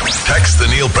way. Text the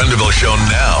Neil Prendeville Show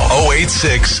now.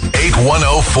 086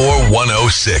 8104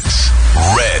 106.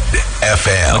 Red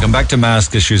FM. I'll come back to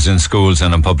mask issues in schools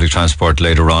and on public transport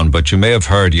later on, but you may have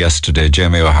heard yesterday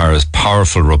Jamie O'Hara's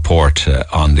powerful report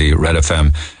on the Red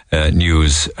FM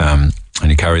news. And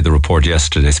he carried the report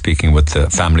yesterday, speaking with the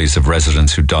families of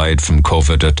residents who died from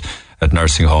COVID at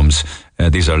nursing homes.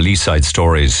 These are Leaside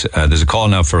stories. There's a call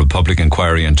now for a public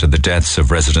inquiry into the deaths of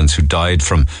residents who died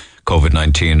from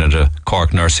COVID-19 at a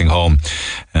Cork Nursing Home.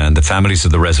 And the families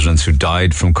of the residents who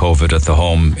died from COVID at the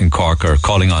home in Cork are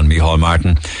calling on Micheál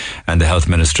Martin and the Health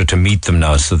Minister to meet them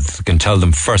now so that they can tell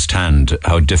them firsthand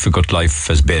how difficult life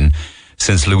has been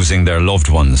since losing their loved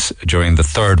ones during the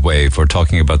third wave. We're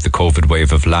talking about the COVID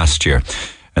wave of last year.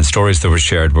 And stories that were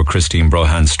shared were Christine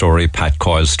Brohan's story, Pat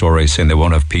Coyle's story, saying they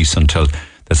won't have peace until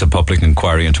there's a public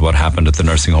inquiry into what happened at the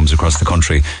nursing homes across the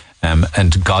country.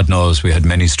 And God knows we had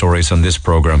many stories on this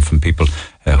programme from people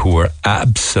who were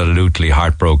absolutely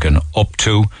heartbroken up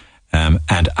to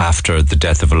and after the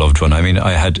death of a loved one. I mean,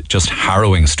 I had just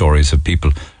harrowing stories of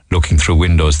people looking through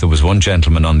windows. There was one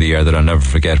gentleman on the air that I'll never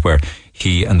forget where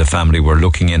he and the family were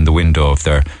looking in the window of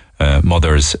their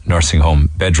mother's nursing home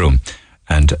bedroom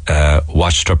and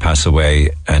watched her pass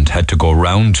away and had to go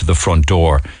round to the front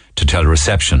door to tell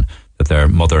reception that their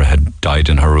mother had died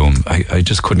in her room. I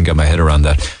just couldn't get my head around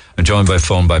that. I'm joined by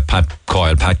phone by Pat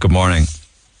Coyle. Pat, good morning.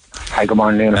 Hi, good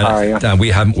morning, Neil. How are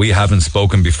you? We haven't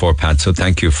spoken before, Pat, so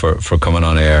thank you for coming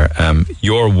on air.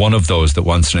 You're one of those that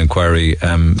wants an inquiry.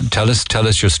 Tell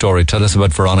us your story. Tell us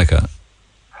about Veronica.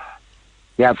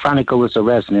 Yeah, Veronica was a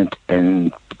resident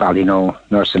in Ballyknoe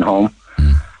Nursing Home.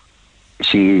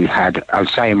 She had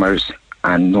Alzheimer's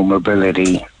and no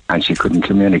mobility, and she couldn't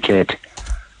communicate.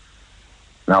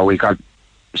 Now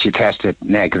she tested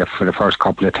negative for the first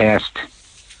couple of tests,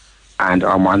 and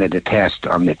on one of the tests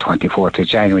on the 24th of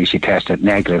January, she tested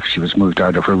negative. She was moved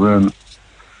out of her room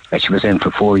that she was in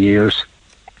for 4 years.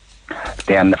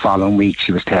 Then the following week,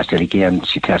 she was tested again.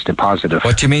 She tested positive.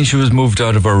 What do you mean she was moved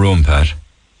out of her room, Pat?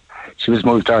 She was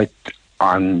moved out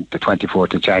on the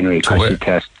 24th of January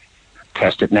because she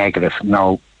tested negative.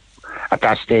 Now, at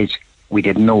that stage, we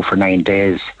didn't know for 9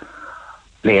 days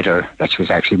later that she was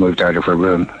actually moved out of her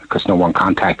room because no one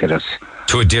contacted us.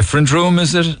 To a different room,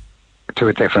 is it? To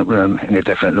a different room in a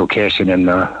different location in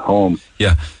the home.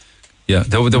 Yeah.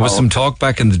 There was some talk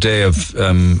back in the day of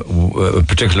a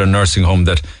particular nursing home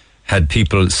that had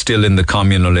people still in the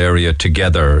communal area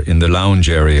together in the lounge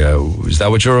area. Is that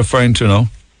what you're referring to, no?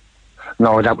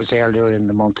 No, that was earlier in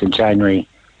the month in January.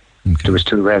 Okay. There was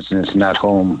 2 residents in that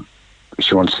home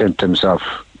showing symptoms of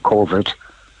COVID.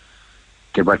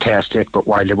 They were tested, but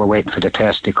while they were waiting for the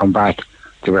test to come back,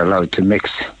 they were allowed to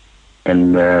mix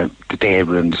in the day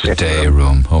room, the day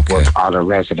room, okay, with other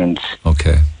residents,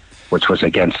 okay, which was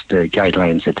against the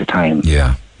guidelines at the time.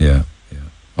 Yeah.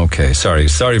 Okay, sorry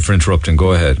for interrupting.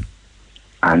 Go ahead.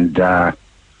 And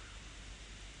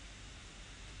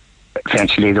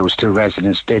eventually, those 2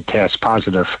 residents did test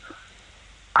positive,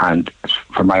 and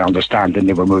from my understanding,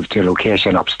 they were moved to a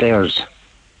location upstairs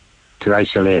to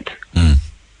isolate.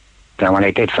 Then when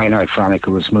I did find out Veronica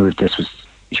was moved,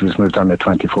 she was moved on the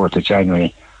 24th of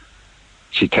January.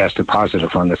 She tested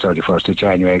positive on the 31st of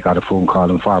January. I got a phone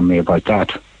call informing me about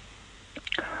that.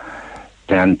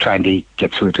 Then trying to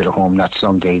get through to the home that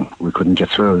Sunday, we couldn't get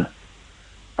through.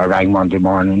 I rang Monday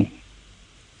morning,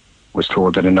 was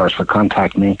told that a nurse would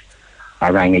contact me.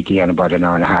 I rang again about an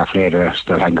hour and a half later,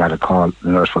 still hadn't got a call. The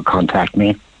nurse would contact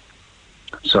me.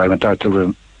 So I went out to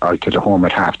the home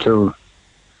at 2:30,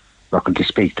 looking to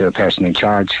speak to the person in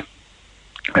charge.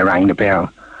 I rang the bell,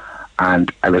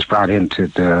 and I was brought into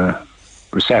the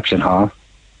reception hall,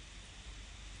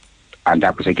 and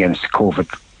that was against COVID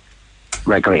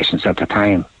regulations at the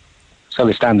time. So I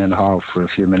was standing in the hall for a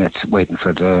few minutes waiting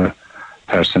for the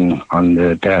person on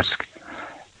the desk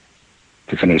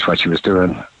to finish what she was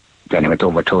doing. Then I went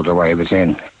over, told her where I was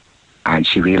in, and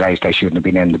she realised I shouldn't have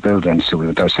been in the building, so we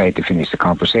went outside to finish the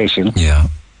conversation. Yeah.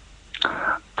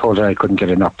 Told her I couldn't get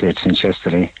an update since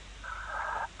yesterday,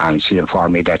 and she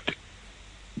informed me that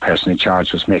the person in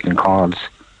charge was making calls,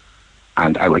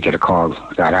 and I would get a call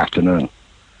that afternoon.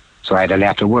 So I had a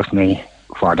letter with me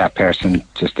for that person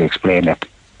just to explain that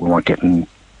we weren't getting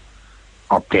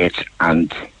updates,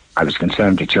 and I was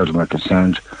concerned, the children were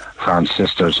concerned, Fran's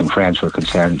sisters and friends were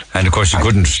concerned. And of course you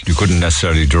couldn't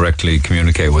necessarily directly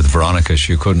communicate with Veronica,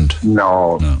 you couldn't.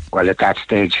 No. Well, at that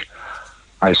stage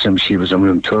I assumed she was in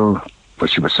room 2, but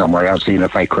she was somewhere else. Even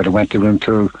if I could have went to room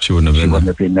 2, she wouldn't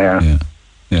have been there.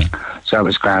 Yeah. So I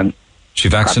was grand. She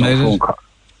vaccinated?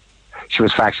 She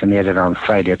was vaccinated on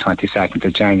Friday, 22nd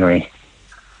of January.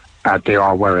 They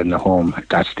all were in the home. At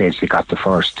that stage they got the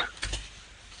first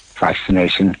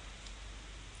vaccination.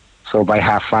 So by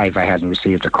 5:30 I hadn't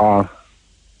received a call.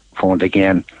 Phoned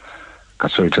again,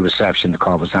 got through to reception, the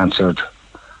call was answered,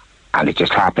 and it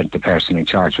just happened the person in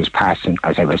charge was passing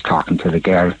as I was talking to the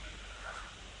girl.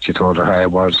 She told her who I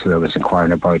was, who I was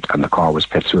inquiring about, and the call was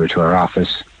put through to her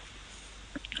office.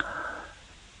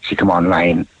 She came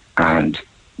online and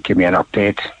gave me an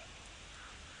update,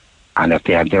 and at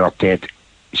the end of the update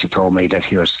she told me that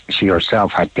she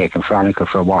herself had taken Veronica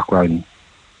for a walk around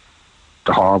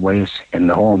the hallways in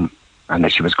the home, and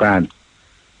that she was grand.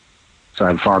 So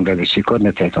I informed her that she couldn't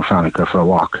have taken Veronica for a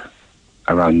walk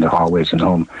around the hallways in the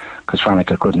home because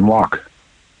Veronica couldn't walk.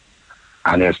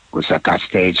 And it was at that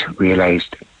stage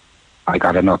realised I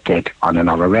got an update on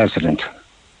another resident.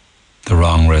 The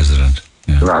wrong resident.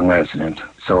 Yeah. The wrong resident.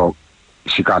 So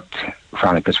she got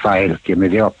Veronica's file, gave me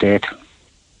the update,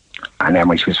 and then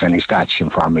when she was finished that, she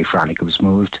informed me Veronica was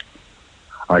moved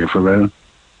out of her room,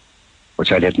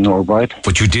 which I didn't know about.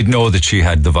 But you did know that she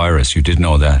had the virus, you did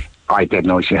know that? I did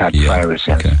know she had the virus,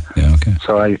 yes. Okay. Yeah, okay.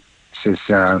 So I says,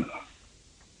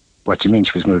 what do you mean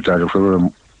she was moved out of her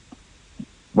room?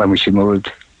 When was she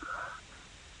moved?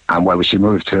 And where was she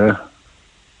moved to?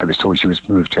 I was told she was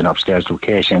moved to an upstairs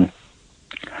location.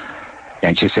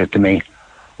 And she said to me,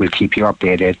 we'll keep you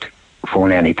updated,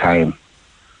 phone any time,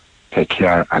 take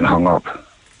care, and hung up.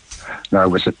 Now, it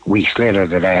was weeks later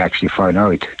that I actually found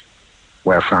out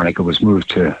where Veronica was moved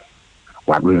to,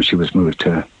 what room she was moved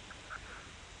to.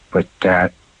 But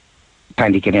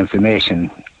trying to get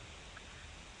information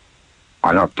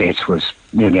on updates was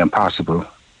nearly impossible.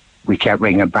 We kept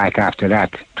ringing back after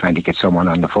that, trying to get someone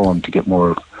on the phone to get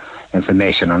more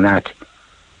information on that.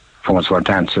 Phones weren't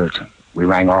answered. We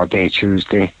rang all day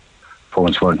Tuesday.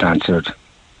 Phones weren't answered.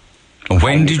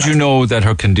 When did you know that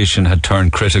her condition had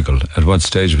turned critical? At what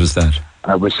stage was that?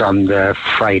 I was on the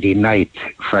Friday night,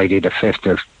 Friday the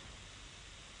 5th of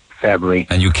February.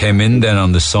 And you came in then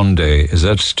on the Sunday, is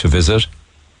it, to visit?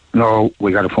 No,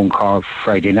 we got a phone call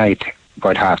Friday night,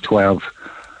 about 12:30,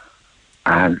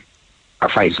 and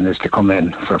advising us to come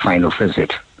in for a final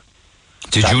visit.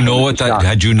 Did you know it?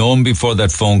 Had you known before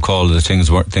that phone call that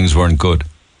things weren't good?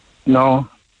 No.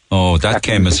 Oh, that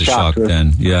came as a shock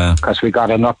then, yeah. Because we got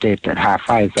an update at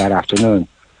 5:30 that afternoon,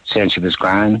 saying she was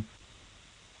grand,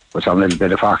 was on a little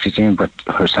bit of oxygen, but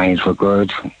her signs were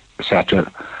good, etc.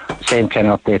 Same kind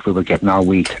of update we were getting all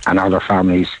week, and other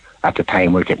families at the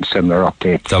time were getting similar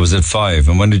updates. That was at 5,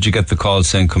 and when did you get the call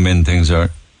saying come in, things are...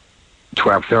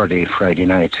 12:30 Friday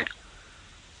night.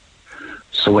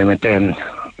 So we went in,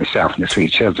 myself and the 3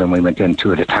 children, we went in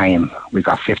 2 at a time. We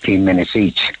got 15 minutes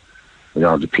each with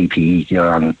all the PPE gear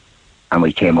on, and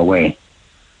we came away.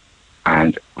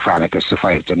 And Veronica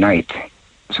survived the night,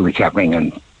 so we kept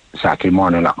ringing Saturday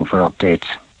morning looking for updates.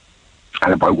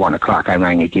 And about 1 o'clock I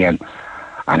rang again,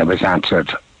 and it was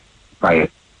answered by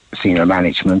senior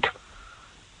management.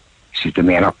 She gave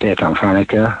me an update on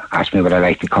Veronica, asked me would I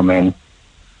like to come in.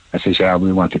 I said, yeah,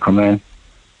 we want to come in.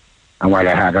 And while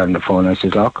I had her on the phone, I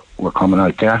said, look, we're coming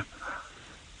out there.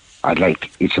 I'd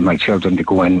like each of my children to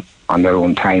go in on their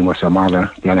own time with their mother,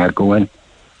 then I'll go in,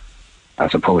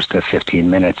 as opposed to 15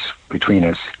 minutes between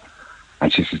us.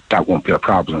 And she said, that won't be a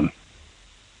problem.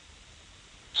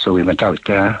 So we went out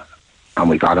there, and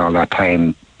we got all that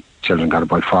time children got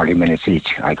about 40 minutes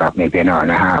each. I got maybe an hour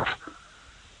and a half.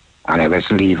 And I was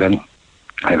leaving.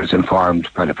 I was informed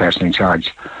by the person in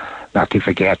charge not to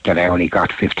forget that I only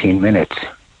got 15 minutes.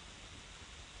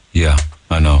 Yeah,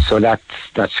 I know. So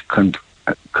that's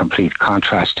a complete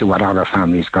contrast to what other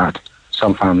families got.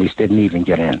 Some families didn't even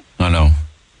get in. I know.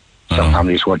 Some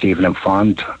families weren't even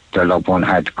informed their loved one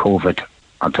had COVID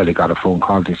until they got a phone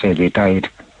call to say they died.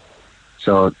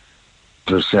 So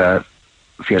there's a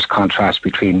fierce contrast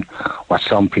between what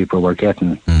some people were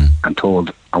getting and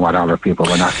told and what other people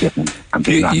were not getting and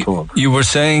being not told. You were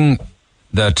saying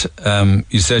that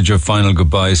you said your final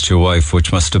goodbyes to your wife,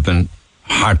 which must have been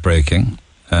heartbreaking.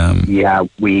 Yeah,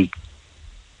 we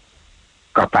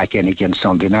got back in again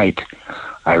Sunday night.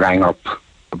 I rang up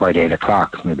about 8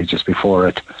 o'clock, maybe just before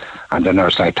it, and the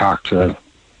nurse I talked to,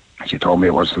 she told me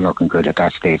it wasn't looking good at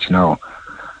that stage now,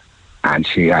 and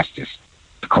she asked us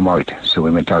to come out, so we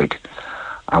went out,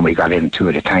 and we got in two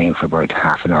at a time for about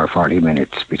half an hour, 40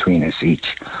 minutes between us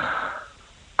each,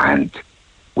 and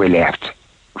we left.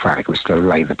 Frank was still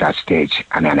alive at that stage,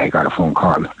 and then I got a phone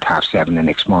call at 7:30 the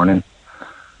next morning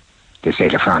to say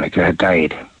that Veronica had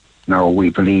died. Now, we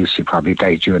believe she probably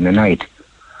died during the night,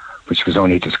 which was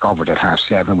only discovered at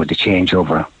 7:30 with the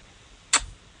changeover.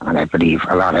 And I believe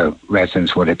a lot of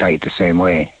residents would have died the same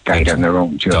way, died on their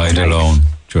own during the night. Died alone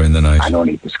during the night. And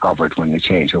only discovered when the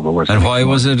changeover was. And why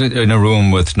was it in a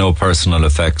room with no personal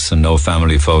effects and no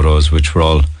family photos, which were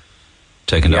all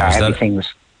taken down? Yeah, everything was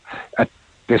at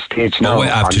this stage now. No,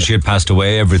 after she had passed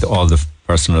away, all the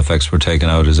personal effects were taken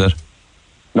out, is it?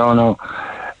 No.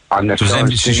 On the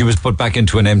empty, so she was put back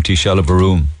into an empty shell of a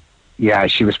room? Yeah,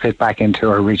 she was put back into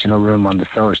her original room on the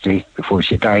Thursday before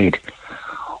she died.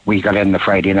 We got in the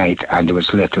Friday night and there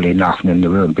was literally nothing in the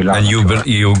room belonging to her.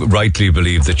 You rightly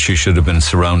believe that she should have been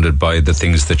surrounded by the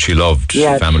things that she loved,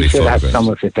 family she photographs. had some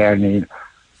of it there, Neil.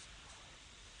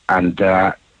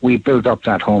 And we built up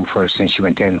that home for her since she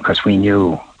went in because we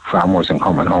knew Fran wasn't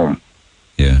coming home.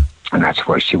 Yeah. And that's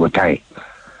where she would die.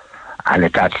 And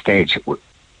at that stage,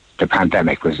 the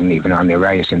pandemic wasn't even on the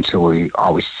horizon, so we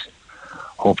always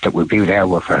hoped that we'd be there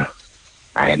with her.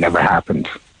 And it never happened.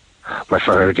 But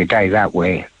for her to die that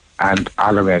way, and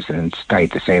all the residents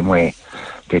died the same way.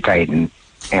 They died in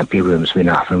empty rooms with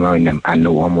nothing around them and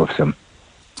no one with them.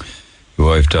 Your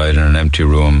wife died in an empty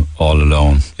room all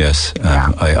alone, yes.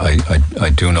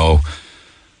 I do know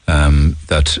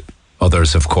that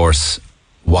others, of course,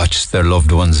 watched their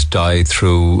loved ones die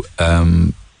through,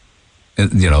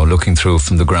 looking through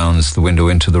from the grounds, the window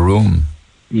into the room.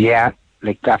 Yeah,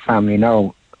 like that family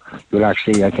now. I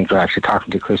think you're actually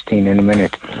talking to Christine in a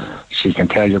minute. She can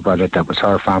tell you about it. That was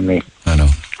her family. I know.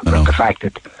 But the fact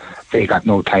that they got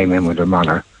no time in with their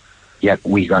mother, yet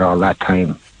we got all that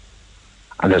time.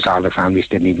 And there's all the families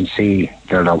didn't even see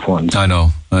their loved ones. I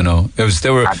know.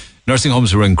 Nursing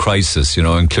homes were in crisis,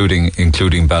 including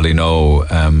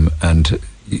Ballyknoe, and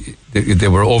they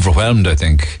were overwhelmed, I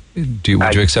think. Would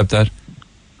you accept that?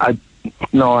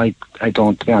 No, I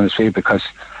don't, to be honest with you, because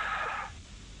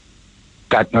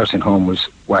that nursing home was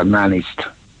well managed.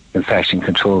 Infection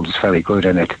control was very good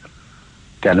in it.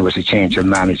 Then there was a change of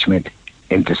management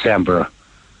in December.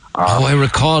 I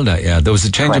recall that, yeah. There was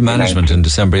a change of management in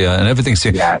December, yeah, and everything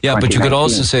seemed... Yeah, but you could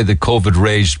also say that COVID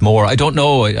raged more. I don't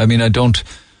know. I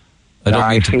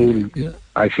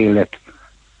feel that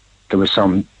there was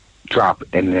some drop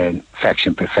in the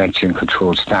infection prevention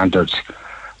control standards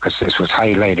because this was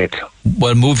highlighted.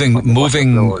 Well, moving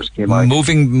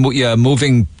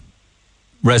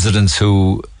residents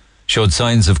who showed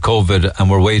signs of COVID and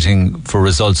were waiting for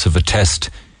results of a test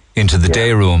into the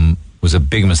day room was a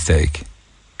big mistake.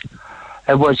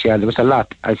 It was, yeah. There was a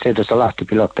lot. I'd say there's a lot to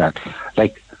be looked at.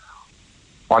 Like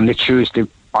on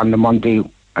the Monday,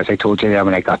 as I told you there,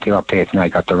 when I got the update and I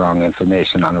got the wrong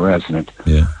information on a resident,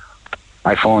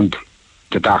 I phoned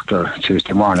the doctor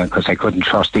Tuesday morning because I couldn't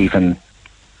trust even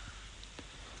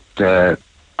the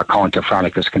account of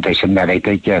Veronica's condition that I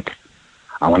did get.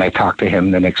 And when I talked to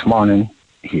him the next morning,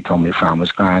 he told me Fran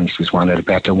was gone. She was one of the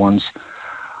better ones.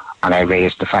 And I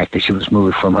raised the fact that she was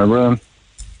moved from her room.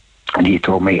 And he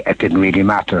told me it didn't really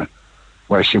matter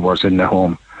where she was in the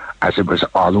home, as it was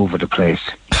all over the place.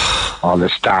 All the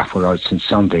staff were out since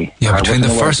Sunday. Yeah, between the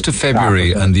 1st of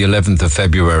February and the 11th of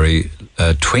February,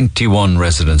 21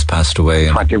 residents passed away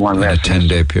in a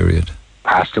 10-day period.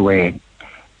 Passed away.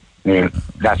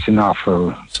 That's enough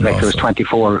for... there was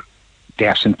 24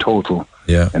 deaths in total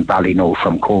in Ballyknoe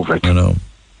from COVID. I know.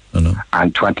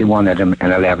 And 21 of them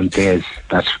in 11 days.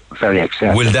 That's very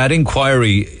excessive. Will that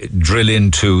inquiry drill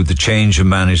into the change in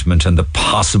management and the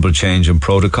possible change in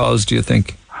protocols, do you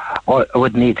think? Oh, it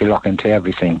would need to look into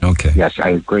everything. Okay. Yes,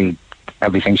 I agree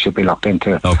everything should be looked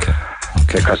into. Okay.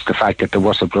 Because the fact that the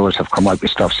whistleblowers have come out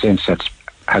with stuff since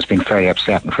has been very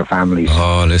upsetting for families.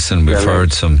 Oh, listen, we've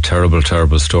heard some terrible,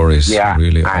 terrible stories. Yeah,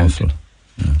 really and awful.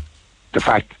 Yeah. The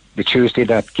fact, the Tuesday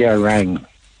that Gail rang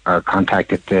or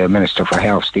contacted the Minister for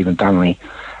Health, Stephen Donnelly,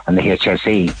 and the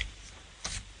HSE,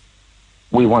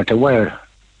 we weren't aware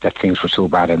that things were so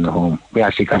bad in the home. We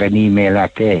actually got an email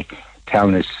that day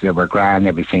telling us they were grand,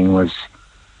 everything was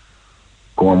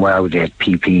going well, they had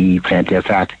PPE, plenty of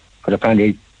that. But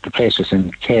apparently the place was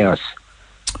in chaos.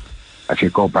 If you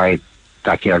go by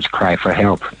that girl's cry for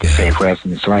help to save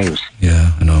residents' lives.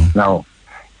 Yeah, I know. Now,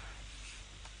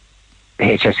 the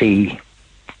HSE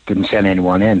didn't send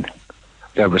anyone in.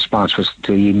 Their response was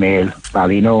to email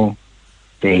Ballino.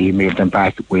 They emailed them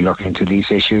back, we look into these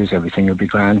issues, everything will be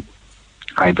grand.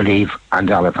 I believe, and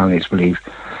other families believe,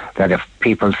 that if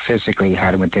people physically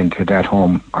had went into that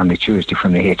home on the Tuesday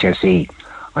from the HSE,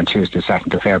 on Tuesday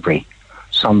 2nd of February,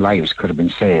 some lives could have been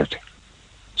saved.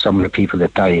 Some of the people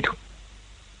that died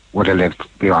would have lived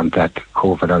beyond that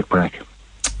COVID outbreak.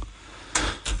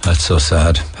 That's so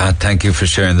sad. Pat, thank you for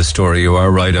sharing the story. You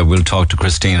are right. I will talk to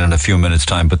Christine in a few minutes'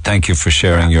 time, but thank you for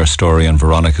sharing your story and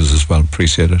Veronica's as well.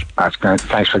 Appreciate it. That's great.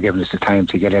 Thanks for giving us the time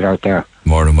to get it out there.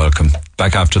 More than welcome.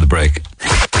 Back after the break.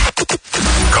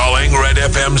 Calling Red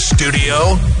FM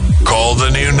studio? Call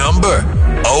the new number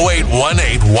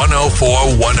 0818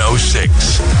 104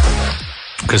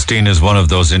 106. Christine is one of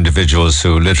those individuals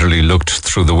who literally looked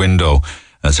through the window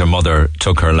as her mother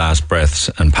took her last breaths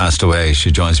and passed away. She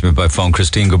joins me by phone.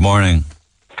 Christine, good morning.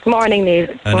 Good morning, Neil.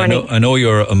 And I know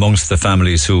you're amongst the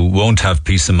families who won't have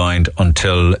peace of mind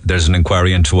until there's an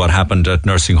inquiry into what happened at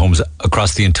nursing homes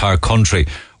across the entire country.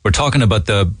 We're talking about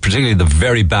particularly the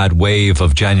very bad wave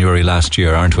of January last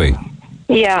year, aren't we?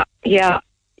 Yeah,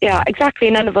 exactly.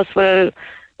 None of us will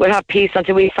have peace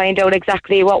until we find out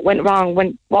exactly what went wrong,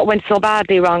 what went so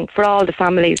badly wrong for all the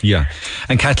families. Yeah.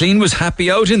 And Kathleen was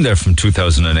happy out in there from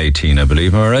 2018, I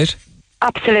believe, am I right?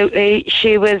 Absolutely.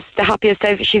 She was the happiest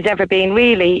she's ever been,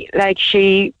 really. Like,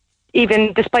 she,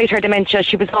 even despite her dementia,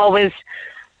 she was always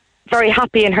very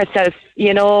happy in herself,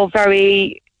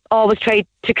 always tried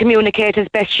to communicate as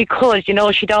best she could.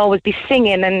 She'd always be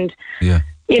singing and,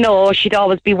 she'd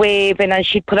always be waving, and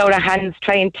she'd put out her hands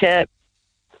trying to,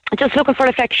 just looking for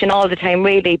affection all the time,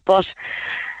 really. But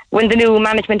when the new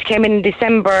management came in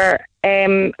December,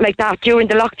 like that, during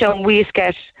the lockdown, we used to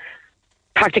get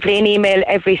practically an email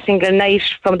every single night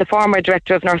from the former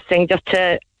director of nursing, just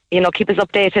to, keep us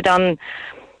updated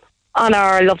on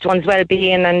our loved ones'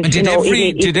 well-being. And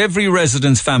did every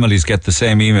resident's families get the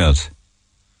same emails?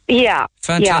 Yeah.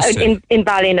 Fantastic. Yeah, in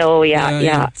Ballino,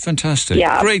 yeah. Fantastic.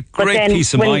 Yeah. Great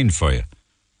peace of mind for you.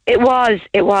 It was.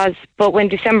 But when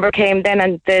December came then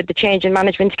and the change in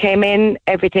management came in,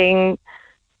 everything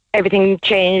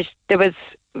changed. There was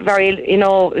very,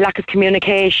 lack of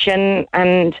communication,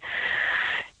 and,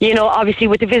 obviously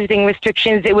with the visiting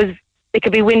restrictions, it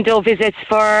could be window visits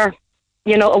for,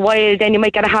 a while, then you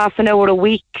might get a half an hour a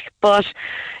week, but,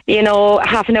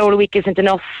 half an hour a week isn't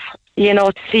enough,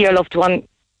 to see your loved one.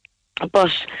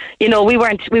 But, we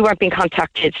weren't being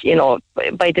contacted,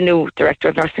 by the new director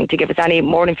of nursing to give us any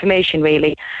more information,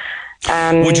 really.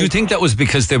 Would you think that was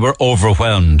because they were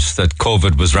overwhelmed that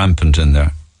COVID was rampant in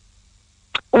there?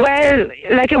 Well,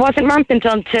 it wasn't rampant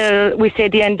until, we say,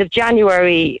 the end of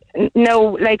January.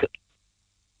 No,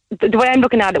 the way I'm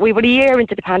looking at it, we were a year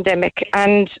into the pandemic,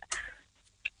 and,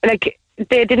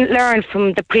 they didn't learn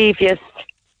from the previous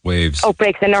waves,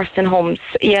 outbreaks in nursing homes,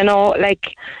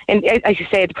 as you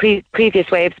say, the previous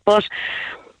waves. But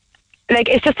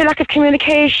it's just a lack of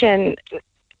communication.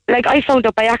 I found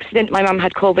out by accident my mum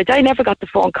had COVID. I never got the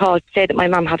phone call to say that my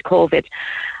mum had COVID.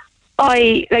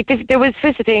 There was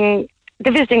visiting. The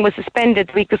visiting was suspended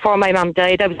the week before my mum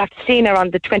died. I was after seeing her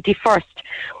on the 21st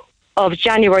of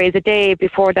January, the day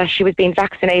before that she was being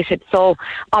vaccinated. So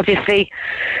obviously,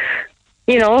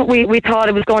 we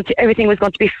thought everything was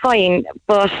going to be fine,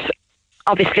 but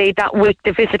obviously that week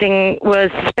the visiting was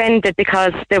suspended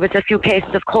because there was a few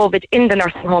cases of COVID in the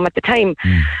nursing home at the time.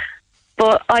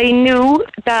 But I knew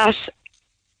that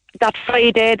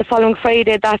Friday, the following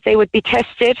Friday, that they would be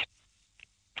tested,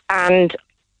 and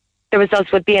the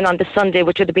results would be in on the Sunday,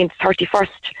 which would have been the 31st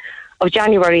of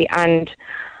January. And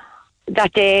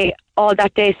that day, all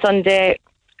that day, Sunday,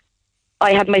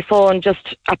 I had my phone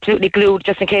just absolutely glued,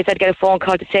 just in case I'd get a phone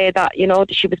call to say that,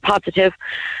 that she was positive.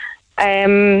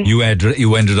 You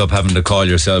ended up having to call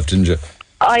yourself, didn't you?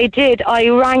 I did. I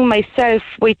rang myself.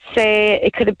 We'd say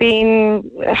it could have been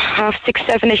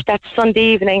 6:30-ish that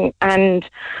Sunday evening, and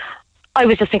I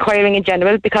was just inquiring in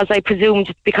general because I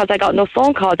presumed, because I got no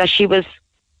phone call, that she was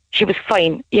she was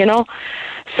fine, you know.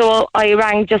 So I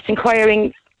rang just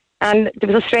inquiring, and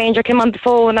there was a stranger came on the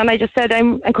phone, and I just said,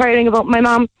 I'm inquiring about my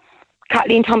mum,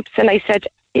 Kathleen Thompson. I said,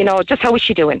 you know, just how is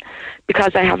she doing?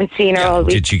 Because I haven't seen her all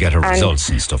week. Did she get her results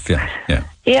and stuff? Yeah.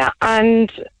 Yeah,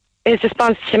 and his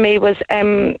response to me was,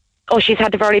 she's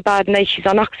had a very bad night, she's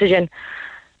on oxygen.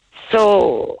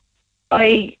 So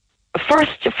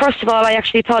first of all, I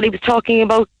actually thought he was talking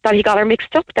about that he got her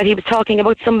mixed up, that he was talking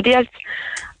about somebody else.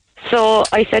 So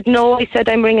I said, no,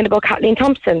 I'm ringing about Kathleen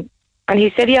Thompson. And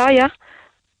he said, yeah.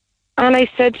 And I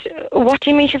said, what do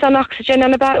you mean she's on oxygen?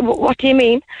 And what do you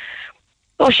mean?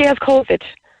 Oh, she has COVID.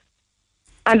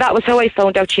 And that was how I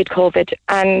found out she had COVID.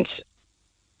 And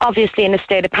obviously in a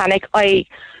state of panic, I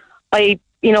was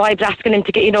asking him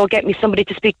to get me somebody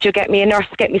to speak to, get me a nurse,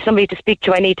 get me somebody to speak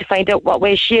to. I need to find out what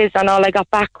way she is. And all I got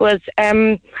back was,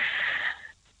 we're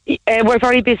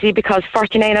very busy because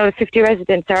 49 out of 50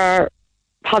 residents are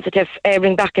positive.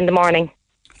 Ring back in the morning.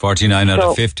 49 out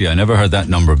of 50. I never heard that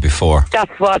number before.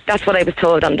 That's what I was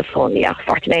told on the phone. Yeah,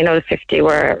 49 out of 50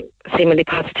 were seemingly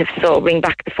positive. So ring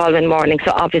back the following morning.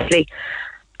 So obviously,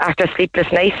 after a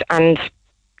sleepless night, and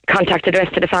contacted the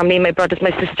rest of the family, my brothers,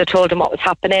 my sister, told them what was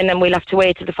happening, and we'll have to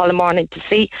wait till the following morning to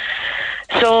see.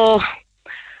 So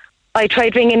I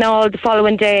tried ringing all the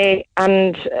following day,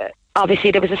 and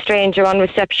obviously there was a stranger on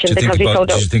reception because we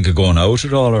found out. Did you think of going out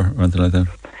at all or anything like that?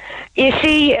 You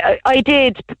see, I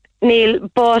did, Neil,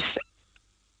 but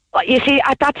you see,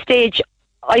 at that stage,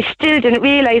 I still didn't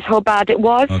realise how bad it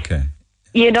was. Okay.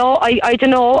 You know, I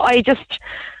don't know. I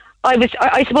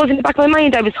suppose in the back of my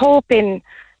mind, I was hoping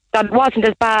that it wasn't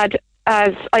as bad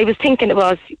as I was thinking it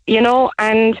was, you know.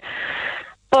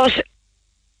 But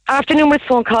after numerous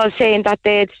phone calls saying that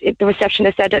the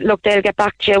receptionist said that, look, they'll get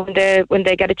back to you when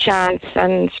they get a chance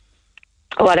and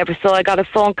whatever. So I got a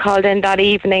phone call then that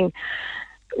evening.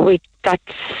 That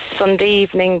Sunday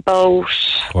evening, about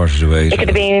 7:45. It could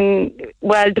have been,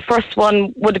 the first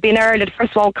one would have been early. The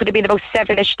first one could have been about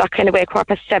 7ish, that kind of way,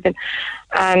 7:15.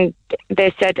 And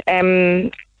they said,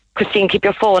 Christine, keep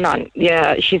your phone on.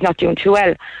 Yeah, she's not doing too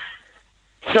well.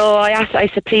 So I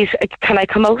said, please, can I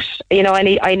come out? You know,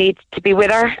 I need to be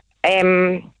with her.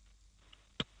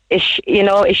 Is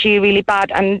she really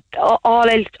bad? And all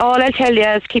I'll tell you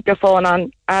is keep your phone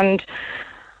on. And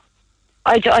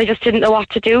I just didn't know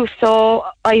what to do. So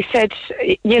I said,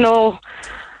 you know,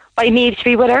 I need to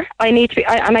be with her. I need to be.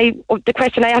 The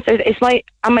question I asked is,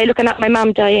 am I looking at my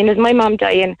mum dying? Is my mum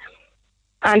dying?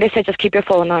 And they said, just keep your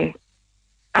phone on.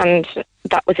 And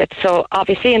that was it. So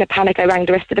obviously in a panic, I rang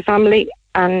the rest of the family.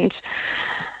 And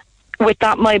with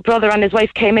that, my brother and his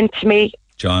wife came into me.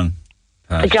 John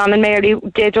and Mary,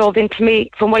 they drove into me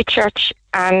from Whitechurch.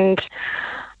 And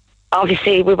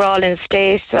obviously we were all in a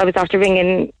state. I was after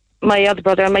ringing my other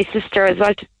brother and my sister as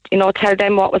well to, you know, tell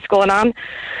them what was going on.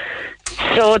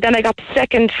 So then I got the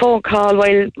second phone call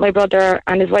while my brother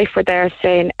and his wife were there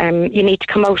saying, you need to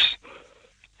come out.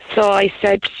 So I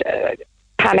said,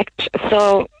 panicked.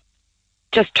 So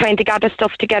just trying to gather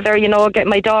stuff together, you know, get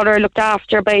my daughter looked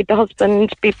after by the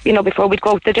husband, you know, before we'd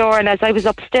go out the door. And as I was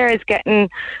upstairs telling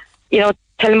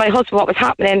my husband what was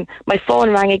happening, my phone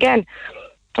rang again.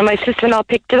 And my sister-in-law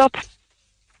picked it up.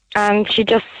 And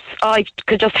I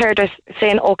could just hear her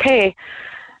saying, okay.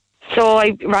 So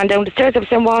I ran down the stairs. I was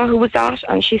saying, who was that?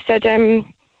 And she said,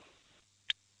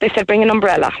 they said, bring an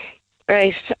umbrella.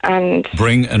 Right. And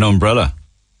bring an umbrella?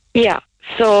 Yeah.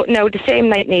 So now the same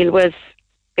night, Neil,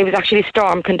 it was actually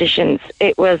storm conditions.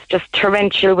 It was just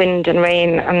torrential wind and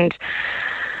rain. And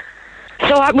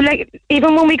so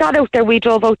even when we got out there, we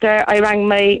drove out there. I rang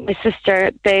my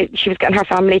sister. She was getting her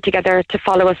family together to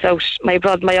follow us out. My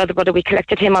other brother, we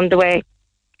collected him on the way.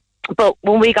 But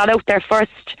when we got out there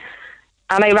first,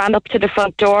 and I ran up to the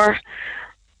front door,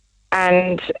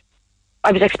 and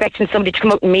I was expecting somebody to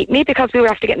come out and meet me because we were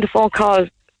after getting the phone call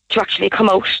to actually come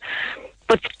out.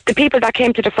 But the people that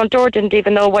came to the front door didn't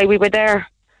even know why we were there.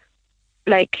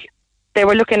 Like, they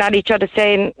were looking at each other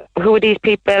saying, who are these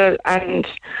people? And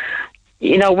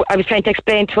you know, I was trying to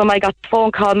explain to him, I got the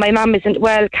phone call, my mum isn't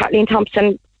well, Kathleen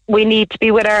Thompson, we need to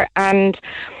be with her. And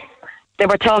they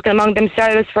were talking among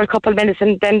themselves for a couple of minutes,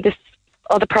 and then this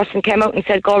other person came out and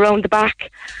said, go around the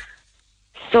back.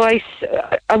 So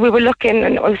we were looking,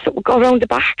 and I said, go around the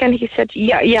back. And he said,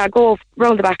 yeah, go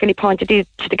around the back. And he pointed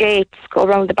to the gates, go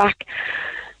around the back.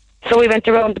 So we went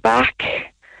around the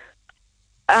back,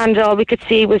 and all we could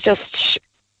see was just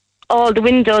all the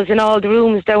windows in all the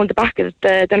rooms down the back of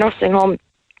the nursing home,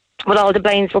 with all the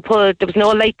blinds were pulled. There was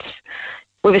no lights.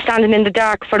 We were standing in the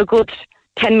dark for a good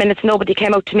 10 minutes. Nobody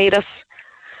came out to meet us.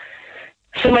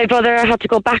 So my brother had to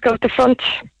go back out the front.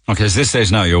 Okay, so this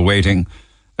stage now you're waiting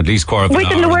At least quarter of an We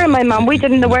didn't know hour. where my mum. We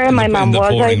didn't know where my mum In the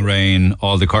was. pouring rain,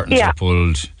 all the curtains Yeah. are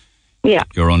pulled. Yeah.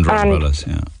 You're under And umbrellas.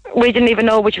 Yeah. we didn't even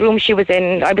know which room she was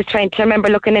in. I was trying to remember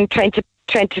looking in, trying to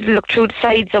look through the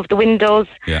sides of the windows.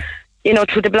 Yeah. You know,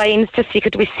 through the blinds to see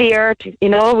could we see her. You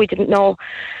know, we didn't know.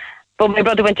 But my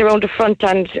brother went around the front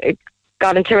and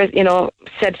got into, you know,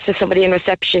 said to somebody in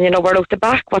reception, you know, we're out the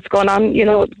back. What's going on? You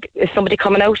know, is somebody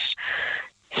coming out?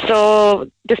 So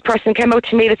this person came out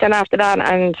to meet us, and after that,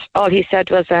 and all he said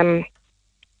was, "I'm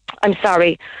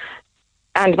sorry."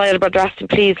 And my other brother asked him,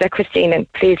 "Please let Christine in.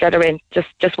 Please let her in.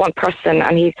 Just one person."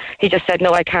 And he just said,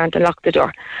 "No, I can't," and locked the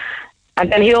door. And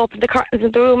then he opened the curtains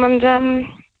in the room, and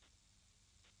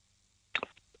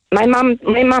my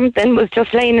mum then was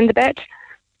just laying in the bed,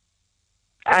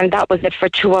 and that was it for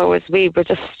 2 hours. We were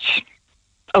just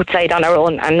outside on our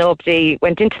own, and nobody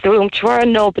went into the room to her.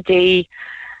 Nobody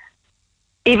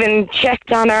even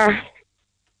checked on her,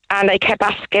 and I kept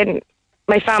asking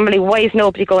my family, why is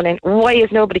nobody going in? Why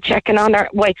is nobody checking on her?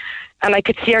 Why? And I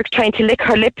could see her trying to lick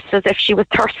her lips as if she was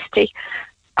thirsty,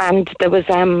 and there was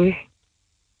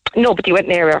nobody went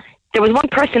near her. There was one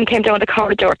person came down the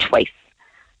corridor twice,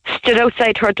 stood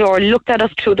outside her door, looked at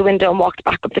us through the window and walked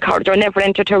back up the corridor, never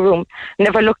entered her room,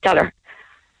 never looked at her.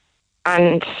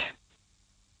 And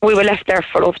we were left there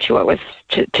for over 2 hours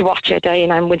to watch her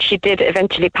dying. And when she did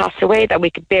eventually pass away, that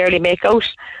we could barely make out,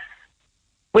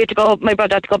 we had to go, my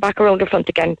brother had to go back around the front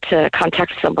again to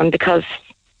contact someone because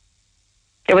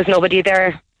there was nobody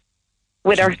there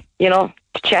with her, you know,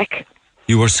 to check.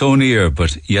 You were so near,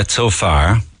 but yet so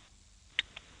far.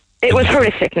 It was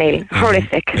horrific, Neil.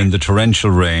 Horrific. In the torrential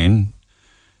rain,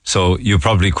 so you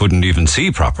probably couldn't even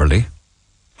see properly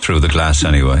through the glass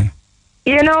anyway.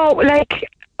 You know, like,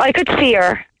 I could see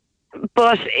her,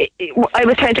 but I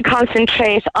was trying to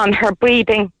concentrate on her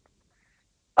breathing.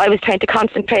 I was trying to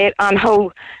concentrate on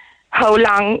how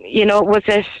long, you know,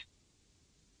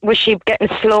 was she getting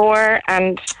slower?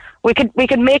 And we could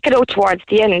make it out towards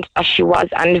the end as she was.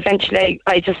 And eventually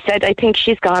I just said, I think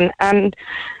she's gone. And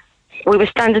we were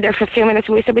standing there for a few minutes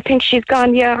and we said, we think she's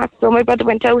gone, yeah. So my brother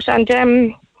went out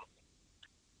and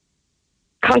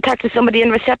contacted somebody in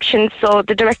reception. So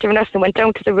the director of nursing went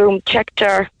down to the room, checked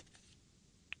her,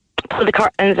 pulled the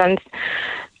curtains and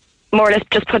more or less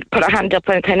just put her hand up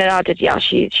and kind of nodded, yeah,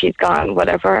 she's gone,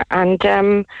 whatever. And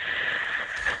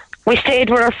we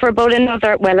stayed with her for about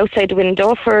another, well, outside the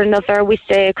window for another, we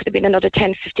say it could have been another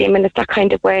 10, 15 minutes, that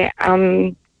kind of way.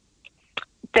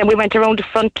 Then we went around the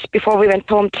front before we went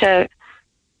home to,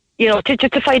 you know,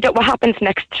 to find out what happens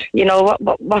next. You know,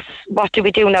 what do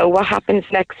we do now? What happens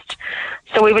next?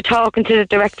 So we were talking to the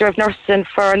director of nursing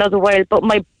for another while. But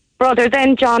my brother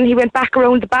then, John, he went back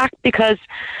around the back because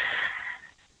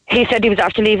he said he was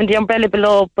after leaving the umbrella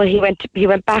below. But he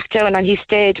went back down and he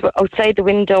stayed outside the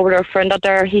window with her for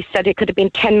another. He said it could have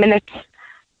been 10 minutes,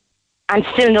 and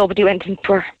still nobody went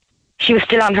into her. She was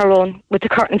still on her own, with the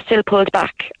curtain still pulled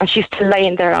back, and she's still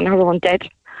lying there on her own, dead.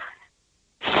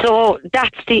 So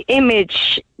that's the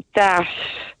image that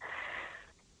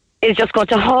is just going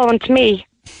to haunt me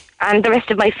and the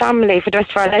rest of my family for the rest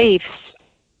of our lives.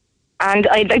 And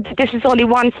this is only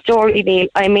one story, Neil.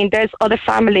 I mean, there's other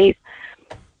families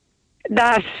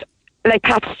that, like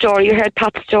Pat's story, you heard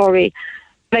Pat's story.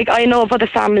 Like, I know of other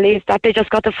families that they just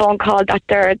got the phone call that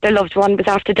their loved one was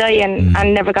after dying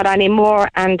and never got any more,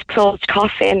 and closed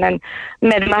coffin and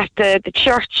met him at the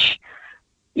church.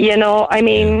 You know, I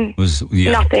mean,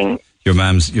 nothing. Your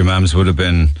mum's would have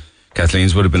been,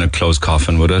 Kathleen's would have been a closed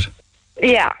coffin, would it?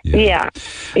 Yeah. I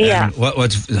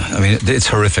mean, it's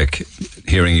horrific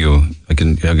hearing you. I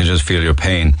can just feel your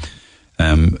pain.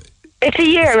 It's a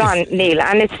year on, Neil,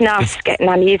 and it's not getting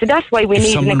any easier. That's why we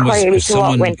need an inquiry to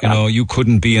what went on. You know, you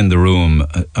couldn't be in the room.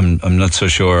 I'm not so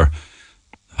sure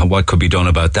what could be done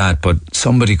about that, but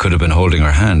somebody could have been holding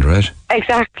her hand, right?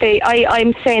 Exactly.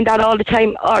 I'm saying that all the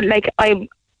time. Or like, I'm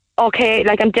okay.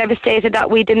 Like, I'm devastated that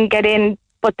we didn't get in,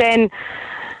 but then,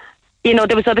 you know,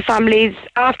 there was other families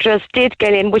after us did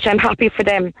get in, which I'm happy for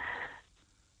them.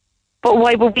 But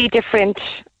why were we different?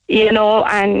 You know,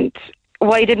 and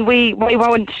why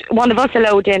weren't one of us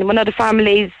allowed in when other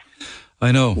families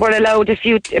I know were allowed a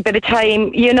bit of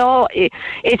time? You know,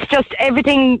 it's just,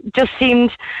 everything just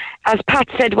seemed, as Pat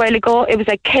said a while ago, it was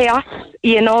like chaos.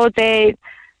 You know, it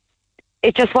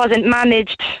just wasn't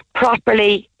managed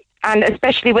properly, and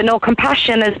especially with no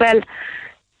compassion as well.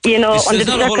 You know, under the circumstances.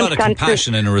 There's not a whole lot of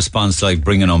compassion in a response like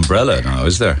bring an umbrella now,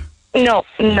 is there? No,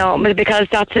 because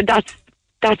that's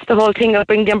the whole thing of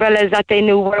bringing the umbrella, is that they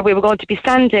knew where we were going to be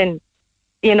standing.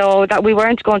 You know, that we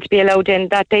weren't going to be allowed in,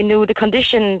 that they knew the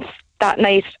conditions that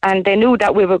night, and they knew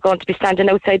that we were going to be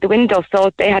standing outside the window, so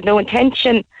they had no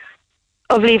intention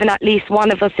of leaving at least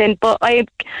one of us in. But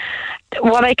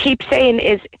what I keep saying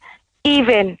is,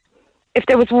 even if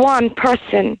there was one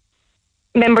person,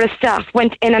 member of staff,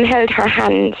 went in and held her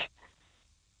hand,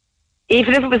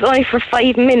 even if it was only for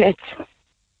 5 minutes,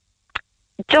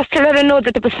 just to let her know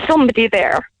that there was somebody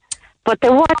there, but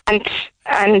there wasn't,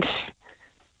 and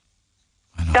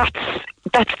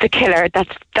that's the killer.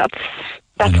 That's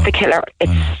the killer.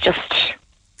 It's just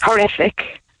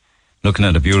horrific. Looking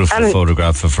at a beautiful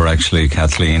photograph of her, actually,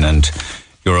 Kathleen, and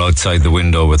you're outside the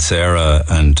window with Sarah,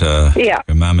 and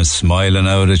your mum is smiling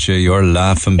out at you. You're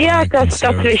laughing. Yeah, back, that's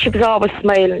it. She was always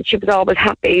smiling. She was always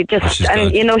happy.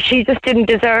 She just didn't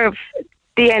deserve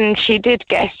the end she did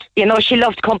get. You know, she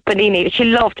loved company. She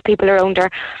loved people around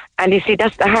her, and you see,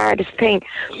 that's the hardest thing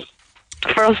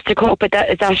for us to cope with. That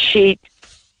is that she,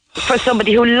 for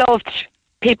somebody who loved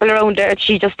people around her,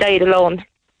 she just died alone.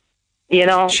 You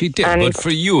know, she did. But for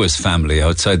you as family,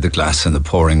 outside the glass in the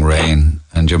pouring rain,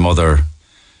 and your mother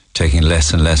taking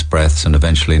less and less breaths and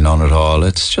eventually none at all,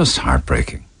 it's just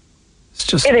heartbreaking. It's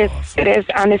just it is,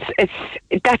 and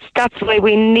that's why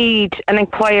we need an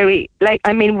inquiry. Like,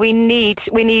 I mean, we need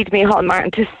me, Hall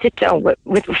Martin, to sit down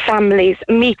with families,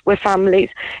 meet with families,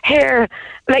 hear,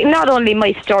 like, not only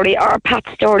my story or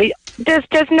Pat's story.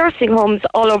 There's nursing homes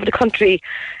all over the country,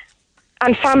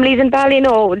 and families in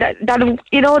Ballino that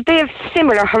you know, they have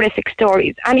similar horrific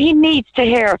stories, and he needs to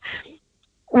hear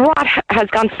what has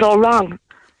gone so wrong,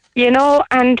 you know,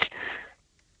 and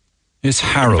it's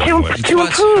harrowing. To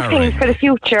improve things for the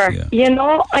future, you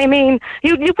know. I mean,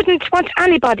 you wouldn't want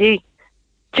anybody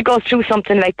to go through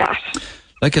something like that.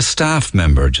 Like a staff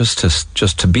member, just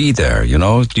to be there, you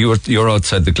know. You're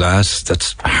outside the glass.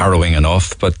 That's harrowing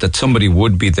enough, but that somebody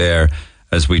would be there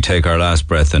as we take our last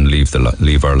breath and leave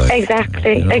our life.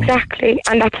 Exactly, you know? Exactly,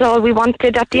 and that's all we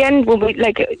wanted at the end. When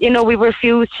we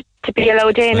refused to be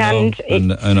allowed in,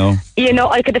 I know. You know,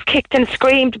 I could have kicked and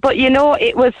screamed, but you know,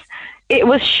 it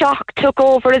was shock took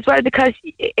over as well, because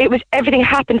everything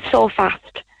happened so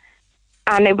fast,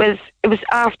 and it was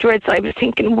afterwards I was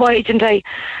thinking, why didn't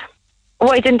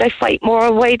I fight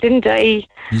more? Why didn't I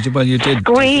you did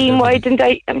scream? Why didn't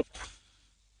I?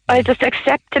 I just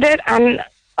accepted it, and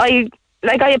I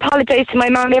apologise to my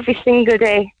mum every single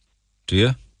day. Do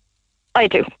you? I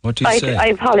do. What do you say? I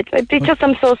apologise because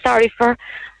I'm so sorry for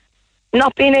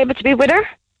not being able to be with her.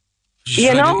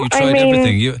 You tried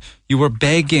everything. You were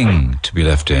begging to be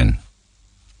left in.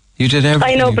 You did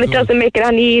everything. I know, but it doesn't make it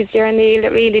any easier, Neil.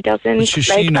 It really doesn't. But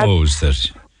she knows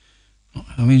that.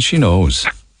 I mean, she knows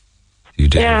you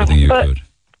did everything you could.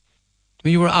 I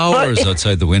mean, you were hours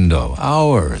outside the window.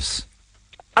 Hours.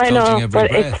 I know,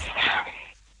 but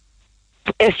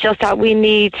it's just that we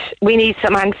need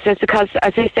some answers, because,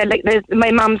 as I said, like,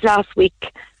 my mum's last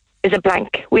week is a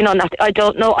blank. We know nothing. I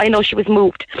don't know. I know she was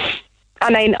moved,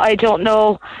 and I don't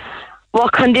know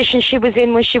what condition she was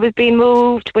in when she was being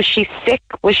moved. Was she sick?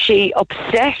 Was she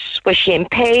upset? Was she in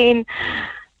pain?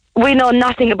 We know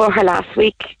nothing about her last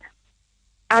week.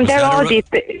 And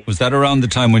was that around the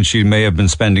time when she may have been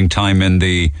spending time in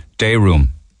the day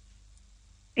room?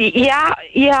 Yeah.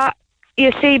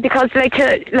 You see, because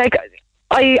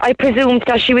I presumed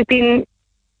that she was being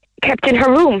kept in her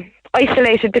room,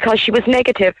 isolated, because she was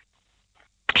negative.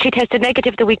 She tested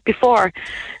negative the week before,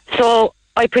 so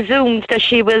I presumed that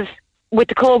she was, with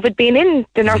the COVID being in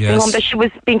the nursing home, that she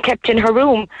was being kept in her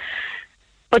room.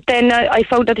 But then I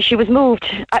found out that she was moved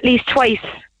at least twice.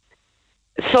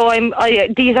 So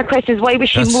these are questions. Why was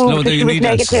she moved if she was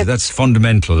negative? That's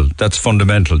fundamental. That's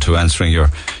fundamental to answering your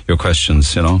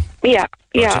questions, you know? Yeah.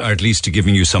 Or at least to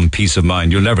giving you some peace of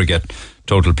mind. You'll never get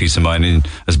total peace of mind. And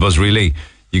I suppose really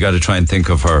you got to try and think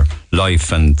of her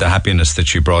life and the happiness that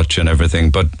she brought you and everything.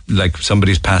 But like,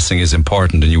 somebody's passing is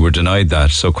important, and you were denied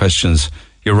that. So questions,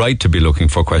 you're right to be looking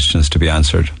for questions to be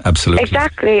answered. Absolutely.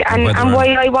 Exactly. And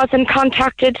why I wasn't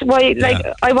contacted,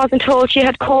 I wasn't told she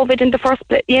had COVID in the first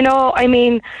place. You know, I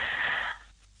mean,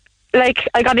 like,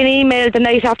 I got an email the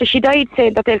night after she died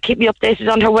saying that they'll keep me updated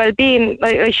on her well-being.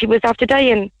 Like she was after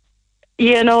dying.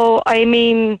 You know, I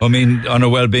mean, on her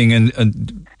well-being,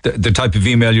 and the type of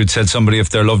email you'd send somebody if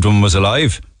their loved one was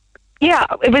alive. Yeah,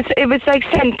 it was like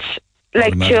sent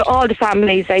like to all the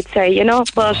families, I'd say, you know.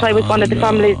 But I was one of the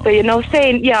families, but you know,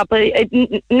 saying but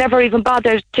it never even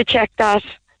bothered to check that,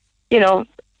 you know.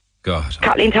 God,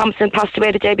 Kathleen Thompson passed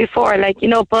away the day before, like, you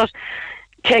know, but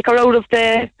take her out of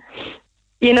the,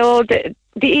 you know, the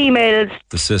emails,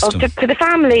 the system to the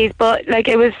families. But like,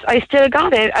 I still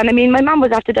got it, and I mean, my mum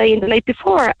was after dying the night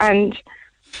before, and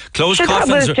closed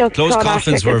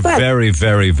coffins were very,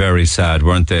 very, very sad,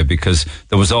 weren't they? Because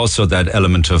there was also that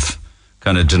element of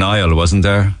kind of denial, wasn't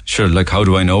there? Sure, like, how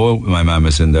do I know my mum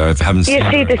is in there? I haven't seen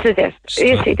her. This is it.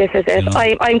 You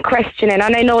know? I'm questioning,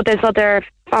 and I know there's other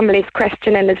families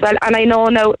questioning as well. And I know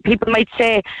now people might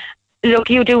say, look,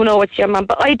 you do know it's your mum,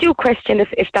 but I do question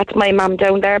if that's my mum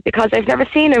down there, because I've never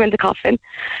seen her in the coffin.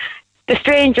 The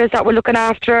strangers that were looking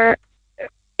after her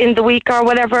in the week or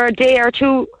whatever, a day or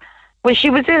two, when she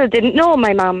was ill, didn't know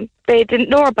my mum. They didn't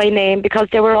know her by name because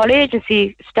they were all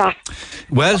agency staff.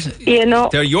 Well, you know,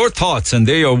 they're your thoughts and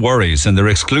they're your worries, and they're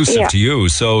exclusive to you.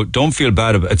 So don't feel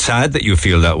bad about it. It's sad that you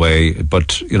feel that way,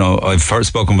 but, you know, I've first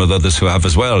spoken with others who have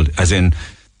as well, as in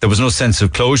there was no sense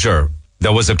of closure.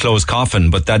 There was a closed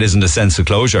coffin, but that isn't a sense of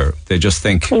closure. They just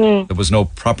think there was no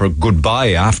proper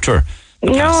goodbye after.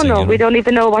 No, you know? We don't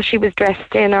even know what she was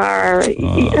dressed in or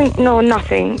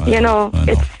nothing. I know.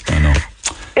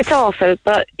 It's awful,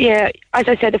 but yeah, as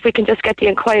I said, if we can just get the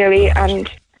inquiry and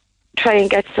try and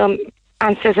get some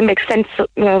answers and make sense,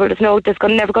 there's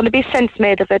never going to be sense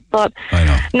made of it, but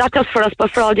not just for us,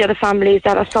 but for all the other families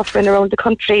that are suffering around the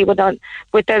country with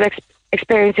their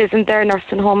experiences in their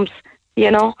nursing homes. You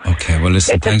know. Okay, well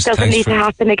listen, it just doesn't need to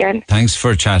happen again. Thanks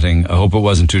for chatting. I hope it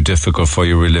wasn't too difficult for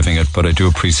you reliving it, but I do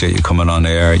appreciate you coming on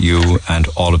air, you and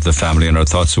all of the family, and our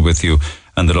thoughts are with you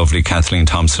and the lovely Kathleen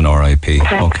Thompson, R.I.P.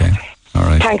 Okay. All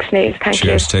right. Thanks, Neil. Thank you.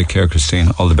 Cheers. Take care,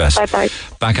 Christine. All the best. Bye-bye.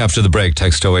 Back after the break.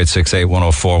 Text 0868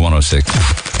 104 106.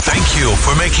 Thank you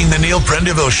for making the Neil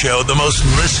Prendeville Show the most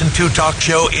listened to talk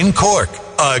show in Cork.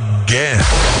 Again.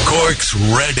 Cork's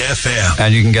Red FM.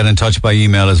 And you can get in touch by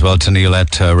email as well to Neil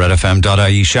at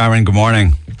redfm.ie. Sharon, good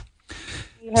morning.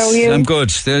 How are you? I'm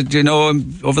good. You know,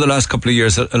 over the last couple of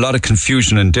years, a lot of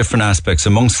confusion in different aspects.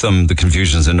 Amongst them, the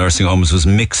confusions in nursing homes was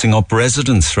mixing up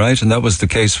residents, right? And that was the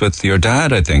case with your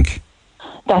dad, I think.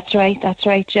 That's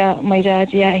right, yeah. My dad,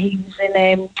 he was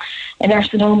in a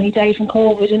nursing home. He died from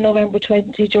COVID in November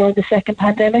 20 during the second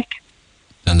pandemic.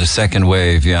 And the second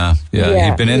wave, yeah.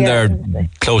 He'd been in there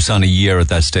close on a year at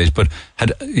that stage, but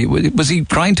was he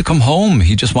trying to come home?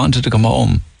 He just wanted to come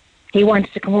home. He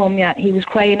wanted to come home, yeah. He was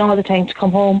crying all the time to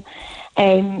come home.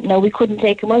 No, we couldn't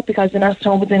take him out because the nursing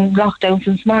home was in lockdown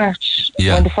since March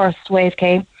when the first wave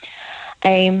came.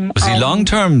 Was he long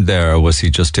term there, or was he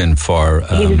just in for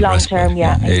he was long term,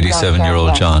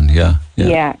 87-year-old John, yeah.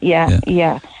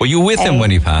 Were you with him when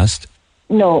he passed?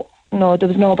 No, there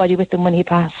was nobody with him when he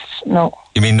passed, no.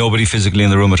 You mean nobody physically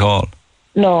in the room at all?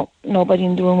 No, nobody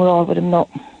in the room at all with him, no.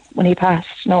 When he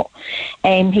passed, no.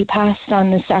 He passed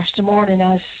on the Saturday morning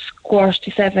at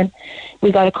 7:15.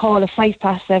 We got a call at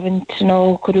 7:05 to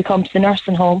know could we come to the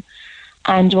nursing home.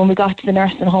 And when we got to the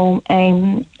nursing home,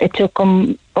 it took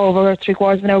him over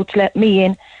 3/4 of an hour to let me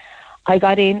in. I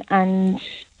got in and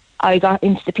I got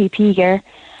into the PP gear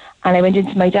and I went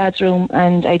into my dad's room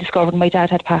and I discovered my dad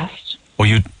had passed. Oh,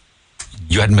 you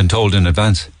hadn't been told in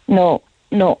advance? No,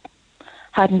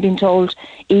 hadn't been told.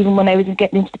 Even when I was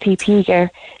getting into the PP gear,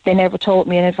 they never told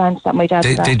me in advance that my dad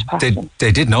was passing.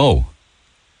 They did know?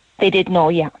 They did know,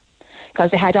 yeah. Because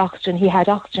they had oxygen, he had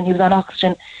oxygen, he was on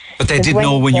oxygen. But they did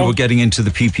know when you were getting into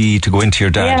the PPE to go into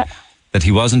your dad that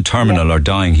he wasn't terminal or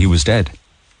dying, he was dead?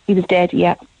 He was dead,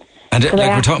 yeah. And so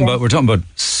we're talking about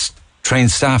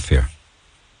trained staff here?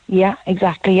 Yeah,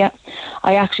 exactly, yeah.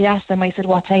 I actually asked them, I said,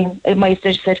 what time? My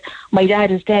sister said, my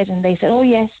dad is dead. And they said, oh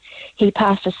yes, he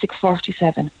passed at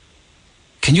 6:47.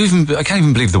 I can't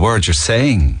even believe the words you're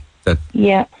saying. That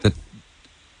it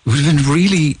would have been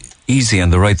really easy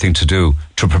and the right thing to do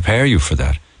to prepare you for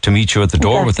that, to meet you at the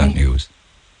door with that news.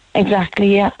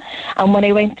 Exactly, yeah. And when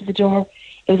I went to the door,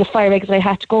 it was a fire exit I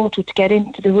had to go to get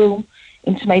into the room,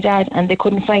 into my dad, and they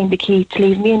couldn't find the key to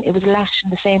leave me in. It was lashed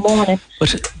in the same morning.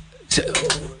 But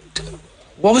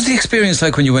what was the experience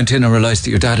like when you went in and realised that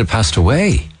your dad had passed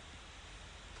away?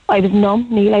 I was numb,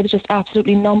 Neil. I was just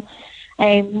absolutely numb.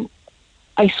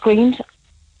 I screamed.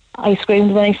 I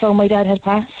screamed when I saw my dad had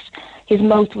passed. His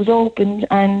mouth was opened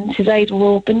and his eyes were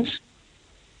opened.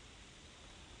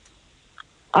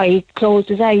 I closed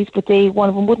his eyes, but one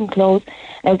of them wouldn't close.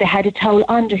 Now, they had a towel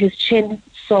under his chin,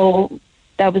 so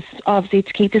that was obviously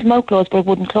to keep his mouth closed, but it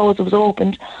wouldn't close. It was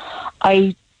opened.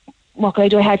 What could I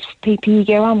do? I had PPE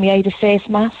gear on me. I had a face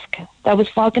mask that was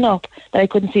fogging up that I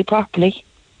couldn't see properly.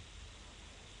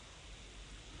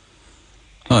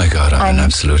 Oh my God, I'm in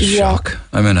absolute shock.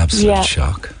 I'm in absolute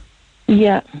shock.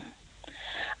 Yeah.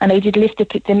 And I did lift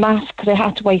the mask because I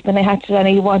had to wipe and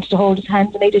I wanted to hold his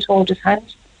hand and I did hold his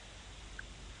hand.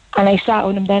 And I sat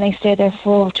with him then. I stayed there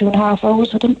for 2.5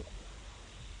 hours with him.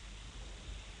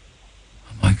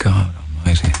 Oh my God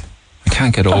almighty. I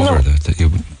can't get over that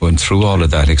you went through all of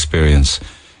that experience.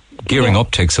 Gearing up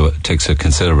takes a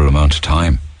considerable amount of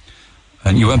time.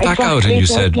 And you went back out and you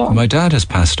said, my dad has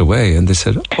passed away. And they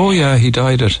said, oh yeah, he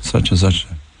died at such and such.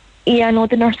 Yeah, no,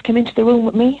 the nurse came into the room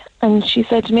with me and she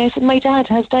said to me, I said, my dad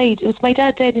has died. It was my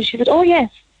dad dead. And she said, oh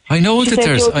yes. I know she that said,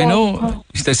 there's, I know.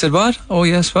 They said what? Oh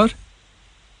yes, what?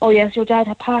 Oh yes, your dad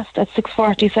had passed at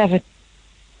 6:47.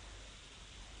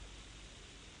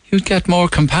 You'd get more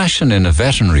compassion in a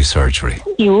veterinary surgery.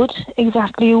 You would,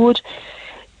 exactly, you would.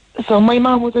 So my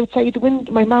mum was outside the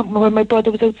window. My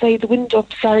brother was outside the window.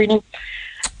 Sorry, no.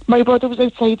 My brother was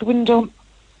outside the window,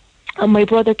 and my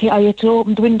brother came. I had to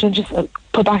open the window and just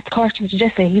put back the curtain to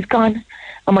just say he's gone.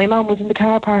 And my mum was in the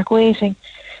car park waiting,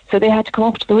 so they had to come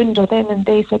up to the window then, and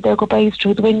they said their goodbyes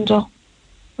through the window.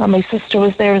 And my sister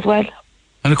was there as well.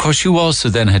 And of course, you also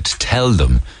then had to tell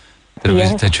them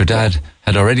that, that your dad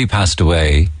had already passed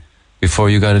away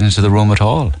before you got into the room at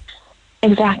all.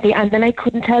 Exactly, and then I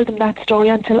couldn't tell them that story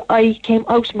until I came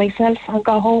out myself and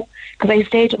got home, because I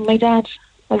stayed with my dad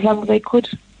as long as I could.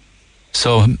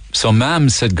 So Mam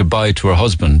said goodbye to her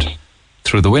husband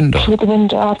through the window. Through the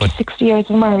window after 60 years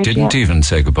of marriage. Didn't even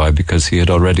say goodbye because he had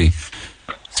already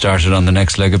started on the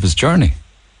next leg of his journey.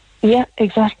 Yeah,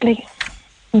 exactly,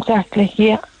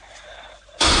 yeah.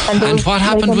 And what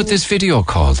happened with this video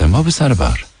call then? What was that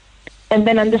about? And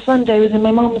then on the Sunday I was in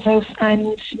my mum's house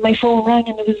and my phone rang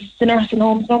and it was the nursing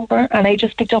home's number, and I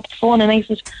just picked up the phone and I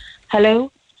said,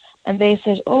 hello? And they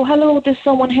said, oh, hello, there's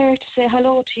someone here to say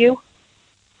hello to you.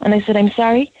 And I said, I'm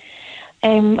sorry.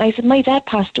 I said, my dad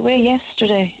passed away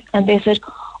yesterday. And they said,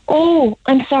 oh,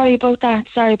 I'm sorry about that.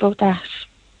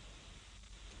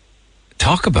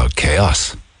 Talk about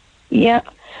chaos. Yeah.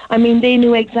 I mean, they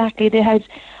knew exactly. They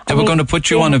were going to put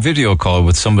you on a video call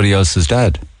with somebody else's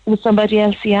dad. With somebody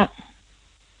else, yeah.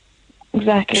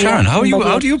 Exactly. Sharon,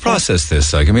 how do you process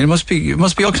this? Like, I mean, it must be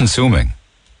all consuming.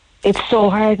 It's so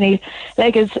hard, Neil.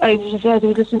 Like, as I was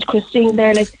listening to Christine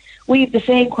there, like, we have the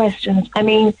same questions. I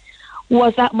mean,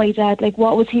 was that my dad? Like,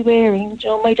 what was he wearing? You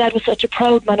know, my dad was such a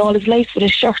proud man all his life with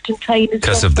his shirt and tie.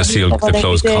 Because of the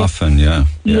closed coffin, yeah.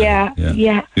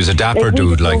 He was a dapper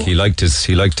dude. Like, he liked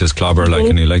his clobber, like,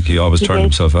 and he always turned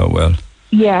himself out well.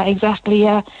 Yeah, exactly,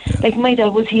 yeah. Like, my dad,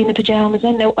 was he in the pyjamas?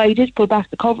 And now I did pull back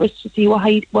the covers to see what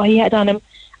he had on him,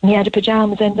 and he had the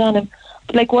pyjamas end on him.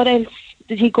 But, like, what else?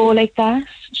 Did he go like that?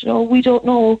 You know, we don't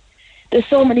know. There's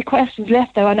so many questions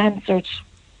left there unanswered.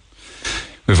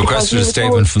 We've requested a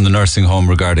statement from the nursing home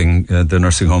regarding the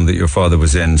nursing home that your father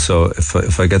was in. So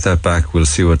if I get that back, we'll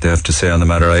see what they have to say on the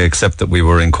matter. I accept that we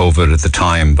were in COVID at the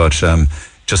time, but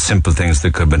just simple things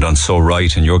that could have been done so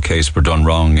right in your case were done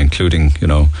wrong, including, you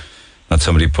know, not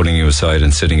somebody putting you aside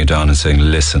and sitting you down and saying,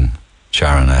 listen,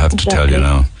 Sharon, I have to tell you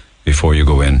now, before you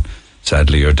go in,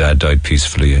 sadly your dad died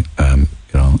peacefully, you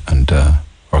know, and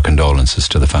our condolences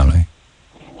to the family.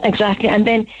 Exactly, and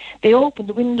then they opened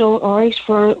the window, all right,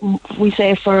 for his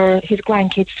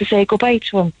grandkids to say goodbye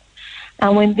to him.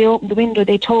 And when they opened the window,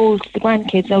 they told the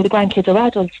grandkids, now the grandkids are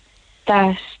adults,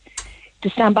 that to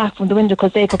stand back from the window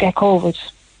because they could get COVID.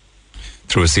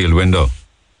 Through a sealed window?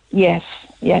 Yes.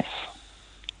 Yeah.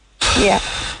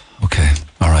 Okay,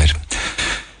 all right.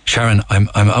 Sharon, I'm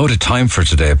out of time for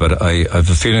today, but I have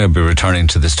a feeling I'll be returning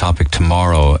to this topic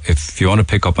tomorrow. If you want to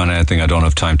pick up on anything, I don't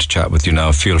have time to chat with you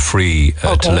now. Feel free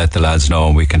to let the lads know,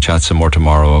 and we can chat some more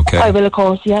tomorrow, okay? I will, of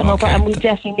course, yeah. Okay. No, but and we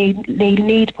definitely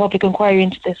need public inquiry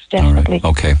into this, definitely.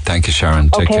 All right. Okay, thank you, Sharon.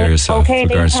 Take care of yourself.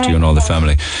 Regards to you and all the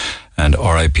family. And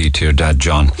RIP to your dad,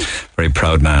 John. Very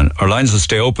proud man. Our lines will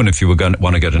stay open if you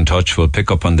want to get in touch. We'll pick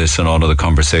up on this and all of the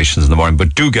conversations in the morning.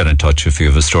 But do get in touch if you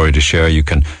have a story to share. You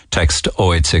can text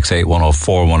 0868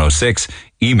 104 106,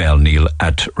 email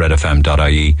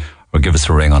neil@redfm.ie, or give us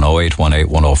a ring on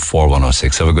 0818 104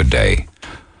 106. Have a good day.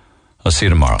 I'll see you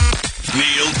tomorrow.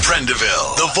 Neil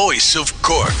Prendeville, the voice of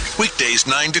Cork. Weekdays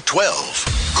 9 to 12.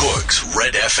 Cork's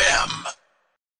Red FM.